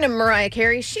 Speaking of Mariah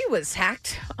Carey, she was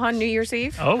hacked on New Year's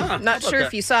Eve. Oh. Not sure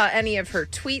if you saw any of her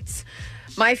tweets.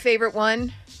 My favorite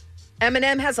one,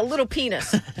 Eminem has a little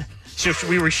penis. So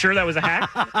we were sure that was a hack?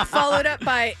 Followed up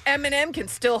by Eminem can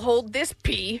still hold this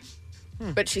P,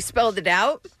 but she spelled it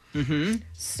out.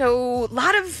 So a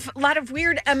lot of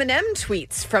weird Eminem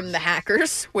tweets from the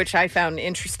hackers, which I found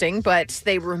interesting, but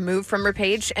they were removed from her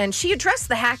page. And she addressed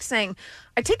the hack saying,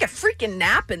 I take a freaking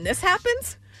nap and this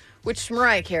happens? Which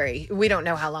Mariah Carey, we don't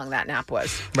know how long that nap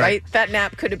was, right? That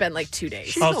nap could have been like 2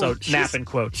 days. Nap in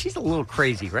quotes. She's a little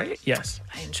crazy, right? Yes.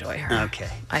 I enjoy her. Okay.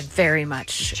 I very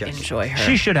much enjoy her.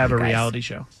 She should have a you guys. reality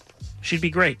show. She'd be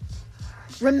great.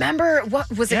 Remember, what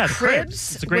was it, Yeah, Cribs?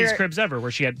 It's the greatest Where Cribs ever, where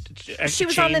she had she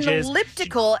was on an changes.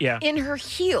 elliptical Yeah. in her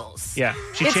heels. Yeah.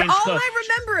 She It's all changed clothes. I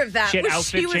remember of that. She had was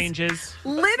outfit she was changes.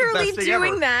 Literally Best thing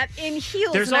doing ever. that in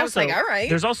heels. There's and I was also like, all right.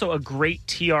 There's also a great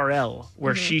TRL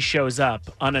where she shows up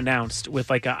unannounced with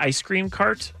like an ice cream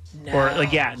cart. Or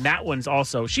like and that one's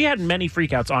also she had many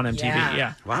freakouts on MTV.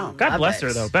 Yeah. Wow. God Love bless it.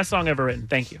 her though. Best song ever written.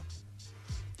 Thank you.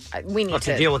 We need I'll have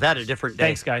to deal with that a different day.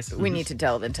 Thanks, guys. We need to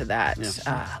delve into that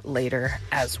later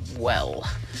as well.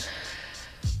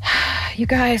 You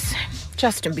guys,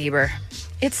 Justin Bieber.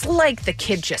 It's like the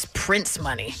kid just prints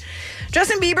money.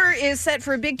 Justin Bieber is set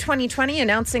for a big 2020,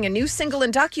 announcing a new single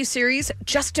and docuseries,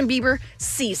 Justin Bieber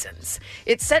Seasons.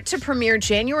 It's set to premiere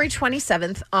January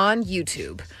 27th on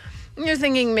YouTube. And you're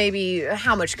thinking maybe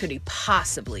how much could he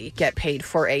possibly get paid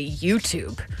for a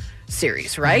YouTube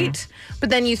series, right? But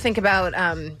then you think about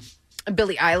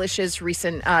Billie Eilish's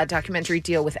recent documentary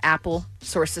deal with Apple.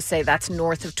 Sources say that's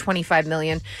north of $25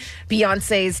 million.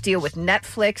 Beyonce's deal with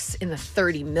Netflix in the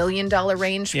 $30 million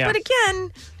range. Yeah. But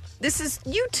again, this is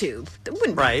YouTube. It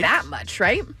wouldn't be that much,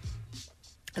 right?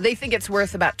 They think it's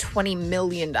worth about $20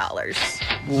 million.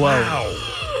 Whoa.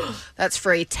 That's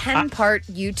for a 10-part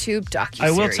YouTube docuseries.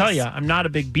 I will tell you, I'm not a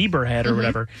big Bieber head or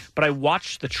whatever, but I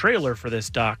watched the trailer for this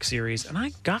doc series and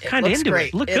I got kind of looks into great.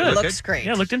 it. Looked It good. looks great.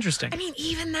 Yeah, it looked interesting. I mean,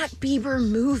 even that Bieber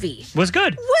movie Was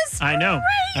good. was I know.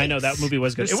 I know that movie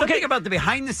was good. There's something about the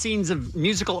behind the scenes of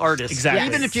musical artists, Exactly.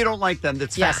 even if you don't like them,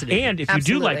 that's fascinating. And if you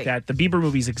do like that, the Bieber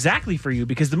movie is exactly for you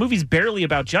because the movie's barely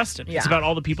about Justin. It's Yeah. about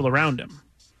all the people around him.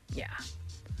 Yeah.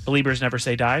 Believers Never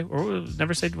Say Die. Or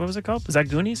Never Say, what was it called? Was that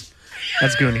Goonies?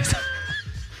 That's Goonies.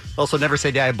 Also, Never Say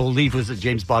Die, I believe, was a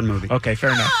James Bond movie. Okay, fair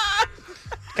enough.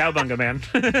 Cowbunga, man.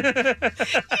 You did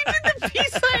the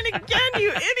peace sign again,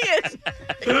 you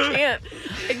idiot.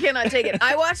 I cannot take it.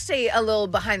 I watched a little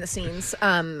behind the scenes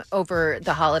over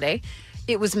the holiday.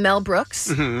 It was Mel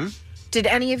Brooks. Did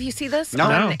any of you see this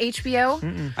on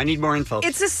HBO? I need more info.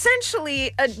 It's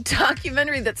essentially a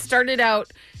documentary that started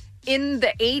out in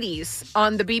the 80s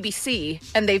on the BBC,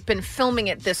 and they've been filming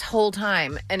it this whole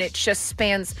time, and it just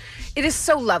spans. It is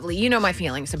so lovely. You know my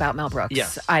feelings about Mel Brooks.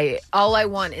 Yes. All I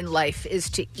want in life is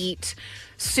to eat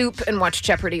soup and watch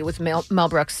Jeopardy with Mel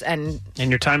Brooks and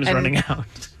your time is running out.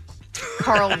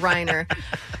 Carl Reiner.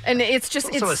 And it's just,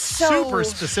 also it's a so super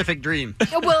specific dream.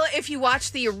 Well, if you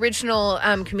watch the original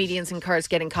Comedians in Cars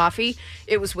Getting Coffee,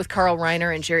 it was with Carl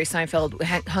Reiner, and Jerry Seinfeld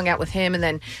hung out with him. And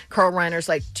then Carl Reiner's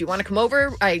like, do you want to come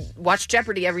over? I watch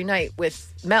Jeopardy every night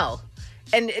with Mel.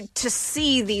 And to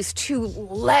see these two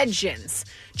legends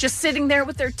just sitting there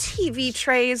with their TV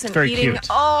trays and Very eating. cute.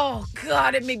 Oh,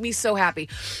 God, it made me so happy.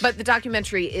 But the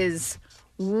documentary is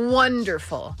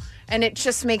wonderful. And it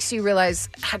just makes you realize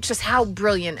just how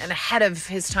brilliant and ahead of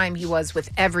his time he was with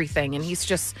everything. And he's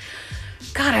just,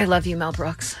 God, I love you, Mel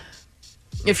Brooks.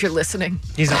 If you're listening.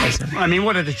 He's not listening. I mean,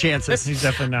 what are the chances? He's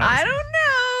definitely not. I don't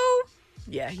know.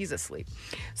 Yeah, he's asleep.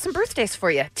 Some birthdays for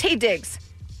you. Tay Diggs,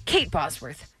 Kate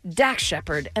Bosworth, Dax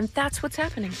Shepard, and that's what's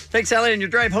happening. Thanks, Allie. On your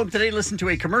drive home today, listen to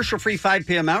a commercial-free 5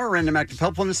 p.m. hour random act of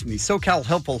helpfulness from the SoCal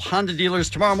Helpful Honda dealers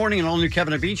tomorrow morning, an all-new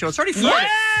Kevin and Bean show. It's already Friday.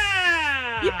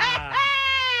 Yeah!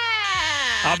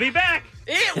 I'll be back.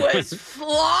 It was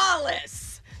flawless.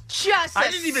 Just I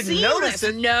didn't even notice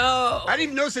it. No. I didn't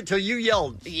even notice it until you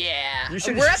yelled. Yeah. You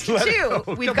should've We're up just to let it 2.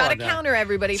 go. We've Come got a on now. counter,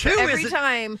 everybody, for 2 every is it?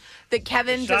 time that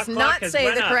Kevin The shot does clock not has say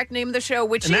went the up. correct name of the show,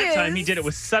 which And is... that time he did it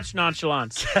with such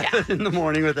nonchalance. In the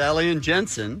morning with Allie and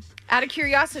Jensen. Out of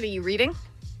curiosity, you reading?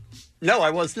 No, I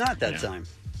was not that time.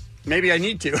 Maybe I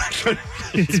need to.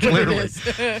 Clearly.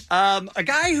 A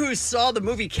guy who saw the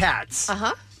movie Cats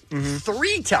Uh-huh.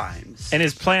 3 times. And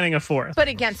is planning a 4th. But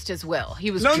against his will.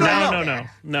 He was No.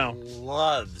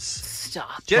 Loves.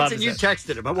 Stop. Jensen, Loves you it.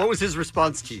 texted him. What was his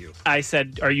response to you? I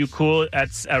said, "Are you cool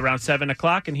at around 7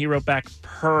 o'clock?" And he wrote back,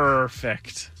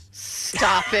 "Perfect."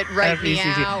 Stop it right FECC.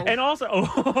 now. And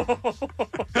also,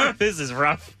 this is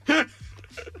rough. That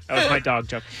was my dog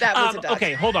joke. That was a dog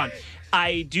Okay, hold on.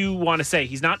 I do want to say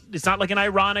it's not like an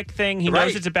ironic thing. He Right.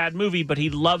 knows it's a bad movie, but he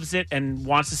loves it and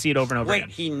wants to see it over and over Wait, again.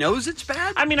 he knows it's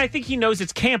bad? I mean, I think he knows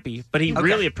it's campy, but he Okay.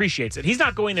 really appreciates it. He's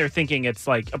not going there thinking it's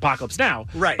like Apocalypse Now.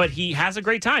 Right. But he has a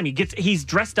great time. He's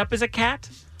dressed up as a cat.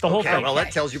 The whole Okay, thing. well,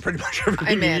 that tells you pretty much everything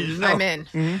I'm you need to know.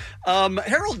 in. I'm in.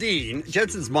 Harold Dean,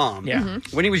 Jensen's mom, Yeah.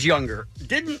 when he was younger,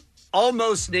 didn't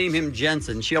almost name him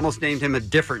Jensen. She almost named him a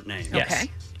different name. Yes. Okay.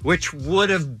 Which would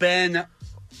have been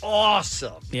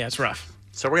awesome. Yeah, it's rough.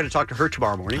 So we're going to talk to her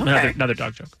tomorrow morning. Another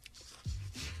dog joke.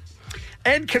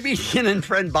 And comedian and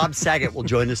friend Bob Saget will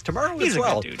join us tomorrow He's as a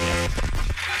well. good dude. Yeah.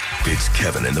 It's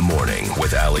Kevin in the Morning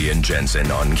with Allie and Jensen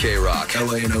on K-Rock,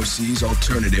 LANOC's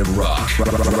alternative rock.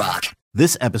 Rock.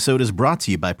 This episode is brought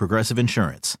to you by Progressive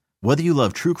Insurance. Whether you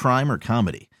love true crime or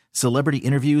comedy, celebrity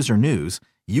interviews or news,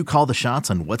 you call the shots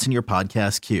on what's in your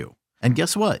podcast queue. And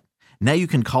guess what? Now you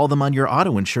can call them on your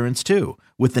auto insurance too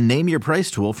with the Name Your Price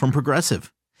tool from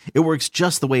Progressive. It works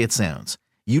just the way it sounds.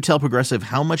 You tell Progressive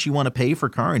how much you want to pay for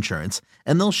car insurance,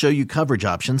 and they'll show you coverage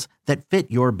options that fit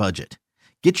your budget.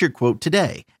 Get your quote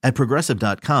today at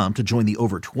Progressive.com to join the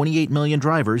over 28 million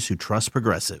drivers who trust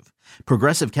Progressive.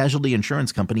 Progressive Casualty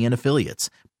Insurance Company and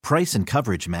Affiliates. Price and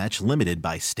coverage match limited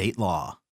by state law.